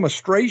this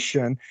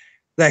demonstration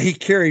that he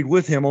carried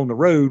with him on the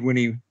road when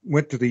he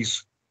went to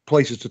these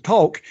places to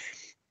talk.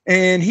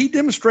 And he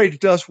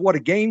demonstrated to us what a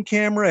game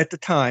camera at the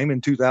time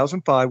in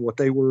 2005, what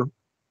they were,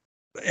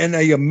 and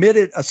they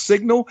emitted a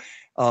signal.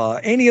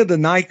 Any of the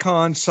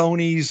Nikon,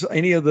 Sonys,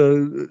 any of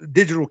the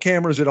digital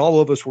cameras that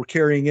all of us were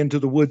carrying into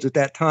the woods at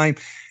that time,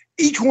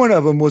 each one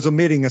of them was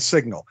emitting a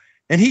signal.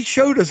 And he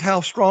showed us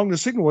how strong the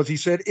signal was. He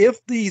said, if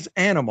these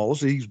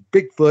animals, these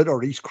Bigfoot or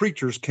these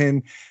creatures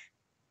can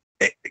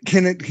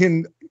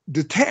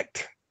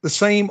detect the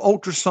same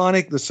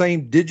ultrasonic, the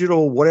same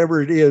digital,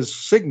 whatever it is,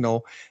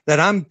 signal that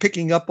I'm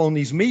picking up on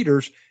these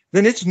meters,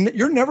 then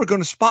you're never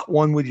going to spot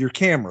one with your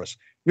cameras.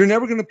 You're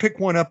never going to pick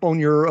one up on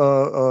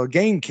your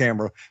game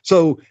camera.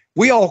 So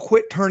we all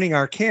quit turning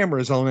our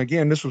cameras on.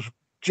 Again, this was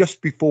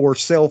just before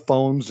cell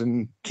phones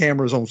and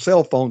cameras on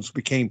cell phones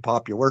became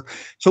popular.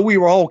 So we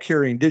were all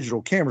carrying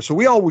digital cameras. So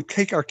we all would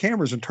take our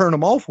cameras and turn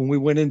them off when we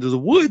went into the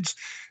woods,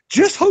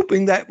 just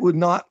hoping that would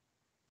not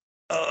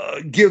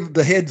give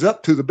the heads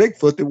up to the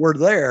Bigfoot that we're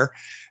there.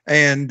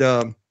 And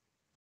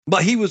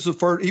but he was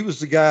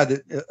the guy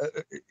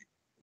that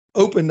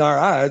opened our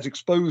eyes,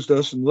 exposed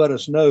us, and let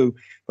us know.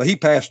 But he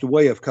passed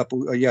away he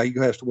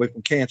passed away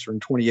from cancer in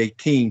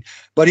 2018.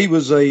 But he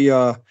was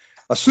a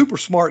super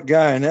smart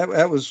guy, and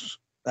that was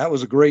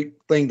a great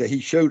thing that he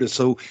showed us.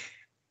 So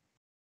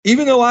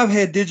even though I've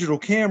had digital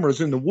cameras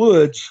in the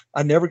woods,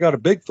 I never got a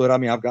Bigfoot. I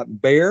mean, I've gotten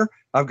bear,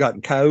 I've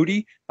gotten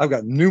coyote, I've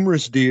got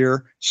numerous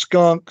deer,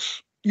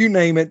 skunks, you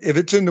name it. If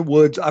it's in the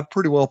woods, I've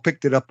pretty well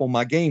picked it up on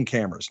my game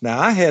cameras. Now,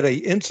 I had an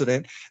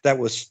incident that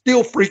was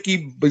still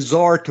freaky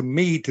bizarre to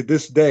me to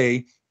this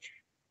day.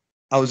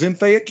 I was in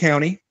Fayette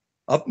County,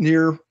 up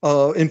near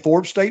in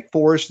Forbes State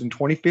Forest in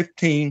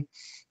 2015,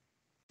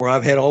 where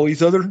I've had all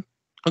these other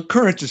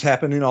occurrences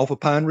happening off of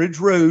Pine Ridge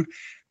Road.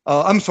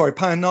 I'm sorry,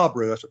 Pine Knob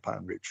Road. That's a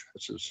Pine Ridge.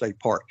 That's a state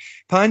park.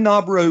 Pine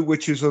Knob Road,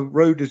 which is a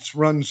road that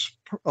runs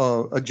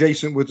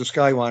adjacent with the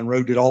Skyline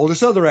Road, did all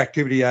this other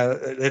activity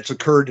that's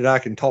occurred that I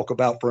can talk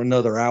about for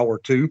another hour or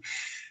two.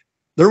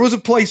 There was a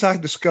place I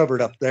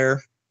discovered up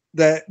there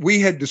that we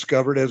had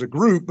discovered as a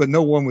group, but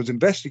no one was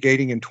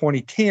investigating in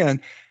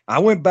 2010. I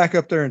went back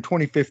up there in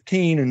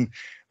 2015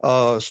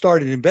 and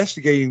started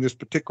investigating this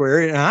particular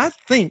area. And I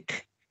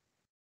think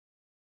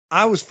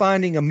I was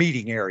finding a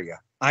meeting area.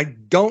 I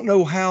don't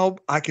know how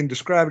I can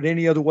describe it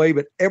any other way,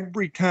 but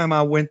every time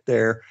I went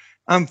there,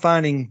 I'm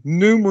finding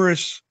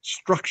numerous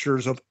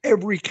structures of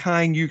every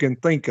kind you can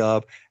think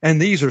of. And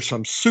these are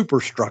some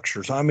super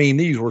structures. I mean,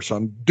 these were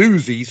some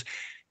doozies.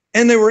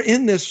 And they were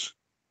in this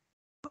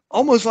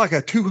almost like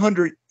a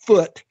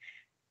 200-foot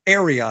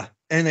area.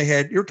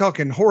 And you're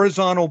talking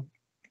horizontal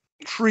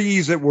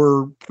trees that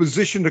were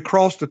positioned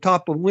across the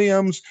top of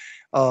limbs.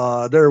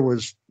 There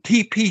was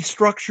TP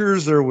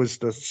structures. There was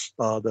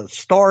the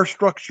star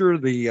structure,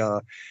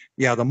 the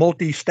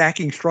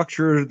multi-stacking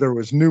structure. There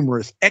was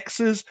numerous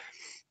X's.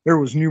 There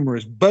was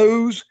numerous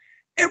bows.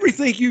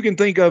 Everything you can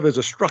think of as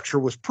a structure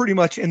was pretty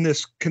much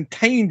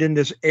contained in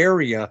this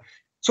area.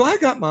 So I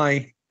got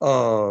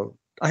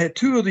I had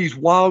two of these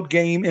wild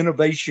game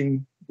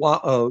innovation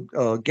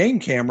game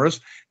cameras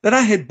that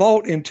I had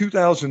bought in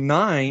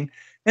 2009,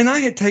 and I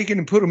had taken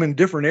and put them in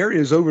different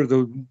areas over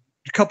the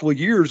couple of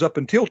years up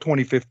until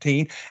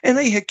 2015, and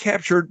they had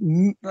captured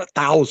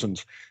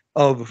thousands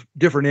of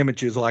different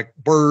images like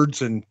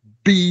birds and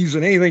bees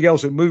and anything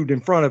else that moved in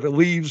front of it,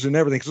 leaves and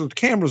everything. So the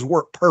cameras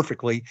worked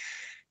perfectly.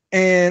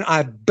 And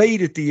I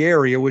baited the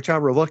area, which I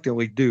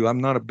reluctantly do. I'm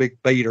not a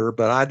big baiter,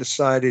 but I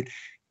decided,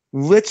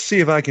 let's see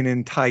if I can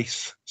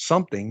entice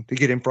something to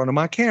get in front of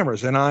my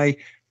cameras. And I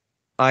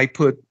went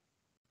to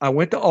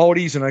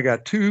Aldi's and I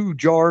got 2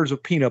 jars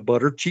of peanut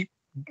butter, cheap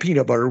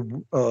peanut butter,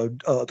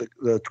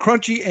 the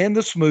crunchy and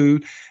the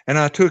smooth. And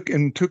I took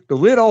the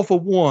lid off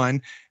of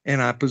one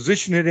and I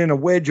positioned it in a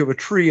wedge of a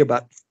tree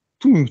about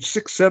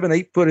 6, 7,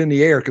 8 foot in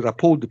the air because I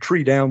pulled the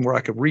tree down where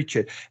I could reach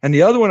it. And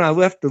the other one, I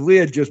left the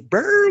lid just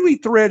barely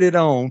threaded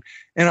on,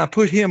 and I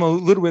put him a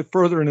little bit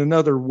further in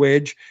another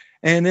wedge.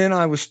 And then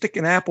I was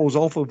sticking apples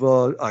off of,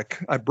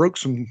 I broke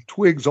some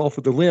twigs off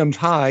of the limbs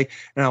high,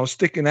 and I was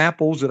sticking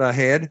apples that I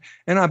had,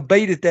 and I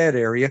baited that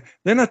area.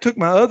 Then I took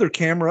my other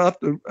camera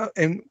up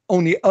and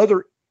on the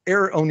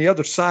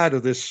other side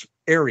of this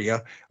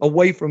area,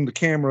 away from the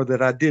camera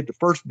that I did the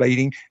first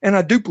baiting, and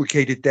I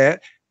duplicated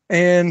that.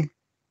 And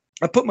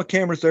I put my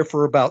cameras there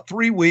for about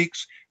 3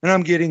 weeks, and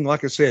I'm getting,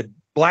 like I said,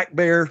 black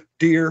bear,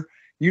 deer,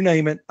 you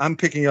name it. I'm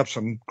picking up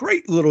some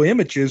great little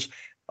images,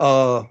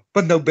 but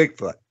no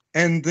Bigfoot.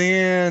 And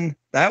then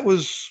that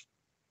was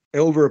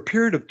over a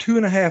period of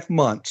 2.5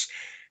 months.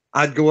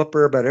 I'd go up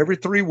there about every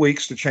 3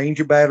 weeks to change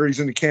the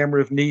batteries in the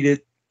camera if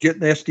needed, get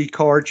an SD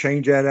card,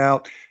 change that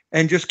out,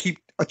 and just keep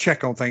a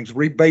check on things,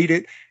 rebait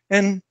it,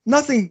 and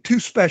nothing too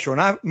special.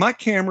 And my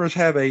cameras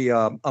have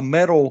a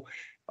metal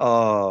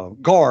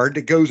guard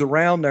that goes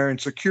around there and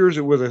secures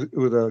it with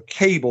a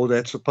cable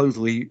that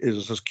supposedly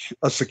is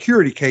a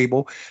security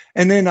cable,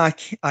 and then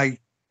I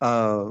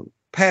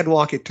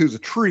padlock it to the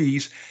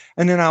trees,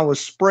 and then I was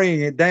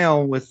spraying it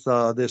down with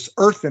this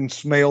earthen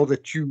smell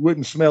that you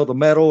wouldn't smell the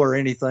metal or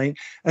anything,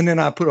 and then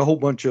I put a whole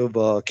bunch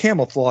of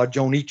camouflage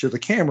on each of the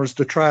cameras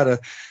to try to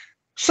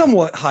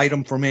somewhat hide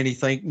them from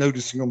anything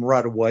noticing them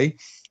right away.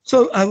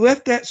 So I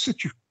left that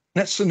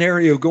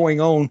scenario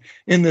going on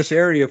in this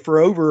area for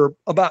over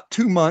about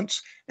 2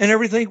 months, and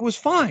everything was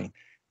fine.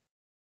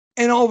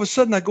 And all of a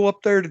sudden I go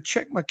up there to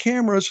check my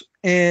cameras,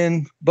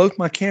 and both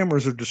my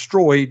cameras are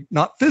destroyed,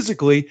 not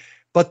physically,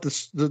 but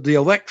the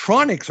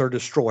electronics are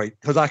destroyed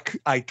because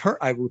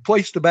I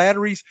replaced the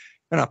batteries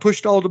and I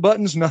pushed all the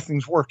buttons,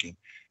 nothing's working.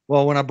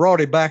 Well, when I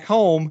brought it back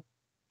home,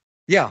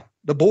 yeah,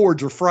 the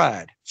boards are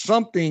fried.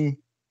 Something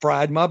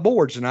fried my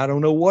boards, and I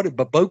don't know what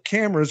but both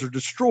cameras are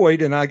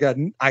destroyed.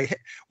 And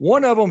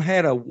one of them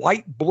had a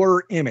white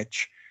blur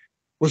image,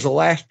 was the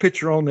last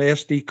picture on the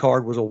SD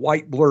card was a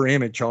white blur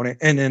image on it,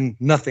 and then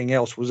nothing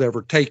else was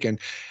ever taken.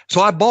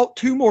 So I bought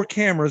 2 more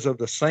cameras of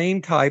the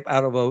same type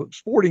out of a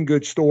sporting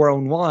goods store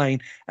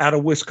online out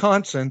of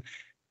Wisconsin,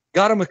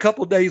 got them a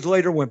couple of days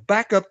later, went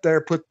back up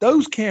there, put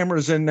those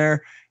cameras in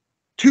there.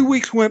 2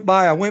 weeks went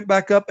by, I went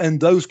back up, and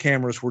those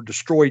cameras were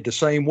destroyed the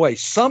same way.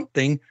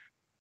 Something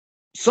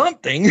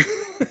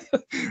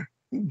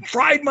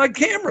fried my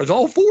cameras,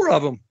 all four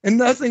of them. And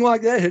nothing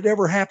like that had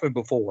ever happened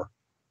before.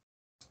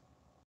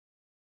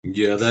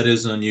 Yeah, that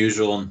is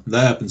unusual. And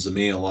that happens to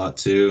me a lot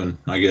too. And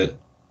I get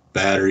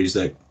batteries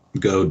that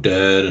go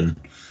dead and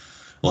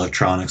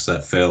electronics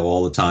that fail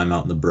all the time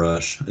out in the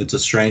brush. It's a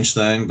strange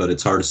thing, but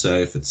it's hard to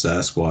say if it's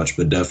Sasquatch,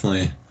 but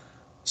definitely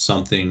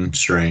something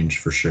strange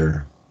for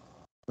sure.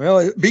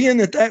 Well, being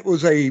that that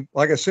was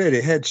like I said,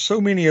 it had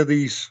so many of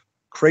these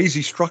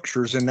crazy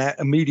structures in that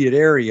immediate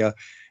area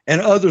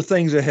and other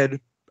things I had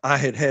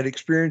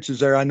experiences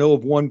there. I know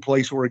of one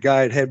place where a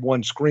guy had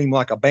one scream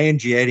like a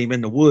banshee at him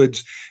in the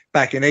woods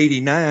back in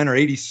 89 or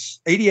 80,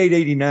 88,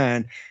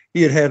 89.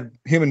 He had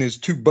him and his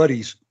two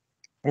buddies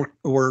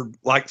were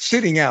like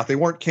sitting out. They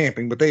weren't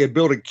camping, but they had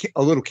built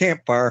a little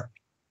campfire,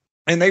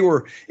 and they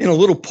were in a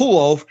little pull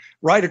off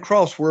right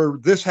across where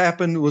this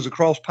happened was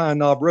across Pine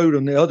Knob Road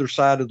on the other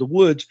side of the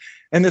woods.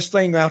 And this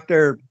thing out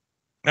there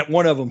that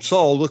one of them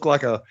saw looked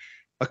like a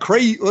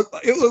crazy,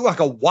 it looked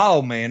like a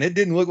wild man. It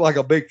didn't look like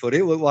a Bigfoot.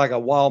 It looked like a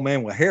wild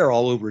man with hair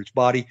all over its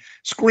body,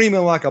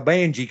 screaming like a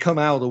banshee come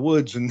out of the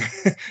woods and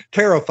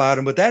terrified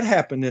him. But that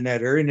happened in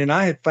that area. And then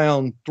I had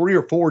found 3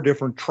 or 4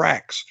 different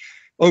tracks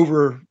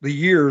over the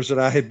years that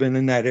I had been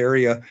in that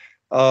area.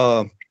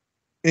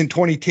 In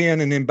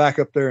 2010 and then back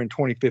up there in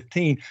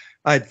 2015,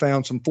 I had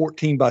found some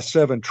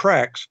 14x7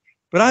 tracks.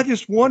 But I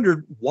just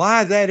wondered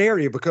why that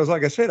area, because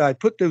like I said, I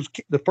put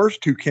the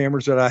first 2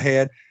 cameras that I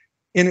had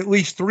in at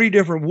least 3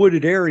 different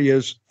wooded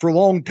areas for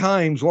long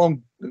times,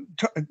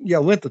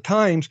 length of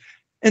times,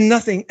 and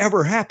nothing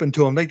ever happened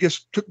to them. They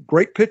just took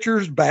great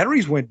pictures.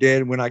 Batteries went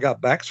dead when I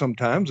got back.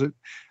 Sometimes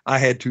I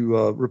had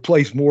to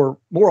replace more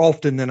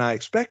often than I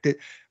expected,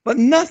 but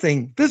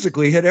nothing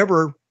physically had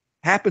ever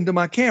happened to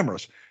my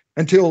cameras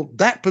until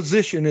that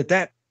position at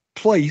that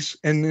place,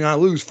 and then I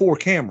lose 4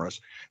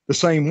 cameras the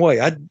same way.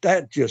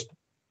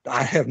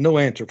 I have no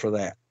answer for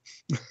that.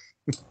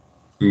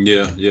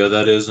 Yeah,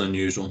 that is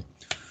unusual.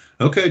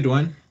 Okay,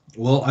 Dwayne.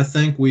 Well, I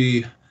think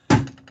we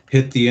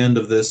hit the end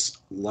of this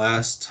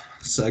last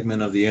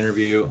segment of the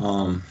interview.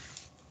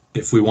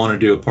 If we want to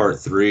do a part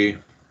 3,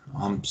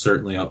 I'm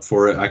certainly up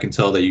for it. I can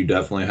tell that you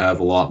definitely have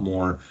a lot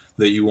more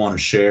that you want to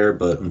share,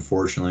 but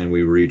unfortunately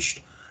we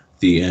reached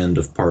the end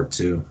of part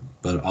 2.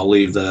 But I'll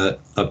leave that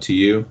up to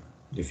you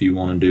if you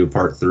want to do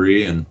part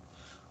 3, and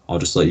I'll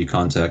just let you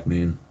contact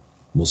me and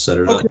we'll set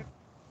it up.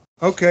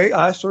 Okay,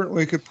 I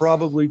certainly could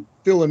probably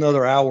fill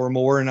another hour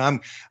more, and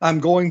I'm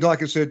going,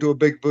 like I said, to a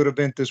Bigfoot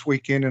event this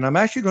weekend, and I'm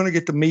actually going to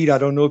get to meet. I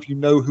don't know if you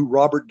know who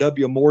Robert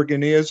W.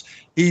 Morgan is.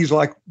 He's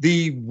like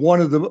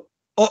one of the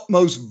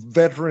utmost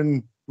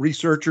veteran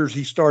researchers.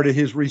 He started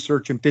his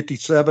research in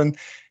 '57.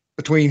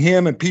 Between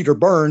him and Peter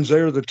Burns,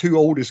 they're the 2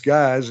 oldest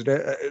guys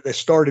that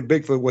started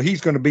Bigfoot. Well,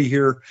 he's going to be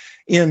here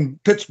in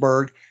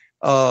Pittsburgh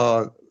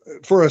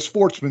for a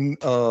sportsman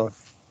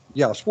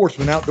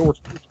outdoor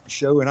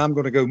show, and I'm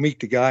going to go meet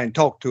the guy and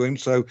talk to him.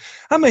 So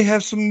I may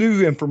have some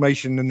new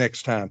information the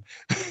next time.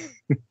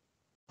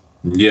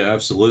 Yeah,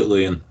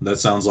 absolutely. And that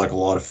sounds like a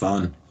lot of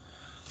fun.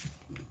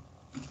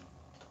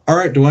 All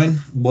right, Dwayne.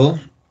 Well,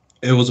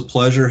 it was a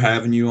pleasure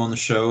having you on the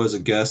show as a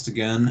guest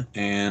again.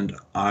 And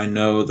I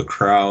know the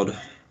crowd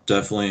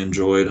definitely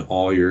enjoyed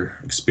all your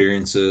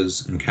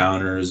experiences,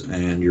 encounters,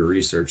 and your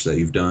research that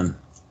you've done.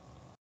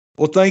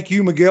 Well, thank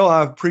you, Miguel.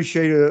 I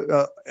appreciate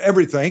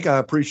everything. I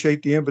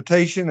appreciate the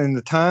invitation and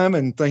the time,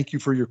 and thank you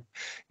for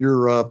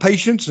your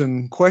patience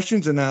and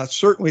questions. And I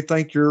certainly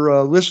thank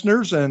your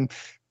listeners and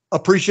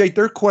appreciate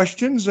their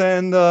questions.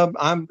 And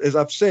as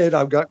I've said,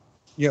 I've got,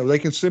 they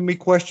can send me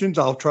questions.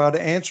 I'll try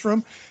to answer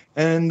them.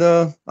 And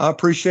I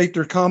appreciate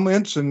their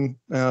comments and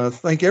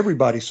thank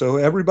everybody. So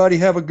everybody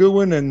have a good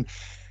one, and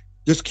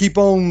just keep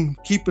on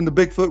keeping the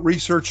Bigfoot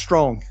research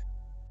strong.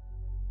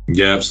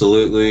 Yeah,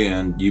 absolutely.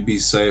 And you be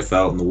safe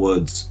out in the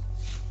woods.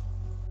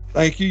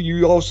 Thank you.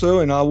 You also,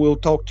 and I will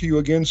talk to you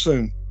again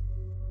soon.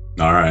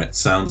 All right.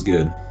 Sounds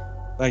good.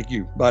 Thank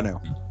you. Bye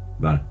now.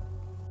 Bye.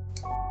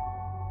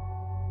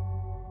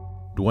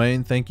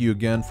 Dwayne, thank you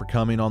again for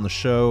coming on the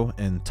show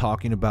and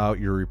talking about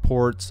your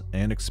reports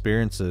and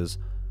experiences.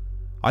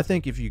 I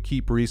think if you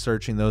keep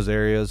researching those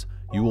areas,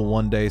 you will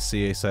one day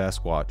see a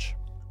Sasquatch.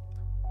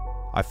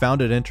 I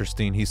found it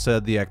interesting. He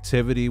said the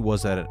activity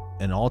was at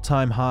an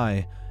all-time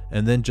high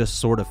and then just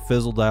sort of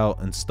fizzled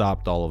out and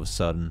stopped all of a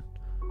sudden.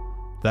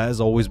 That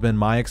has always been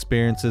my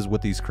experiences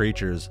with these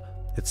creatures.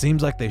 It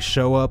seems like they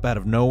show up out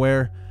of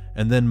nowhere,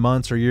 and then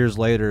months or years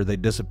later they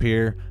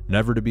disappear,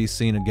 never to be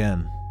seen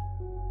again.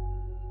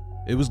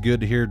 It was good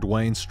to hear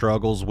Dwayne's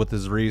struggles with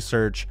his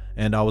research,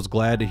 and I was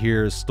glad to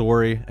hear his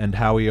story and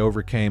how he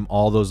overcame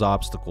all those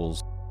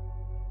obstacles.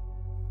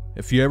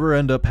 If you ever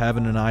end up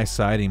having an eye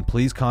sighting,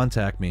 please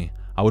contact me.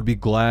 I would be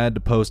glad to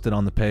post it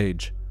on the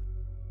page.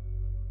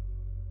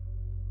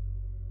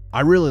 I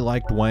really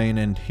like Dwayne,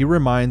 and he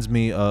reminds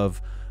me of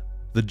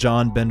the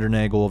John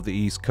Bendernagel of the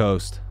East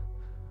Coast.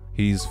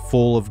 He's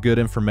full of good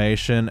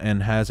information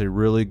and has a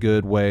really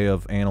good way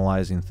of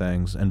analyzing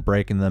things and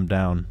breaking them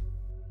down.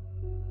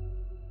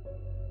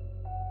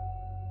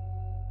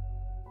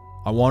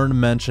 I wanted to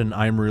mention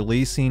I'm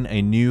releasing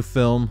a new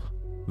film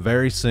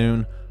very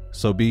soon,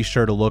 so be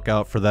sure to look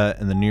out for that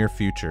in the near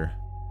future.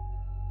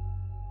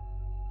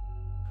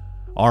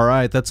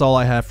 Alright, that's all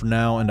I have for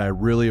now, and I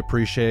really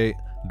appreciate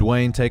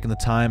Dwayne taking the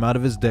time out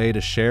of his day to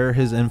share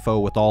his info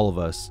with all of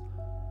us.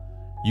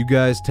 You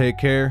guys take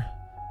care,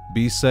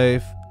 be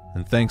safe,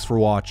 and thanks for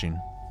watching.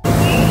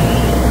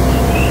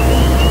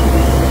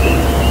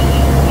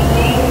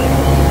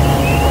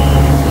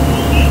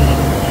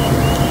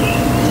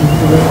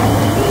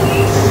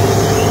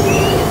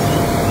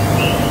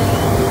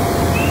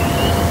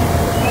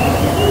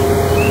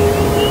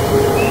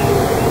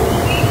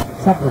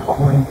 Is that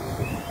recording?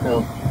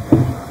 No.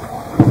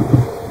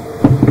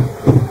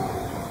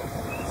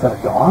 Is that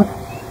a dog?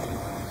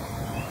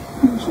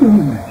 Who's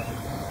doing that?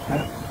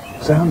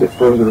 That sounded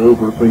further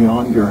over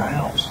beyond your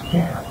house.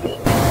 Yeah.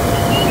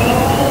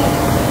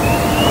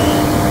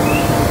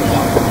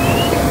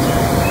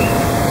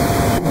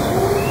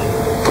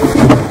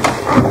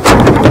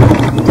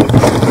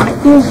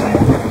 Who's that?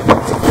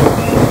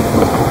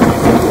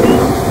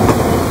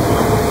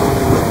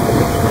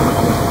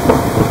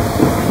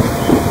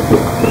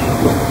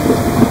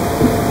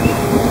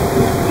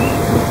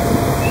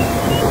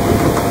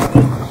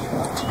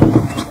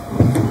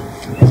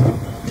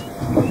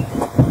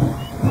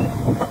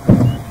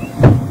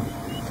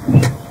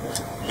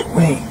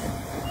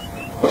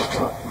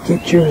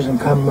 Get yours and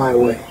come my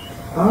way.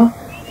 Huh?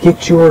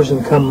 Get yours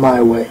and come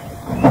my way.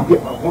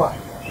 Get my what?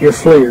 Your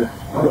FLIR.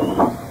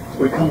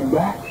 We're coming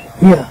back?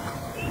 Yeah.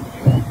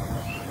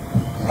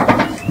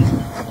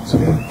 That's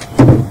good.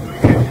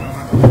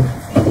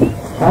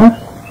 Huh?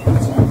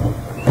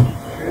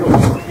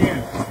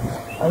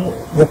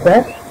 With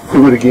that?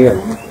 Do it again.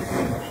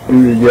 Do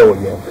your yell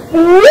again.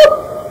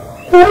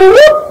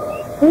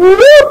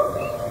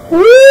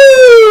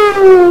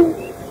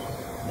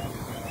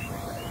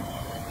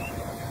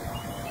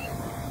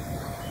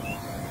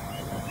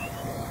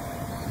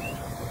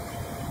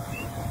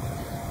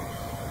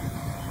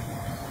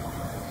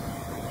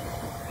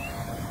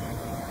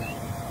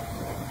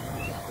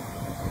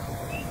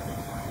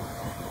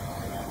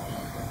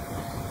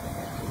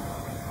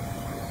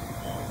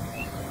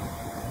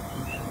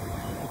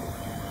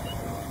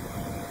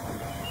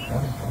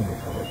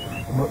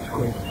 Much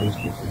greater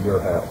distance than your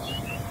house.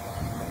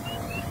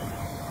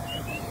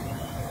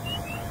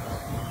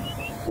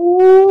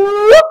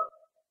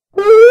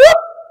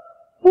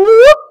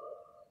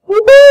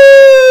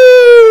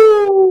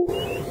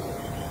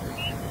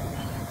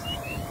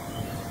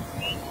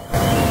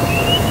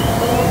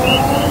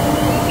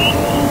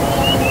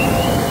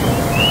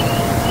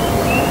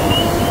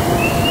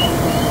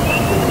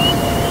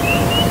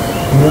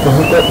 You never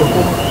heard that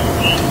before?